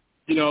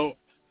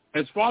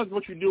 As far as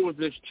what you do with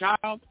this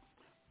child,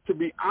 to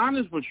be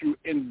honest with you,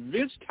 in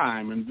this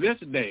time, in this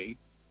day,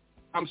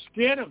 I'm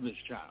scared of this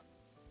child.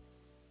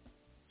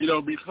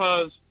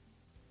 Because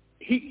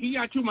he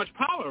got too much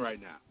power right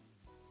now.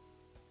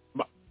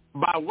 But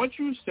by what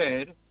you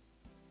said,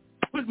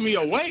 put me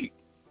away.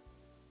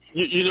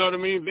 You know what I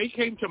mean? They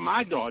came to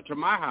my door, to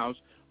my house,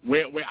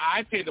 where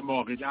I pay the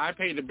mortgage, I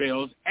pay the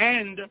bills,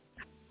 and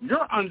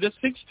you're under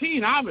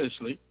 16,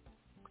 obviously.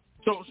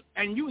 So,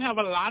 and you have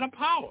a lot of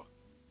power.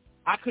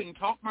 I couldn't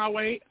talk my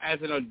way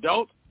as an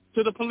adult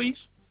to the police.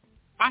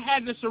 I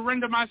had to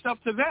surrender myself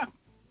to them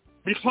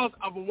because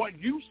of what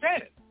you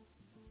said.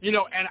 You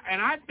know,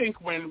 and I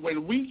think when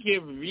we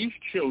give these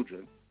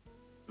children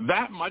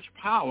that much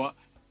power,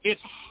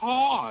 it's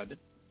hard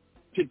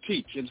to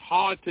teach. It's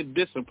hard to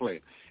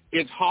discipline.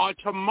 It's hard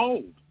to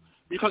mold.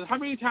 Because how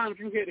many times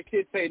you hear the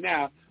kids say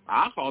now,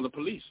 I'll call the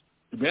police.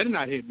 You better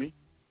not hit me.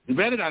 You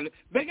better not.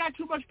 They got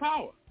too much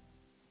power.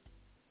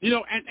 You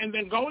know, and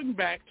then going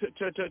back to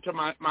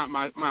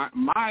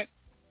my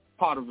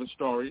part of the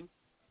story,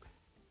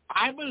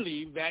 I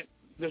believe that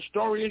the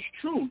story is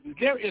true.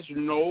 There is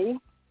no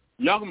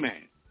young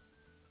man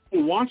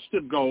who wants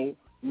to go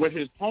with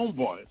his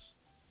homeboys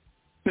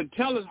to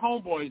tell his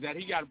homeboys that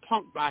he got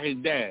punked by his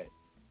dad.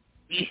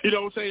 You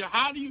know what I'm saying?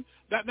 How do you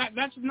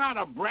that's not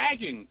a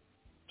bragging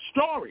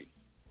story.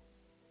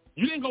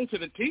 You didn't go to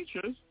the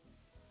teachers.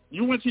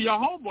 You went to your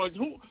homeboys.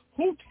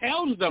 Who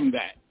tells them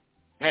that?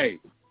 Hey,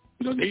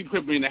 you know, he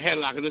put me in the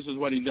headlock and this is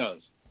what he does.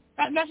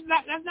 That's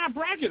not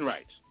bragging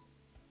rights.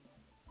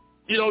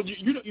 You know,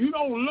 you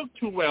don't look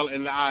too well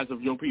in the eyes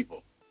of your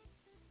people.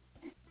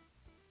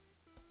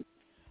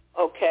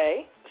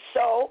 Okay,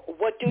 so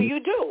what do you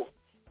do?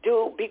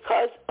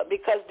 Because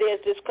there's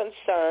this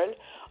concern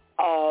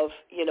of,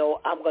 you know,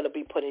 I'm going to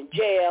be put in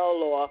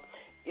jail, or,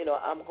 you know,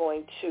 I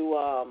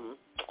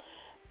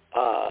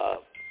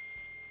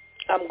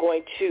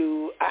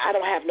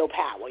don't have no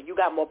power. You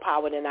got more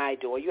power than I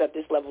do, or you have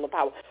this level of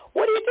power.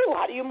 What do you do?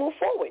 How do you move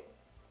forward?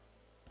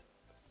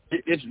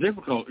 It's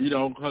difficult, you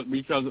know,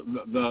 because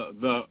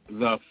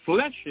the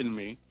flesh in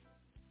me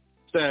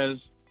says,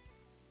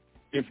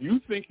 if you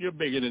think you're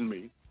bigger than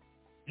me,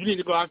 you need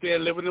to go out there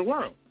and live in the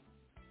world.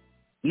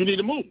 You need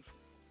to move.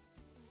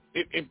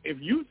 If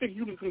you think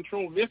you can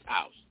control this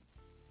house,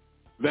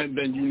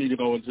 then you need to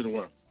go into the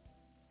world.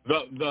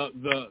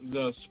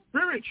 The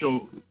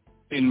spiritual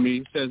in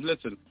me says,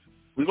 listen,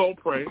 we're gonna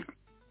pray,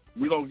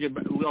 we're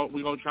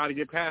gonna try to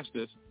get past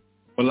this.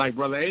 But like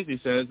Brother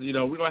Azy says, you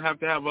know, we're gonna have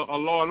to have a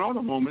law and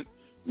order moment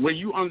where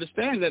you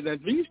understand that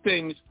these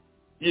things,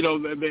 you know,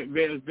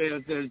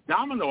 there's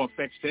domino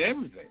effects to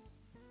everything.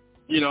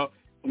 You know,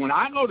 when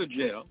I go to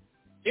jail,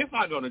 if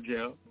I go to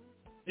jail,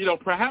 you know,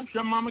 perhaps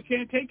your mama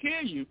can't take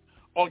care of you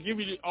or give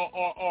you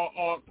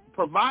or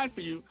provide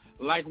for you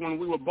like when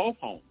we were both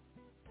home.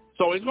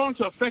 So it's going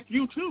to affect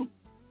you too.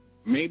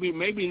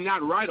 Maybe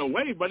not right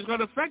away, but it's going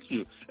to affect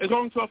you. It's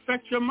going to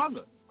affect your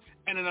mother.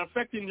 And in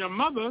affecting your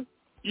mother,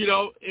 you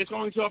know, it's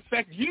going to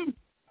affect you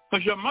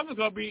because your mother's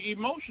going to be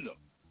emotional.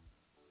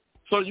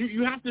 So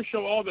you have to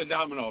show all the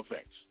domino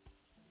effects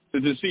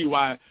to see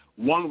why,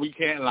 one, we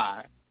can't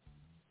lie.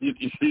 You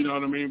know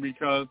what I mean?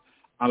 Because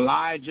a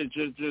lie just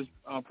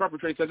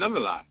perpetrates another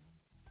lie.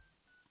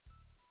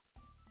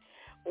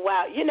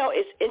 Wow, you know,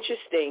 it's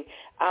interesting.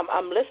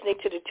 I'm listening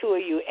to the two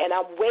of you, and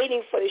I'm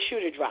waiting for the shoe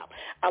to drop.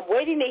 I'm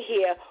waiting to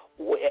hear.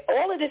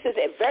 All of this is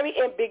very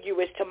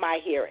ambiguous to my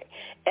hearing.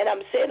 And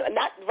I'm saying,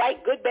 not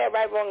right, good, bad,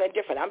 right, wrong, and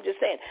different. I'm just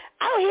saying,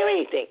 I don't hear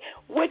anything,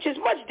 which is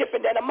much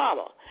different than a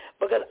mama.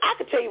 Because I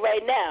can tell you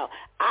right now,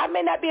 I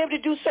may not be able to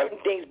do certain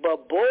things,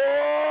 but boy,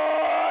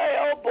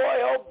 oh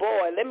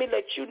boy, let me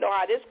let you know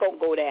how this going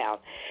to go down.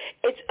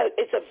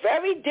 It's a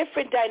very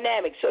different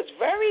dynamic. So it's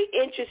very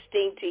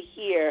interesting to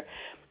hear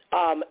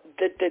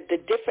the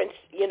difference,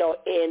 you know,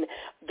 in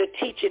the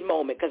teaching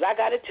moment. Because I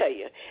got to tell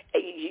you,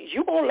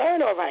 you going to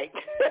learn all right.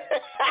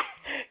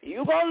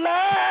 You going to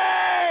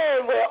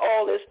learn where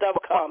all this stuff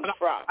comes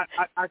from.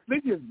 I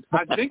think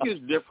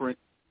it's different,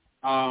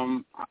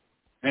 and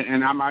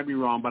I might be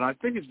wrong, but I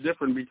think it's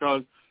different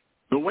because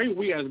the way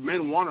we as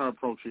men want to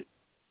approach it,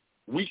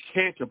 we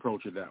can't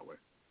approach it that way.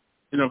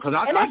 You know, because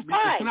I beat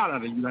the snot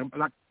out of you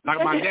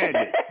like my dad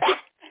did.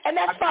 And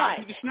that's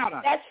fine.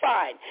 That's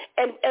fine.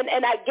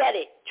 And I get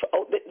it.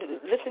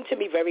 Listen to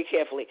me very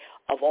carefully.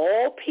 Of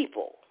all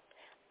people,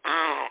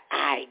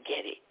 I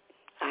get it.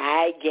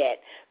 I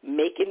get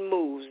making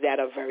moves that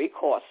are very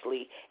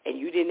costly, and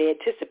you didn't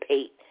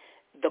anticipate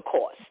the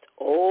cost.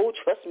 Oh,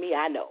 trust me,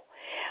 I know.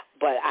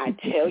 But I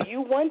tell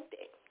you one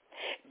thing.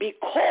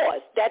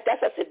 Because that's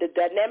I said the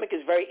dynamic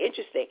is very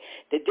interesting.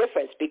 The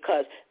difference,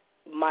 because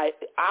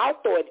our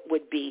thought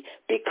would be,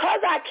 because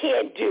I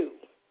can't do,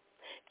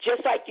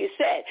 just like you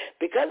said,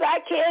 because I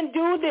can't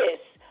do this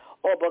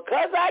or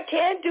because I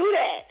can't do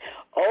that,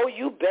 oh,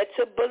 you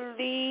better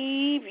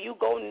believe you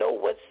gonna know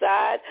what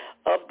side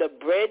of the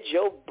bread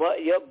your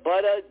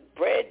butter.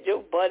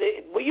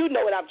 Well, you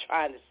know what I'm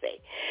trying to say.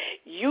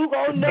 You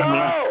gonna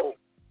know.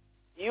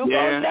 You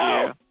gonna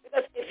know. Yeah.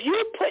 Because if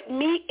you put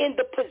me in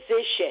the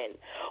position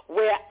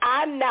where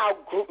I'm now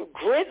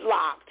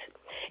gridlocked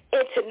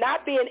and to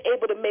not being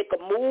able to make a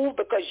move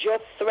because you're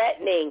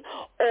threatening,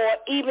 or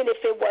even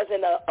if it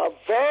wasn't a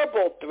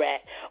verbal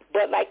threat,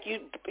 but like you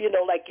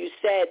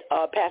said,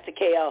 Pastor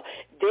KL,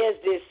 there's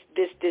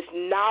this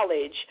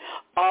knowledge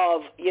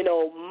of,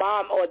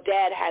 mom or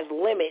dad has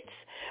limits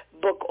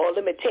or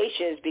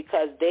limitations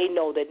because they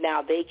know that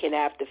now they can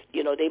have to,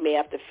 they may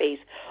have to face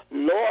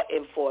law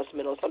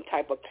enforcement or some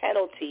type of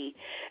penalty.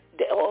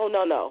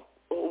 No.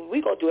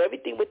 We're going to do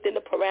everything within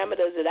the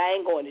parameters that I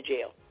ain't going to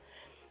jail.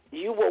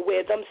 You will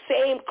wear them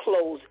same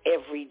clothes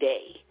every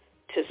day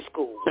to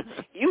school.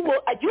 You'll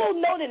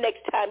know the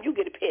next time you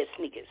get a pair of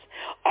sneakers.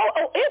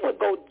 Oh, it would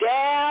go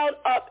down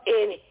up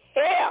in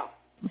here.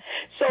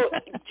 So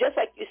just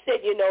like you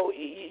said, you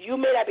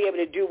may not be able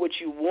to do what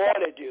you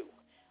want to do.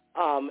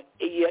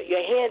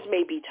 Your hands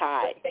may be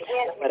tied,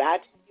 but I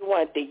tell you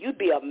one thing, you'd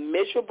be a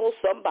miserable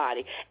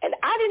somebody. And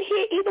I didn't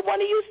hear either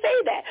one of you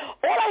say that.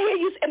 All I hear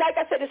you, and like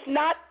I said, it's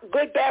not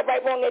good, bad,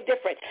 right, wrong, and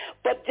different.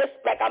 But just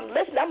like I'm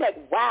listening, I'm like,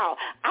 wow,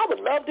 I would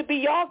love to be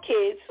y'all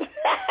kids.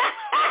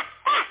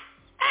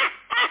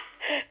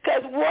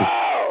 Because,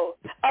 whoa,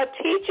 a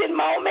teaching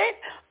moment?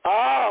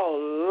 Oh,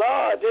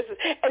 Lord.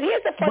 And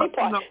here's the funny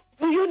part.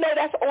 Do you know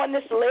that's on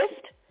this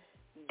list?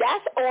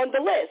 That's on the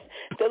list.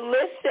 The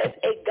list says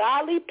a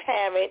godly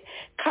parent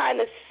kind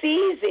of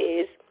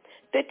seizes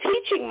the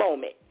teaching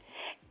moment.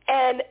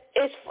 And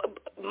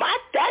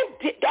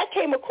that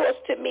came across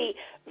to me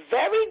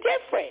very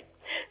different.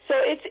 So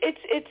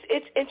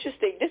it's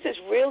interesting. This is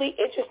really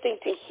interesting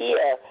to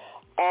hear,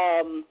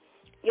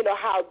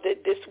 how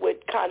this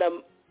would kind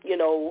of,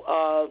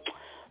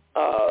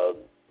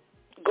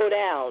 go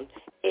down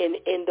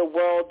in the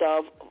world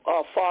of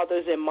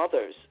fathers and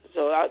mothers.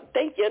 So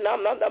thank you.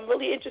 I'm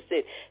really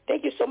interested.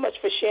 Thank you so much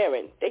for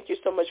sharing. Thank you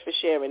so much for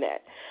sharing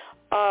that.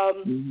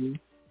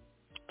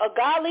 A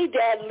godly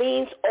dad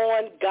leans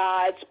on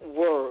God's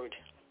word.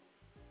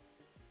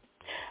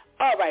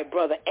 All right,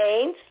 Brother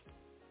Ames.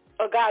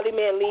 A godly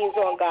man leans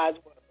on God's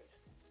word.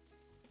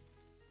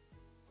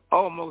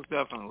 Oh, most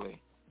definitely.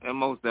 And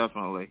most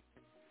definitely.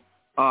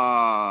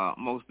 Because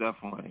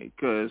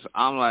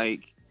I'm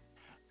like,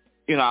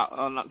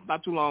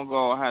 not too long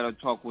ago, I had a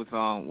talk with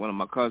one of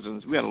my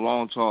cousins. We had a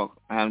long talk.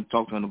 I hadn't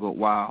talked to him in a good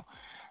while.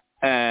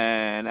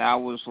 And I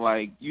was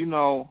like,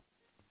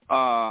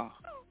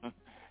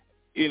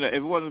 if it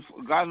wasn't,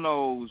 God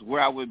knows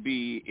where I would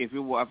be if I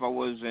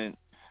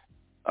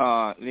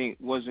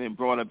wasn't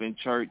brought up in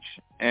church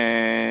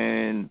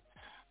and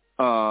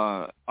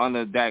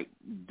under that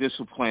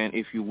discipline,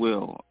 if you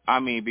will. I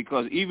mean,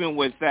 because even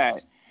with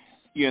that,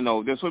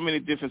 there's so many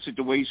different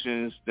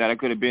situations that I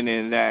could have been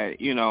in that,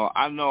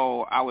 I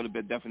know I would have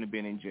definitely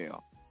been in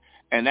jail.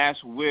 And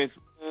that's with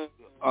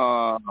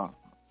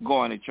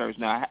going to church.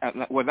 Now,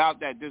 without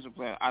that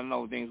discipline, I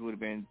know things would have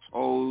been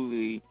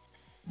totally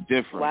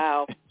different.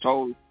 Wow.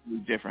 Totally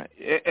different.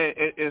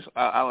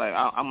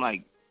 I'm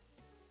like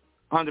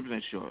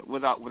 100% sure,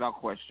 without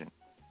question.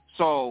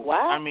 So,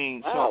 wow. I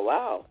mean,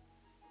 wow.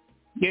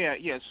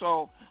 Yeah.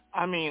 So,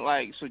 I mean,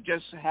 so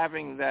just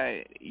having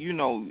that,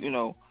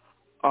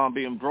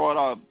 being brought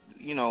up,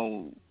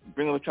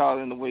 bringing a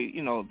child in the way,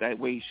 that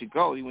way he should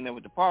go, he will never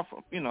depart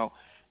from,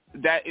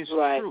 that is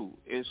right. true.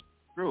 It's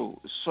true.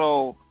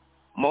 So,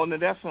 more than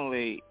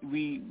definitely,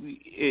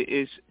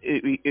 it's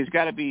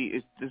got to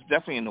be. It's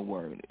definitely in the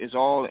word. It's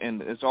all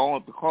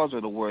because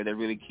of the word that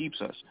really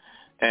keeps us,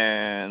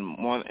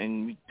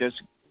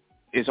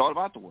 it's all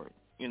about the word.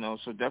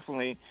 So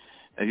definitely,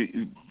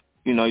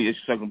 you're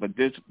talking about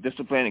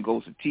discipline. It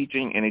goes to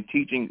teaching, and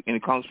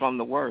it comes from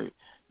the word.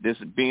 This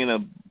being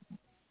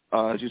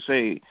as you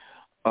say,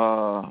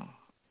 a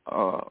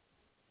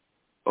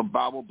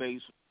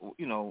Bible-based, what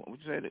you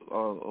said,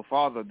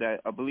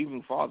 a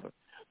believing father.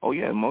 Oh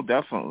yeah, most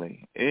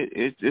definitely.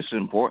 It's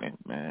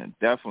important, man.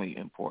 Definitely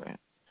important.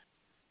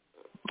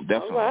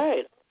 Definitely.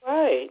 All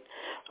right.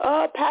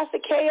 Pastor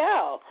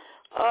KL,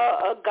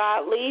 a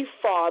godly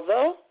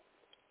father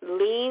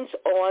leans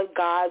on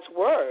God's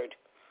word.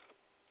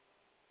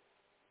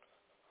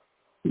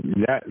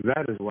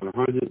 That is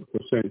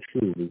 100%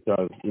 true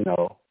because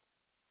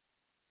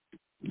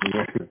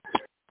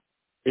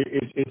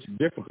it's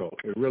difficult.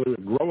 It really,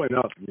 growing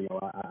up,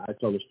 I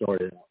tell the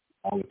story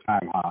all the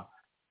time how.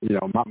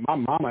 My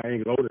mama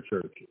ain't go to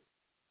church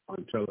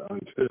until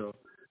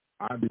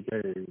I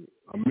became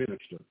a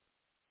minister,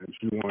 and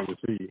she wanted to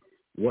see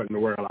what in the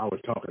world I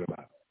was talking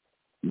about.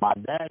 My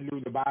dad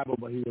knew the Bible,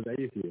 but he was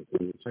atheist.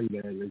 He would say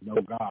that there's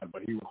no God,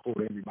 but he would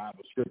quote every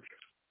Bible scripture.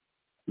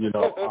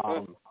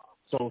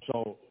 So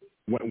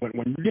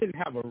when you didn't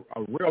have a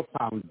real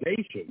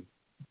foundation,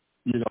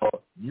 you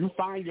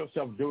find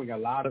yourself doing a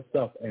lot of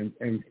stuff. And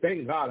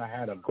thank God I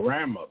had a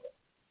grandmother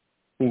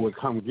who would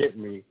come get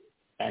me,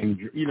 and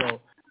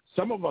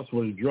some of us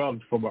was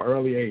drugged from an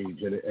early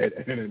age, and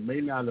it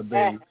may not have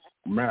been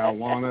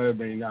marijuana, it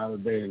may not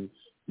have been,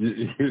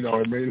 it may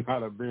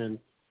not have been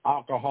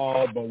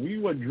alcohol, but we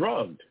were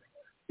drugged,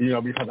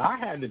 because I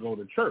had to go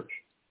to church.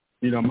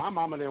 My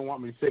mama didn't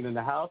want me sitting in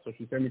the house, so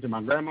she sent me to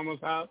my grandmama's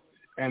house,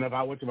 and if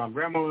I went to my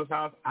grandmama's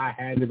house, I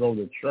had to go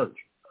to church.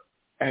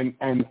 And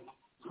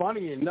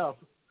funny enough,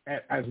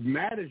 as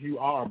mad as you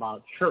are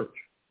about church,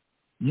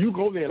 you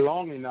go there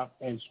long enough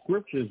and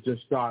scriptures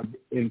just start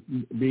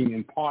being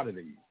imparted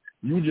to you.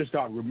 You just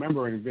start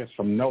remembering this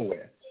from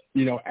nowhere.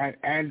 You know,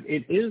 and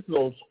it is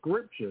those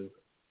scriptures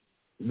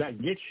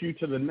that get you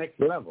to the next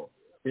level.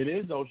 It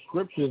is those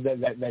scriptures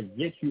that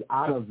get you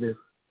out of this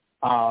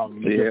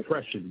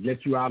depression,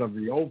 get you out of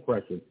the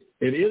oppression.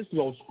 It is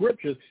those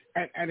scriptures.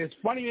 And it's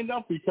funny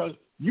enough because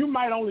you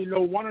might only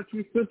know one or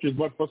two scriptures,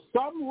 but for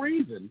some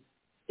reason,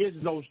 it's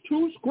those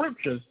two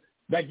scriptures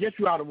that get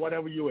you out of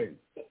whatever you're in.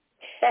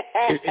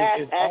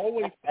 It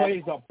always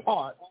plays a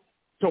part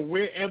to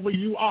wherever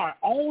you are.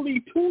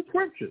 Only two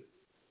scriptures.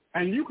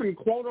 And you can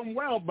quote them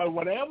well, but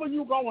whatever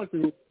you're going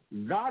through,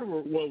 God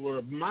will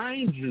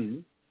remind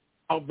you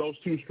of those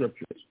two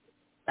scriptures.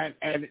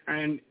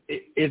 And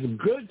it's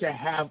good to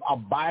have a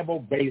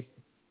Bible-based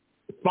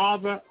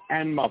father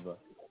and mother,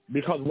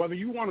 because whether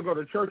you want to go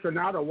to church or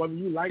not, or whether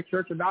you like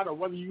church or not, or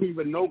whether you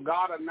even know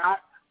God or not,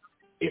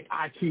 if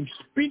I keep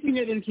speaking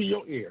it into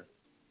your ear,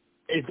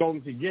 it's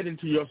going to get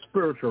into your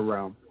spiritual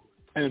realm,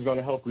 and it's going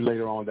to help you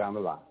later on down the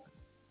line.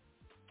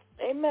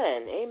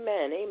 Amen,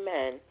 amen,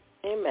 amen,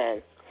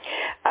 amen.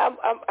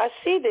 I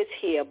see this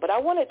here, but I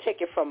want to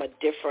take it from a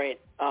different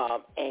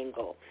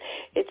angle.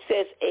 It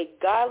says, a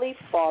godly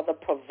father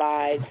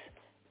provides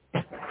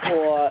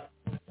for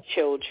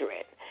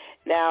children.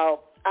 Now,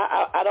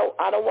 I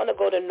don't want to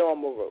go the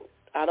normal route.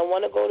 I don't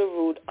want to go the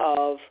route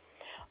of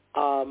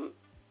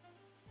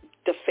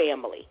the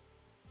family.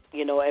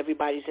 You know,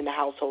 everybody's in the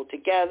household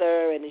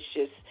together, and it's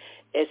just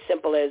as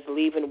simple as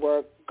leaving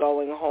work,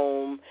 going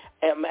home,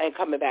 and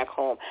coming back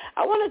home.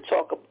 I want to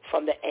talk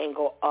from the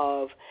angle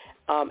of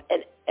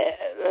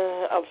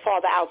a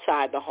father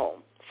outside the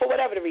home, for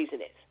whatever the reason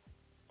is.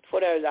 I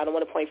don't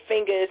want to point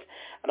fingers.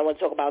 I don't want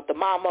to talk about the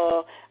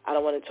mama. I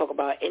don't want to talk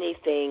about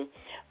anything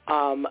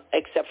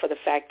except for the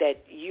fact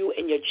that you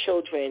and your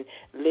children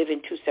live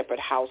in two separate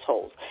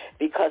households,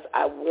 because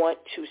I want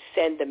to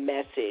send the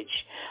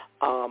message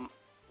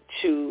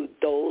to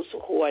those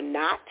who are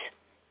not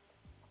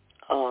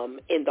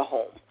in the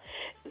home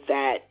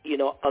that, you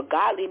know, a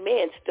godly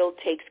man still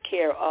takes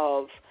care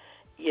of,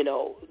 you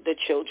know, the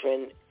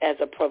children as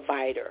a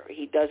provider.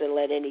 He doesn't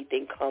let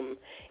anything come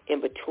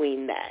in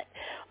between that.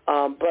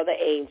 Brother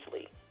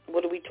Ainsley,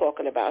 what are we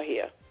talking about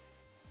here?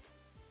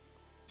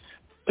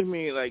 I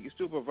mean, like, you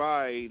still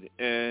provide,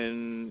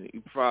 and he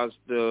provides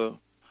the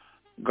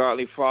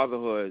godly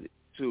fatherhood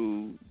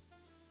to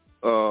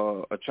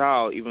a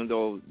child, even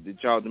though the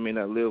child may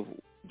not live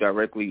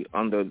directly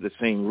under the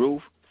same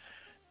roof.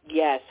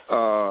 Yes.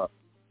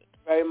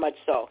 Very much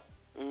so.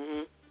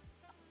 Mm-hmm.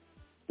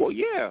 Well,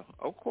 yeah,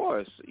 of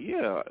course.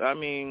 Yeah. I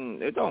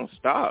mean, it don't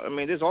stop. I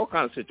mean, there's all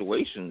kinds of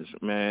situations,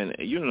 man.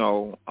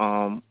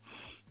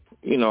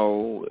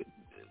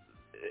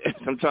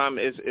 Sometimes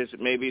it's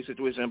maybe a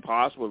situation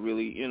impossible,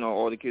 really, you know,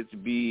 all the kids to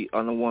be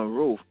under one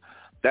roof.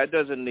 That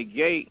doesn't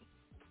negate,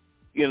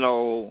 you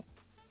know,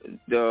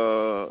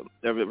 the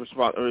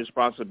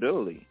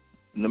responsibility,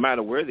 no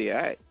matter where they're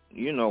at,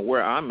 you know,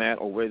 where I'm at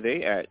or where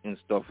they at and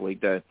stuff like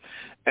that.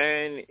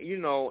 And, you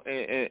know,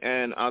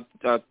 and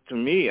to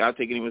me, I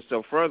take it even a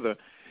step further,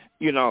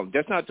 you know,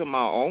 that's not to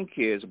my own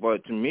kids,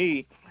 but to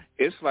me,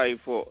 it's like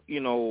for, you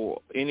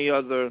know, any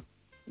other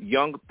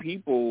young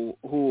people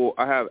who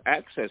I have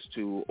access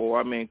to or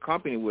I'm in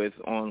company with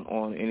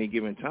on any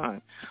given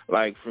time.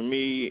 Like for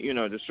me, you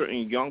know, there's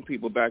certain young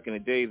people back in the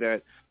day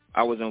that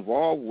I was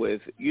involved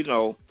with,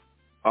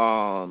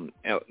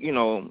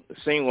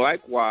 saying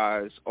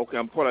likewise, okay,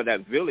 I'm part of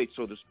that village,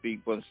 so to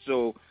speak, but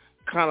still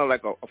kind of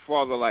like a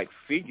father-like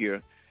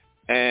figure.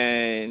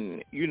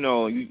 And, you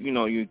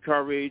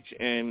encourage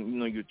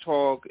and, you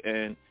talk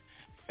and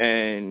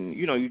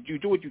you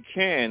do what you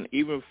can,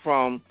 even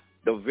from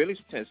the village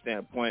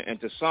standpoint. And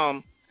to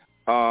some,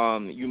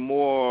 you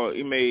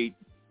may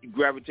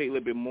gravitate a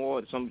little bit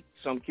more. Some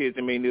kids,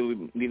 they may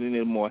need a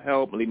little more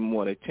help, a little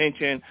more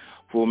attention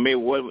for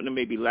what they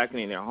may be lacking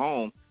in their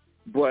home.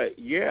 But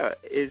yeah,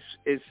 it's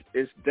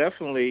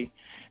definitely,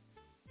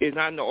 it's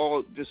not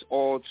all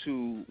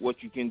to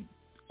what you can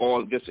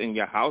all just in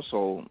your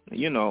household.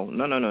 No.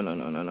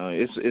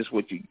 It's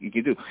what you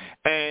can do.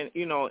 And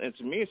and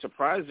to me, it's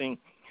surprising.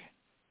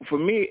 For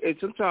me, it's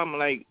sometimes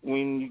like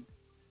when you're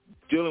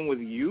dealing with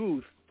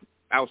youth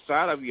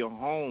outside of your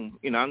home,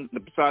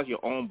 besides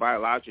your own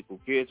biological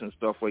kids and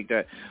stuff like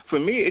that. For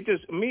me,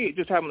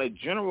 just having a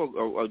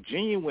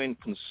genuine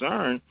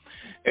concern.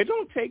 It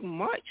don't take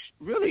much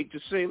really to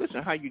say,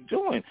 listen, how you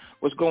doing?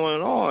 What's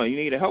going on? You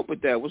need help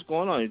with that? What's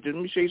going on? Let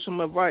me show you some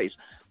advice.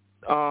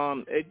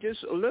 It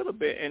just a little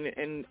bit,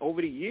 and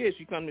over the years,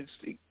 you come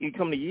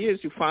to years,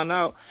 you find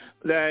out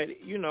that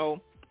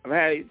I've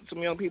had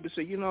some young people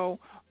say,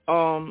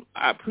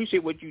 I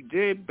appreciate what you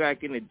did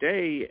back in the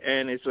day,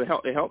 and it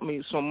helped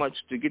me so much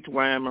to get to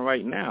where I am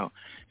right now.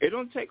 It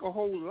don't take a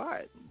whole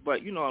lot,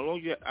 but as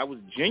long as I was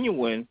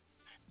genuine,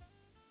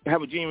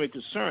 have a genuine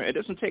concern, it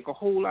doesn't take a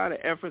whole lot of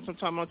effort.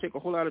 Sometimes it don't take a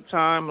whole lot of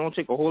time. It don't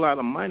take a whole lot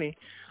of money,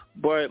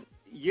 but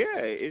yeah,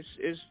 it's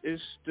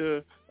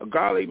a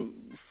godly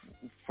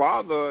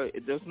father,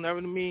 it doesn't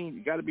never mean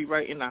you got to be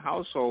right in the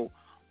household.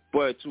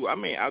 But to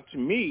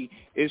me,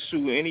 it's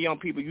to any young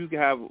people you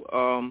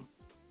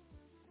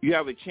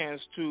have a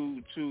chance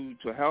to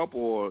help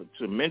or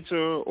to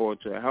mentor or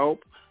to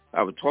help,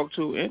 I would talk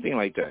to, anything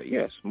like that.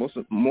 Yes, most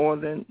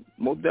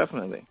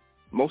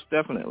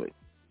definitely.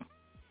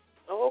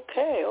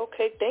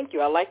 Okay, thank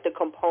you. I like the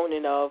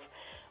component of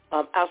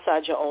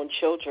outside your own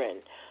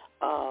children.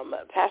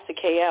 Pastor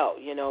KL,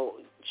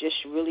 just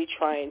really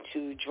trying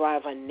to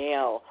drive a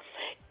nail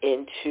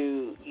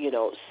into,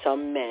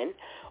 some men,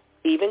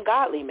 even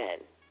godly men,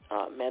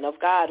 men of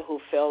God who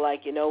feel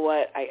like, you know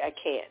what, I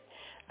can't.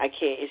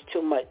 It's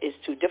too much. It's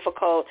too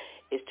difficult.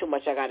 It's too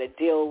much I got to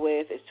deal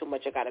with. It's too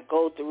much I got to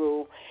go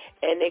through.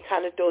 And they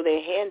kind of throw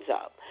their hands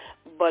up.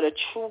 But a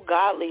true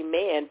godly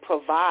man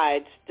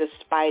provides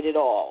despite it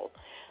all.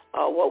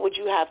 What would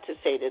you have to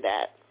say to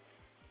that?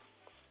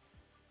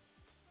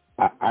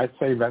 I'd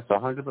say that's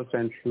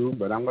 100% true,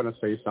 but I'm going to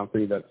say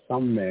something that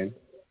some men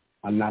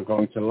are not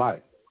going to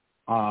like.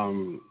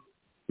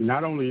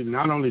 Not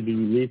only do you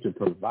need to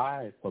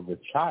provide for the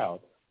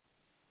child,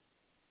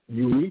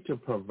 you need to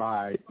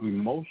provide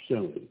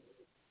emotionally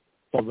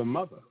for the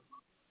mother.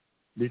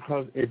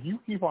 Because if you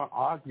keep on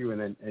arguing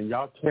and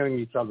y'all tearing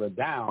each other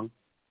down,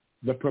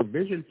 the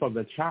provision for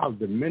the child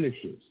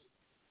diminishes.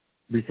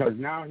 Because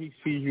now he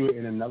sees you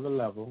in another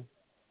level.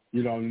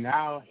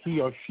 Now he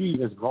or she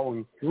is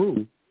going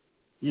through,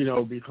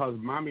 because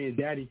mommy and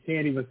daddy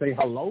can't even say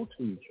hello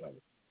to each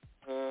other.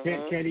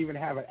 Can't even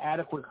have an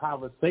adequate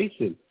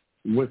conversation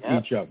with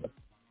each other.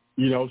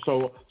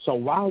 So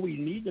while we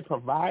need to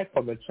provide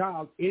for the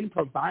child, in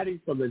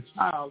providing for the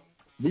child,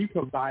 we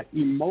provide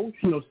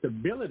emotional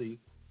stability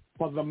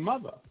for the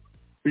mother.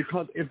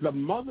 Because if the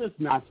mother's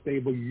not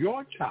stable,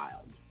 your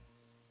child,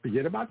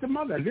 forget about the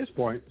mother at this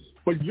point,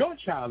 but your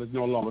child is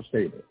no longer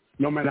stable.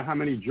 No matter how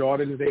many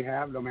Jordans they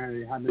have, no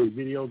matter how many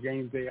video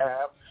games they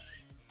have,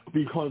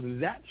 because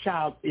that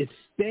child is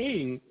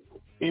staying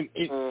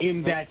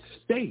in that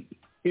state,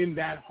 in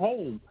that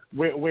home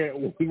where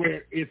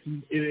it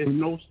is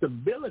no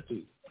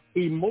stability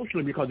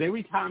emotionally, because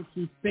every time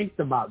she thinks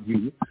about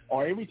you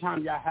or every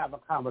time y'all have a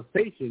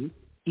conversation,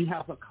 she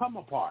has a come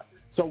apart.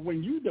 So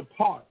when you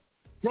depart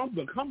from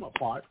the come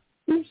apart,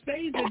 who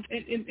stays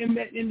in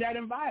that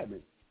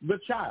environment? The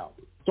child.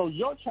 So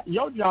your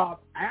job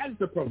as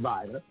the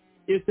provider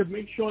is to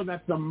make sure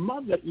that the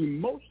mother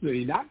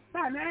emotionally, not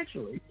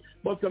financially,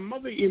 but the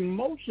mother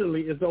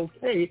emotionally is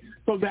okay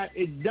so that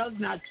it does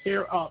not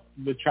tear up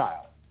the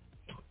child.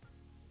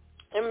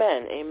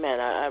 Amen.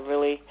 I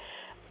really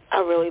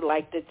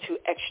like the two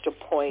extra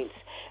points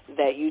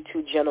that you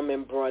two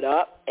gentlemen brought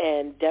up,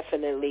 and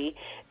definitely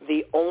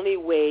the only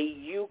way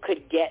you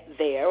could get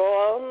there,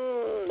 or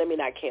let me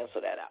not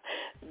cancel that out,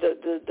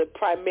 the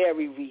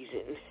primary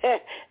reason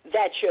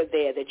that you're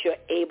there, that you're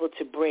able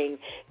to bring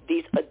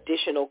these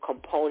additional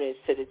components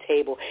to the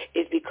table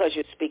is because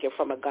you're speaking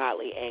from a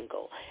godly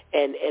angle.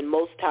 And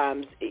most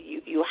times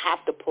you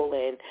have to pull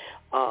in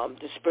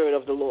the Spirit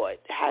of the Lord.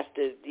 It has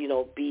to,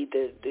 be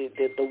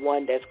the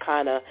one that's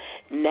kind of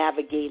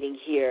navigating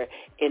here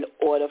in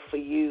order for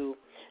you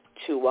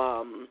to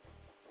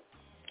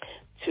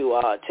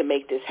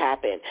make this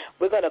happen.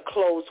 We're going to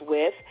close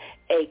with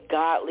a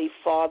godly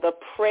father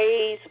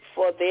prays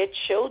for their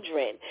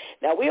children.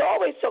 Now, we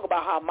always talk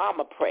about how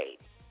mama prayed.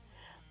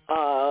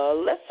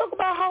 Let's talk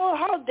about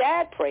how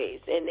dad prays,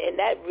 and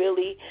that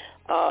really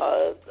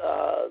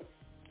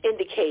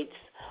indicates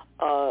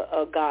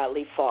a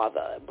godly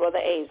father. Brother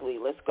Ainsley,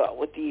 let's go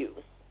with you.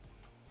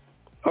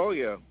 Oh,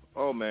 yeah.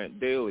 Oh, man,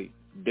 daily.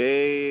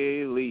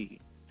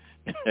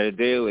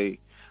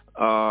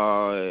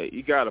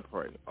 You gotta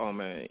pray. Oh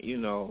man,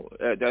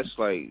 that's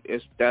like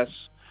that's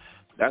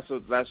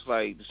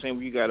like the same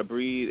way you gotta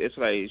breathe. It's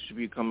like it should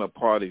become a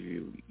part of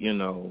you.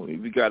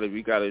 We gotta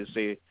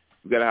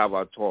have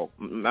our talk.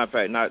 Matter of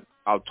fact, not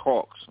our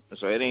talks.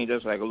 So it ain't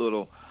just like a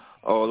little,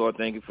 oh Lord,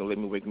 thank you for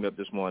letting me wake me up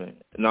this morning.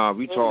 No,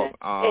 we talk.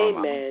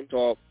 Amen.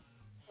 Talk.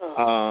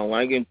 When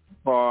I get in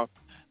the car,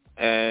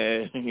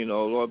 and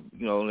Lord,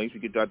 let me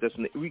get that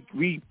destination.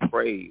 We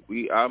pray.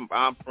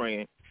 I'm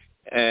praying.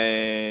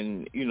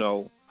 And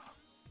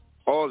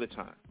all the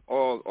time,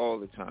 all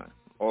the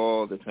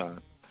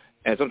time,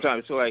 and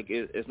sometimes I feel like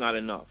it's not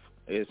enough.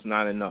 It's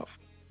not enough.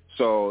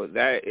 So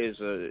that's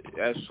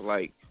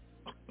like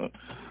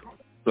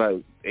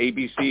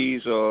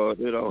ABCs or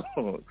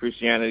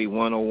Christianity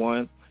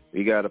 101.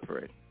 We gotta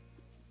pray,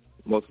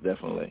 most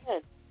definitely.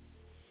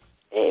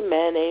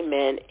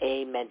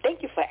 Amen.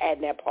 Thank you for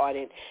adding that part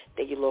in.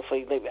 Thank you, Lord, for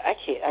you. I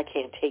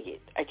can't take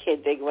it. I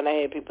can't take it when I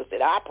hear people say,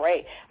 I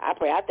pray. I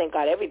thank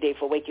God every day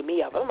for waking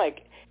me up. I'm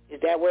like,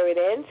 is that where it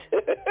ends?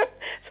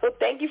 So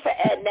thank you for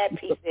adding that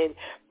piece in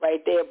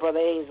right there, Brother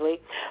Ainsley.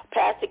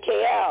 Pastor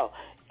KL,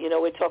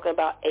 we're talking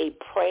about a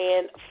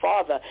praying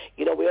father.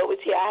 We always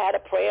hear, I had a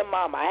praying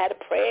mama, I had a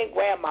praying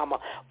grandmama,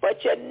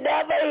 but you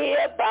never hear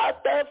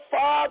about the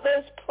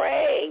fathers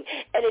praying.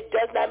 And it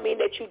does not mean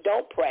that you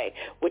don't pray,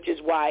 which is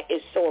why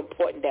it's so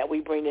important that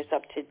we bring this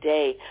up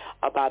today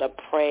about a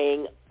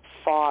praying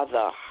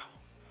father.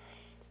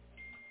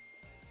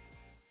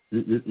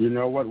 You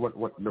know what?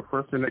 The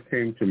first thing that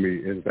came to me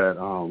is that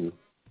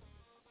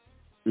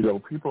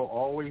people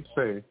always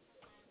say,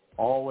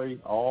 always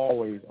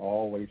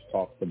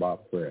talked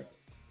about prayer.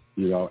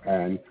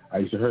 And I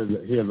used to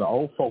hear the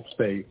old folks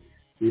say,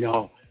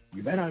 you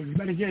better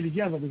get it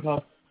together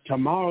because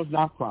tomorrow's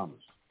not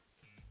promised.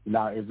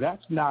 Now, if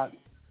that's not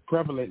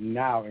prevalent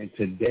now in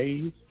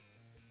today's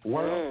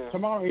world,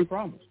 tomorrow ain't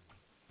promised.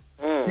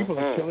 People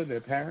are killing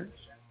their parents.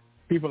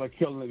 People are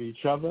killing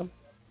each other.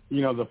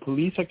 The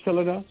police are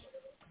killing us.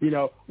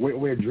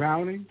 We're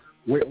drowning.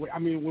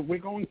 We're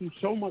going through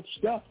so much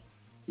stuff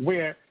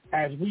where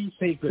as we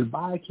say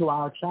goodbye to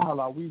our child,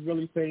 are we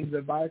really saying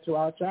goodbye to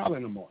our child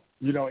anymore?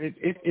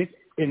 It's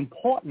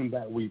important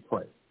that we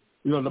pray.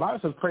 The Bible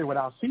says pray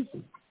without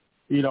ceasing.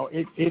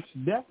 It's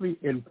definitely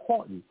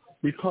important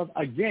because,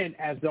 again,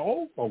 as the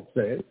old folks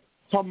said,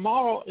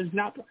 tomorrow is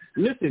not.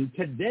 Listen,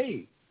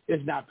 today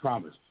is not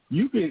promised.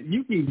 You can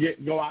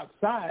go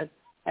outside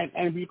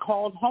and be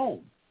called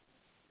home.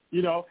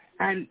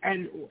 And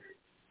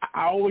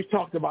I always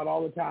talked about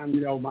all the time.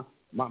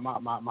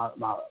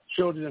 My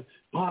children.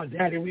 Oh,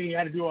 Daddy, we ain't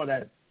got to do all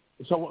that.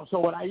 So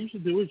what I used to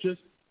do is just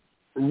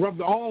rub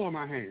the oil on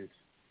my hands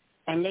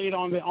and lay it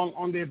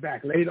on their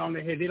back, lay it on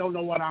their head. They don't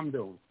know what I'm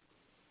doing.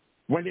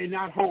 When they're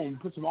not home,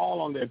 put some oil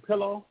on their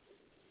pillow.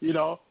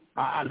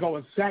 I go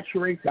and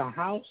saturate the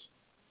house.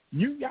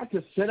 You got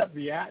to set up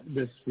the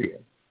atmosphere,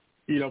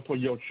 for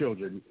your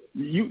children.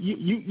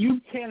 You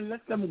can't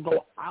let them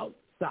go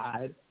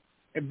outside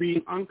and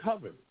being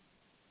uncovered,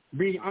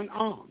 being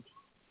unarmed.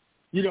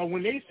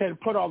 When they said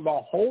put on the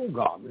whole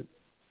garment,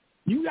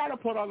 you got to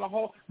put on the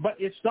whole, but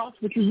it starts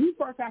with you. You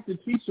first have to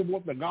teach them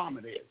what the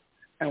garment is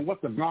and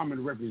what the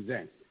garment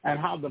represents and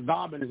how the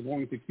garment is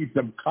going to keep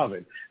them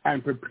covered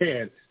and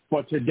prepared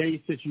for today's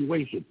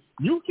situation.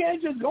 You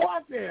can't just go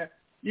out there,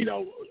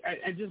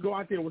 and just go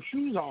out there with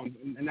shoes on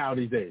now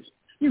these days.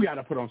 You got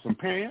to put on some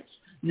pants.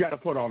 You got to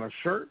put on a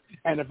shirt.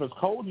 And if it's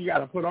cold, you got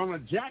to put on a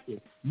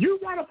jacket. You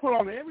got to put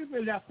on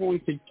everything that's going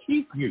to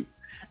keep you.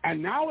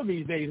 And now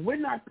these days, we're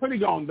not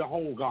putting on the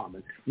whole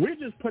garment. We're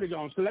just putting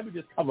on, so let me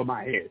just cover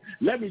my head.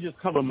 Let me just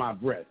cover my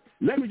breast.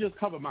 Let me just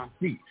cover my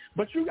feet.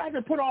 But you got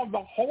to put on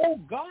the whole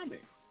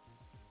garment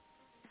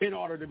in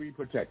order to be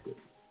protected.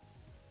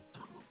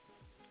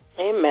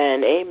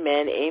 Amen,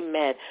 amen,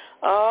 amen.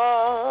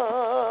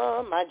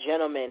 Oh, my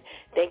gentlemen,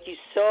 thank you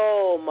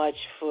so much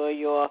for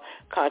your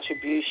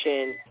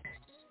contribution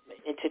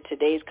into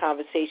today's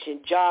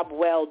conversation. Job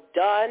well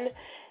done.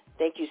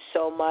 Thank you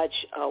so much.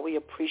 We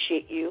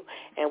appreciate you,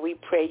 and we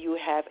pray you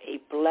have a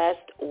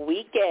blessed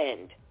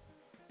weekend.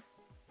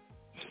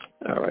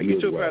 All right, you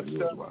too,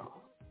 Pastor.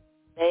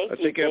 Thank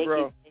you. Take care,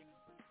 bro.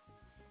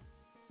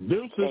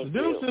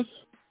 Deuces.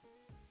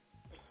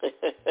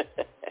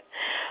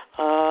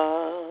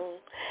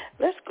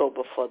 Let's go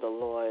before the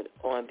Lord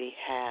on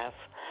behalf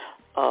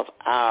of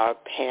our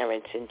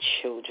parents and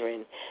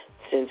children,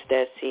 since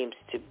there seems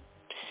to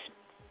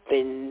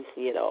been,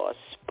 a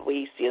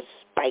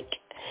spike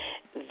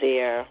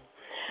there.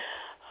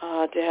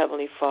 Dear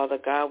Heavenly Father,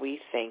 God, we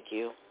thank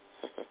you.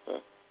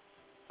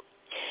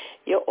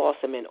 You're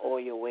awesome in all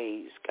your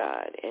ways,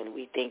 God, and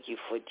we thank you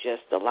for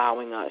just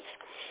allowing us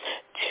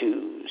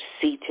to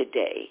see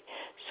today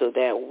so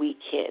that we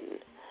can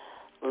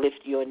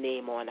lift your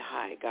name on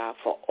high, God,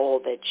 for all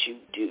that you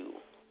do.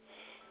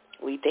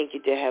 We thank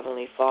you, dear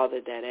Heavenly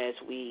Father, that as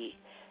we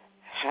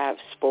have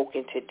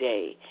spoken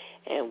today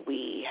and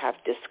we have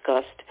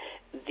discussed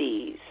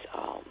these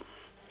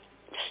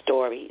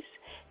stories,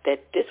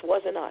 that this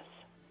wasn't us.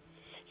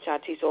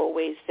 Shantice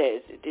always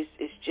says this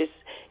is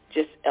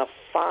just a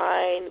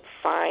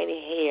fine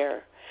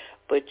hair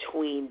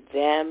between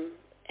them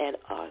and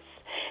us.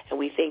 And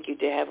we thank you,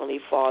 dear Heavenly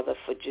Father,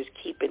 for just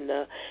keeping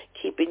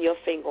your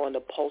finger on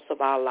the pulse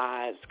of our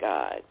lives,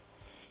 God.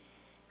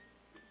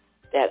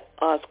 That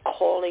us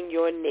calling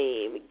your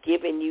name,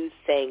 giving you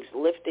thanks,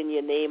 lifting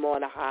your name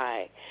on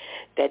high,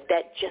 that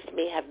just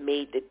may have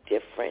made the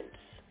difference.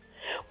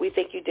 We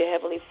thank you, dear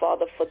Heavenly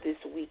Father, for this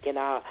week and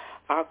our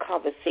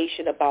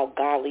conversation about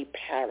godly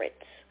parents.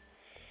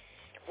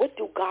 What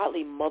do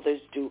godly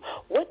mothers do?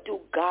 What do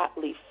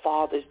godly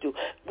fathers do?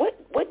 What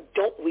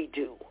don't we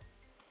do?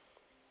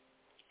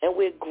 And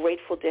we're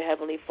grateful, dear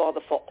Heavenly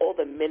Father, for all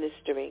the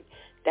ministering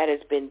that has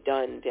been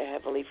done, dear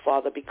Heavenly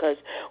Father, because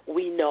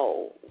we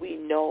know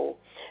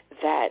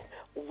that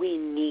we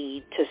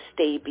need to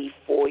stay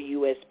before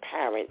you as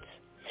parents.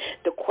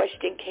 The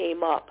question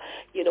came up,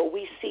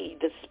 we see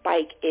the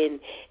spike in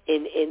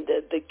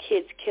the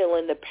kids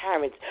killing the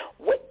parents.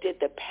 What did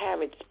the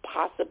parents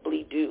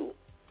possibly do?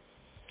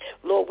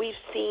 Lord, we've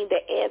seen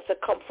the answer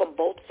come from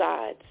both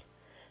sides.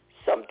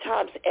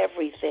 Sometimes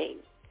everything.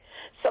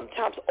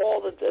 Sometimes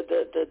all the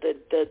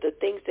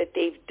things that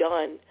they've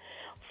done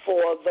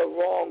for the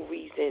wrong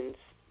reasons.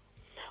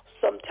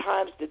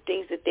 Sometimes the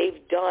things that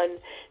they've done,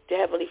 the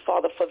Heavenly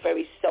Father, for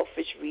very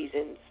selfish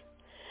reasons.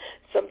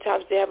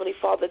 Sometimes, the Heavenly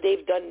Father,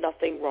 they've done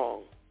nothing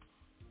wrong.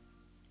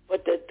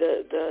 But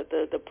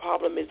the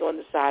problem is on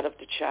the side of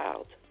the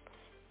child.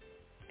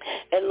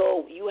 And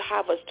Lord, you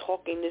have us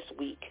talking this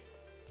week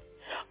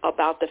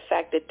about the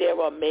fact that there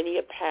are many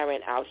a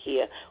parent out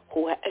here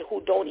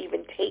who don't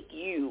even take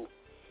you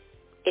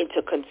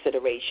into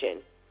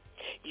consideration,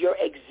 your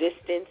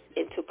existence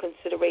into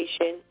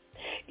consideration,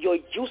 your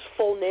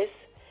usefulness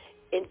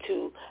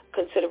into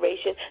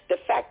consideration, the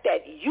fact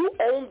that you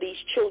own these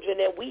children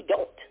and we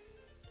don't.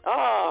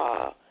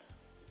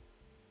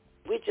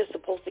 We're just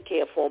supposed to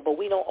care for them, but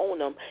we don't own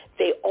them.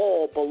 They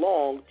all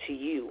belong to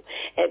you.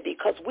 And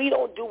because we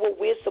don't do what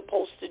we're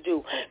supposed to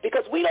do,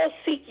 because we don't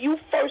seek you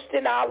first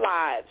in our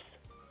lives,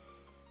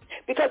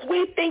 because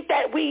we think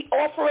that we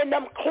offering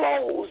them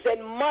clothes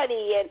and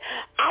money and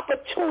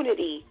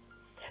opportunity,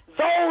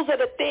 those are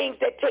the things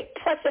that take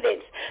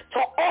precedence to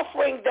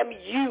offering them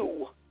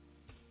you,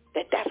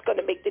 that's going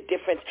to make the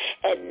difference.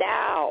 And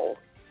now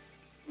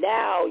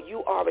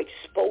you are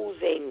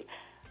exposing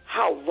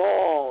how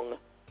wrong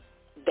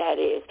that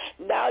is.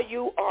 Now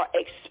you are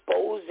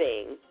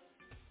exposing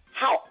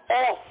how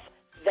off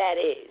that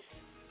is.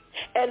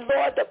 And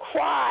Lord, the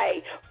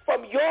cry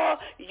from your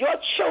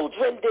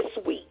children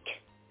this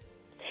week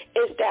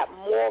is that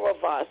more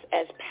of us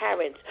as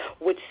parents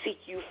would seek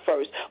you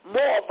first.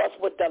 More of us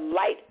would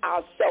delight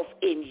ourselves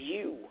in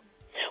you.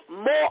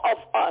 More of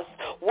us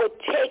would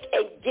take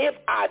and give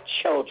our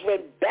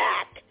children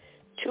back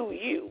to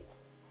you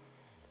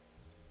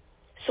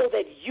so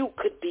that you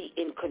could be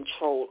in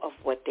control of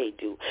what they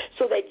do,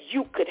 so that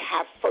you could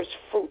have first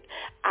fruit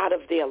out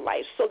of their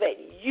life, so that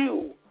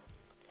you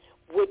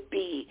would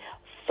be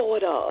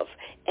thought of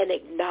and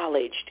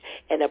acknowledged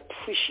and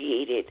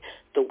appreciated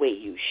the way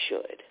you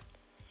should.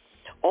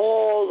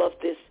 All of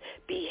this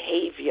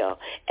behavior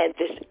and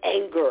this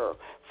anger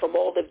from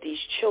all of these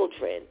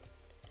children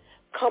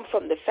come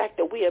from the fact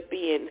that we are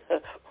being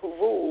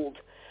ruled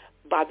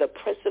by the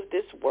prince of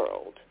this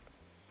world.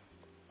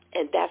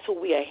 And that's who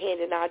we are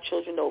handing our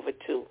children over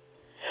to.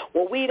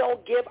 When we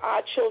don't give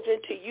our children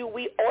to you,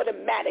 we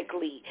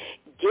automatically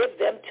give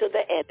them to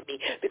the enemy,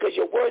 because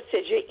your word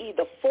says you're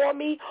either for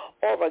me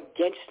or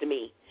against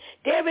me.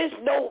 There's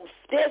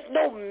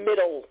no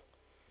middle.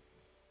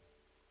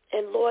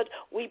 And Lord,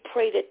 we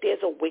pray that there's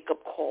a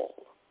wake-up call.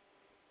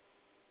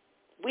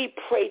 We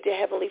pray to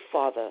Heavenly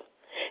Father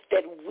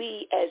that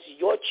we as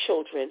your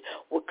children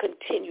will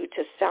continue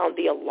to sound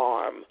the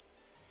alarm.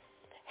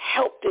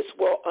 Help this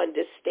world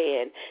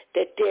understand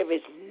that there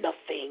is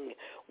nothing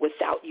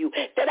without you,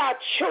 that our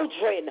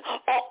children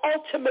are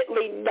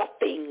ultimately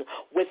nothing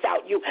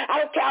without you. I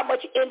don't care how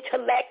much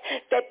intellect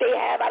that they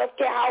have. I don't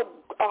care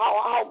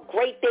how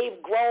great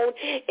they've grown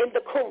in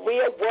the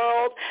career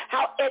world,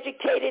 how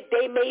educated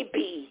they may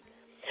be.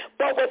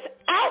 But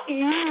without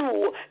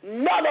you,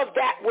 none of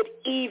that would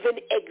even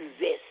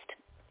exist.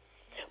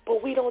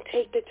 But we don't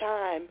take the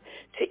time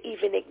to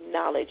even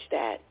acknowledge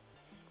that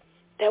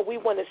we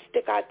want to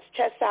stick our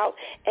chests out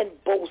and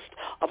boast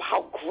of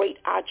how great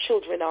our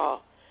children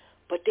are,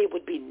 but they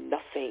would be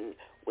nothing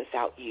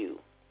without you.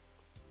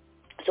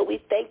 So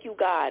we thank you,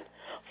 God,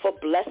 for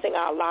blessing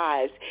our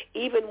lives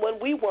even when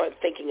we weren't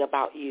thinking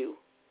about you.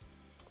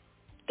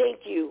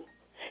 Thank you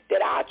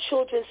that our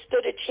children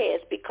stood a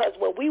chance, because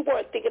when we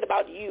weren't thinking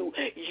about you,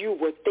 you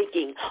were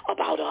thinking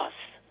about us.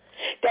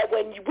 That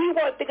when we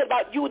weren't thinking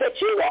about you,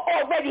 that you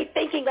were already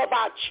thinking of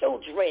our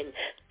children.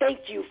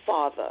 Thank you,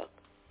 Father.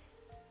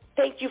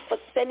 Thank you for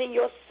sending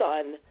your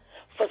son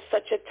for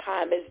such a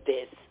time as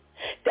this,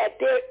 that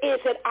there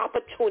is an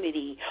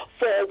opportunity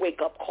for a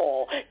wake-up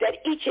call, that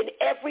each and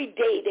every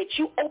day that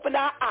you open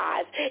our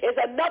eyes is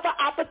another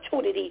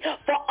opportunity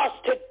for us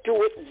to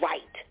do it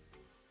right.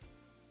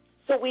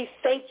 So we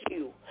thank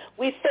you.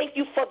 We thank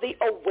you for the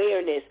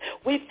awareness.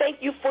 We thank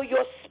you for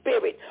your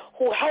spirit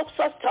who helps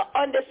us to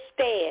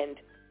understand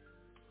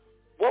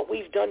what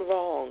we've done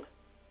wrong,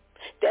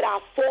 that our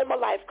former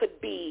life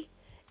could be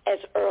as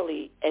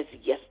early as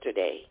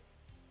yesterday.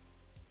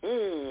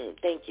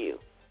 Thank you.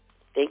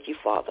 Thank you,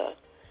 Father.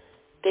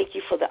 Thank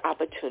you for the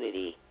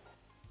opportunity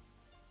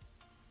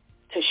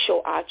to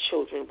show our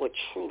children what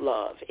true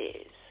love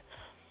is.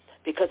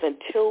 Because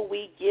until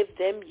we give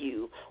them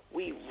you,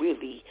 we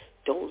really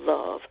don't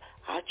love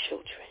our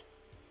children.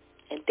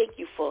 And thank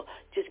you for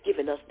just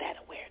giving us that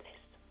awareness,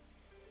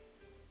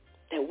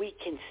 that we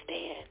can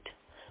stand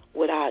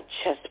with our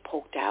chest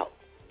poked out,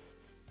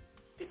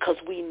 because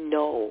we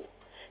know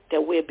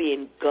that we're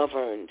being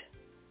governed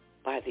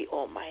by the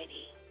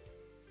Almighty.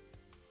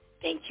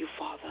 Thank you,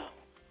 Father,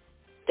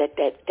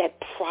 that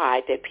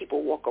pride that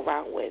people walk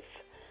around with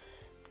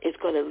is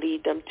going to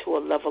lead them to a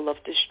level of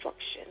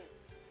destruction.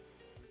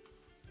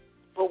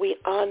 But we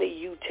honor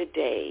you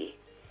today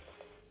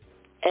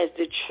as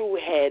the true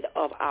head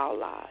of our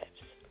lives.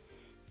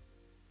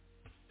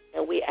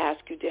 And we ask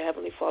you, dear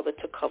Heavenly Father,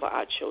 to cover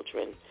our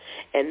children,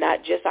 and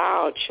not just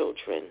our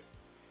children,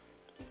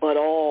 but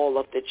all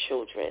of the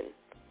children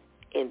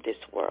in this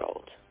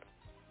world.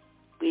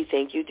 We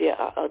thank you, dear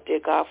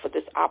God, for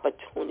this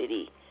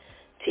opportunity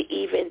to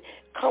even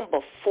come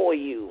before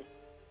you.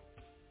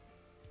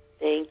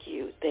 Thank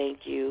you,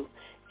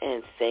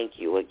 and thank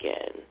you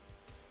again.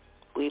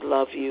 We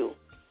love you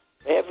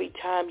for every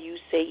time you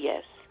say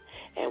yes,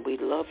 and we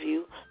love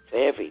you for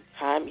every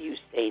time you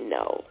say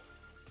no.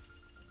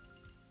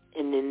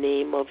 the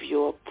name of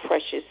your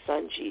precious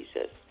Son,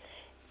 Jesus.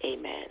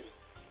 Amen.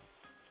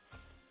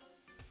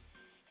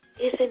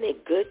 Isn't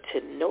it good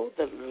to know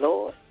the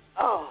Lord?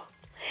 Oh,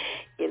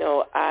 you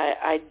know,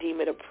 I deem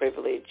it a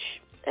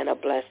privilege and a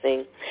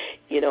blessing.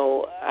 You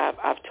know,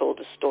 I've told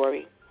a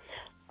story.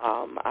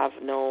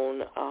 I've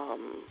known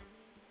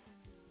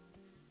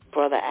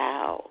Brother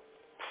Al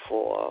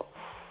for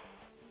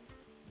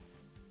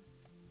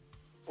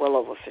well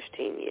over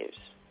 15 years.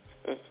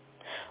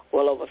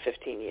 Well over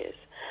 15 years.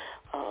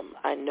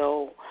 I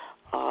know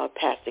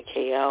Pastor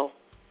KL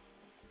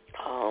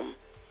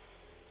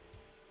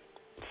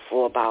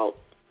for about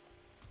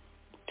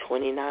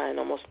 29,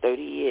 almost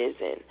 30 years,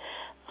 and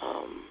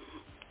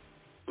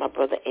my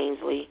brother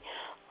Ainsley,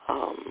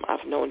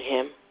 I've known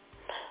him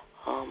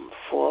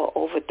for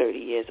over 30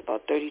 years,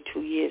 about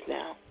 32 years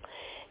now,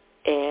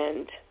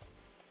 and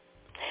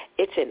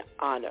it's an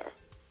honor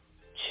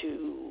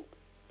to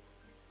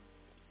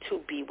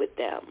be with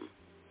them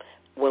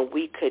when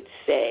we could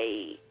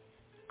say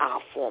our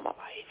former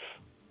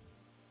life,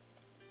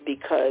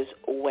 because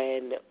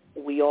when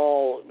we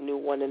all knew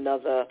one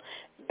another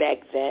back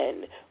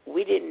then,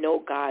 we didn't know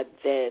God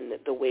then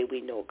the way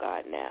we know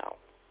God now.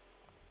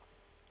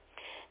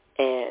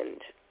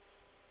 And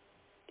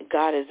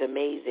God is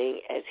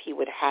amazing as he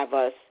would have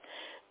us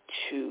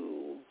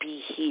to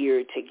be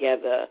here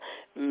together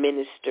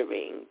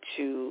ministering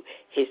to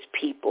his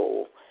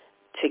people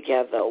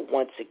together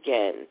once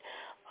again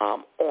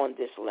on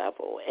this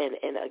level.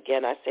 And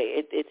again, I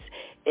say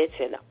it's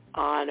an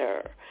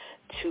honor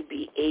to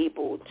be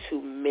able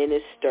to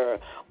minister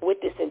with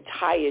this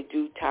entire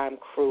Due Time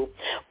crew,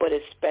 but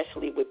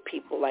especially with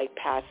people like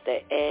Pastor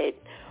Ed,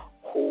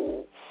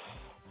 who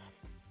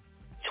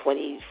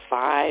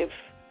 25,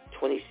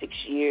 26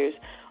 years,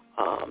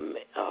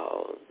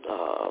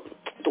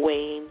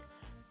 Dwayne,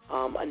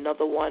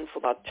 another one for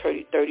about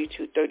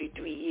 32,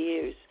 33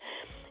 years.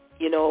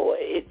 You know,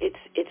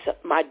 it's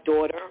my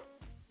daughter,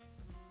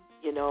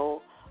 you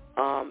know,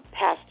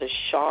 Pastor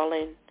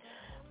Charlene,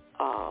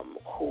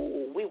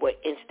 who we were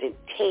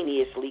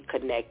instantaneously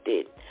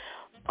connected,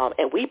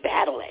 and we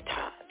battle at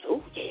times.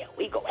 Oh, yeah,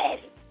 we go at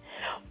it.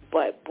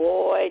 But,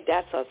 boy,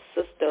 that's a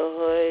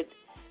sisterhood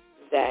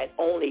that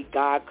only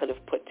God could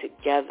have put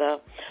together.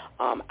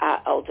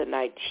 Our elder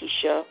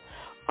Nitisha,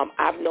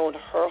 I've known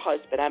her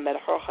husband. I met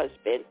her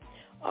husband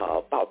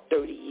about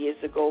 30 years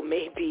ago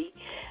maybe,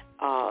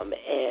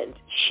 and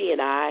she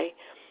and I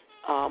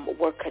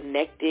were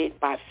connected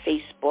by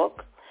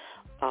Facebook.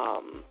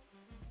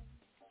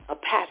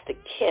 Pastor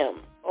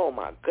Kim, oh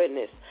my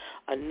goodness,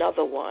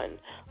 another one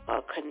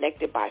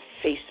connected by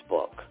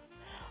Facebook.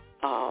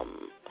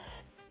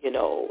 You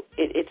know,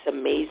 it's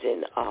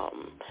amazing.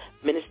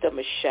 Minister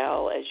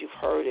Michelle, as you've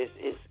heard,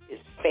 is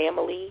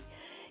family.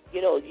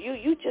 You know,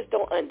 you just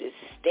don't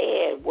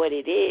understand what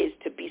it is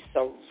to be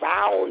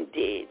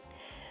surrounded.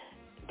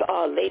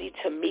 Lady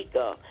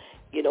Tamika,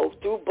 you know,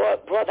 through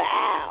Brother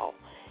Al,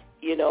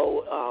 you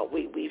know,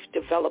 we've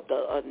developed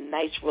a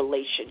nice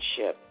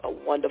relationship, a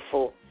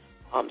wonderful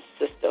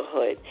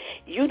sisterhood.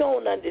 You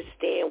don't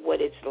understand what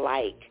it's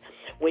like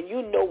when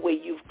you know where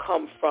you've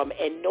come from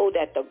and know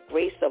that the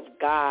grace of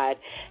God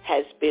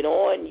has been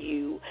on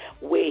you,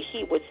 where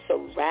he would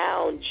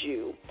surround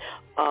you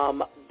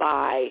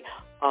by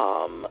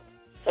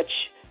such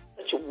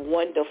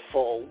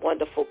wonderful,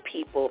 wonderful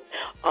people.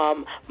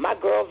 My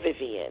girl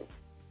Vivian,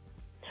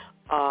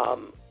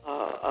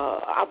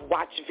 I've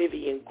watched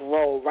Vivian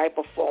grow right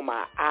before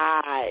my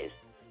eyes,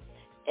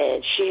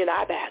 and she and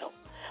I battle.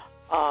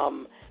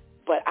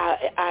 But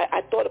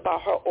I thought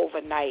about her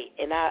overnight,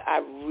 and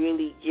I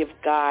really give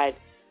God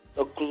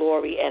the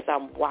glory as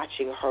I'm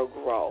watching her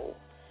grow.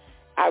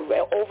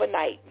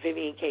 Overnight,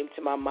 Vivian came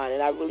to my mind,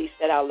 and I really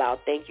said out loud,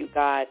 thank you,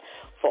 God,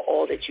 for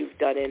all that you've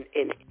done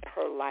in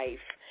her life,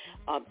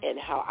 and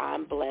how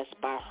I'm blessed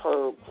by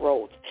her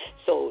growth.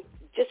 So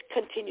just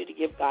continue to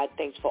give God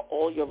thanks for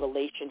all your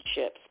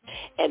relationships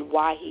and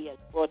why he has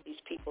brought these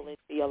people into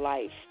your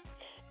life,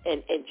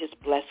 and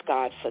just bless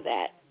God for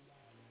that.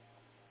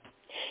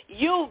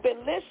 You've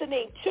been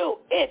listening to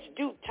It's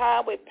Due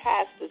Time with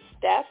Pastor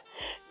Steph.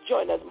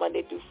 Join us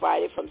Monday through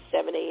Friday from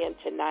 7 a.m.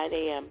 to 9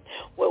 a.m.,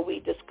 where we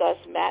discuss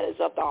matters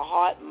of the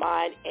heart,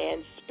 mind,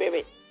 and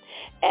spirit.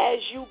 As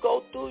you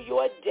go through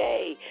your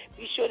day,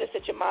 be sure to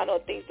set your mind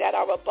on things that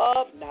are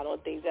above, not on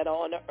things that are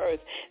on the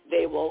earth.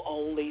 They will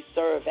only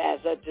serve as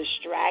a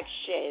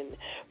distraction.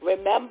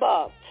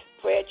 Remember,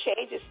 prayer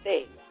changes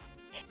things.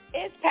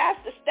 It's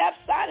Pastor Steph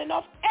signing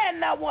off,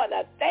 and I want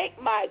to thank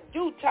my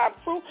Due Time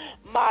crew,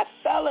 my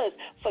fellas,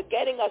 for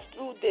getting us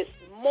through this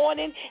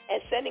morning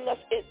and sending us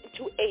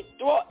into a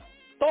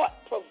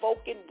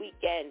thought-provoking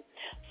weekend.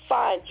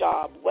 Fine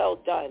job. Well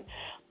done.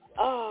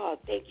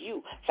 Thank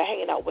you for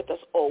hanging out with us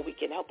all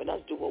weekend, helping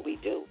us do what we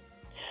do.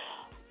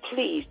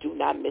 Please do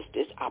not miss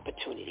this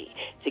opportunity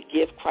to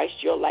give Christ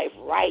your life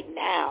right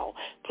now.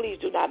 Please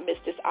do not miss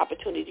this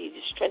opportunity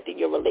to strengthen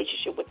your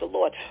relationship with the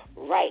Lord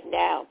right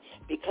now,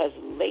 because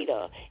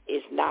later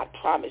is not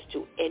promised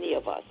to any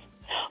of us.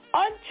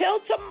 Until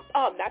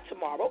not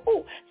tomorrow,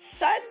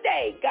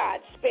 Sunday, God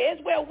spares,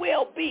 where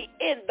we'll be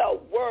in the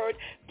Word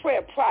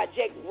Prayer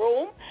Project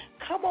room.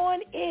 Come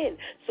on in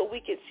so we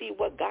can see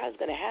what God's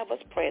going to have us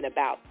praying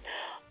about.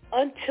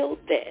 Until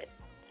then,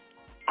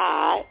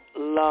 I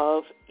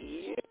love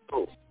you.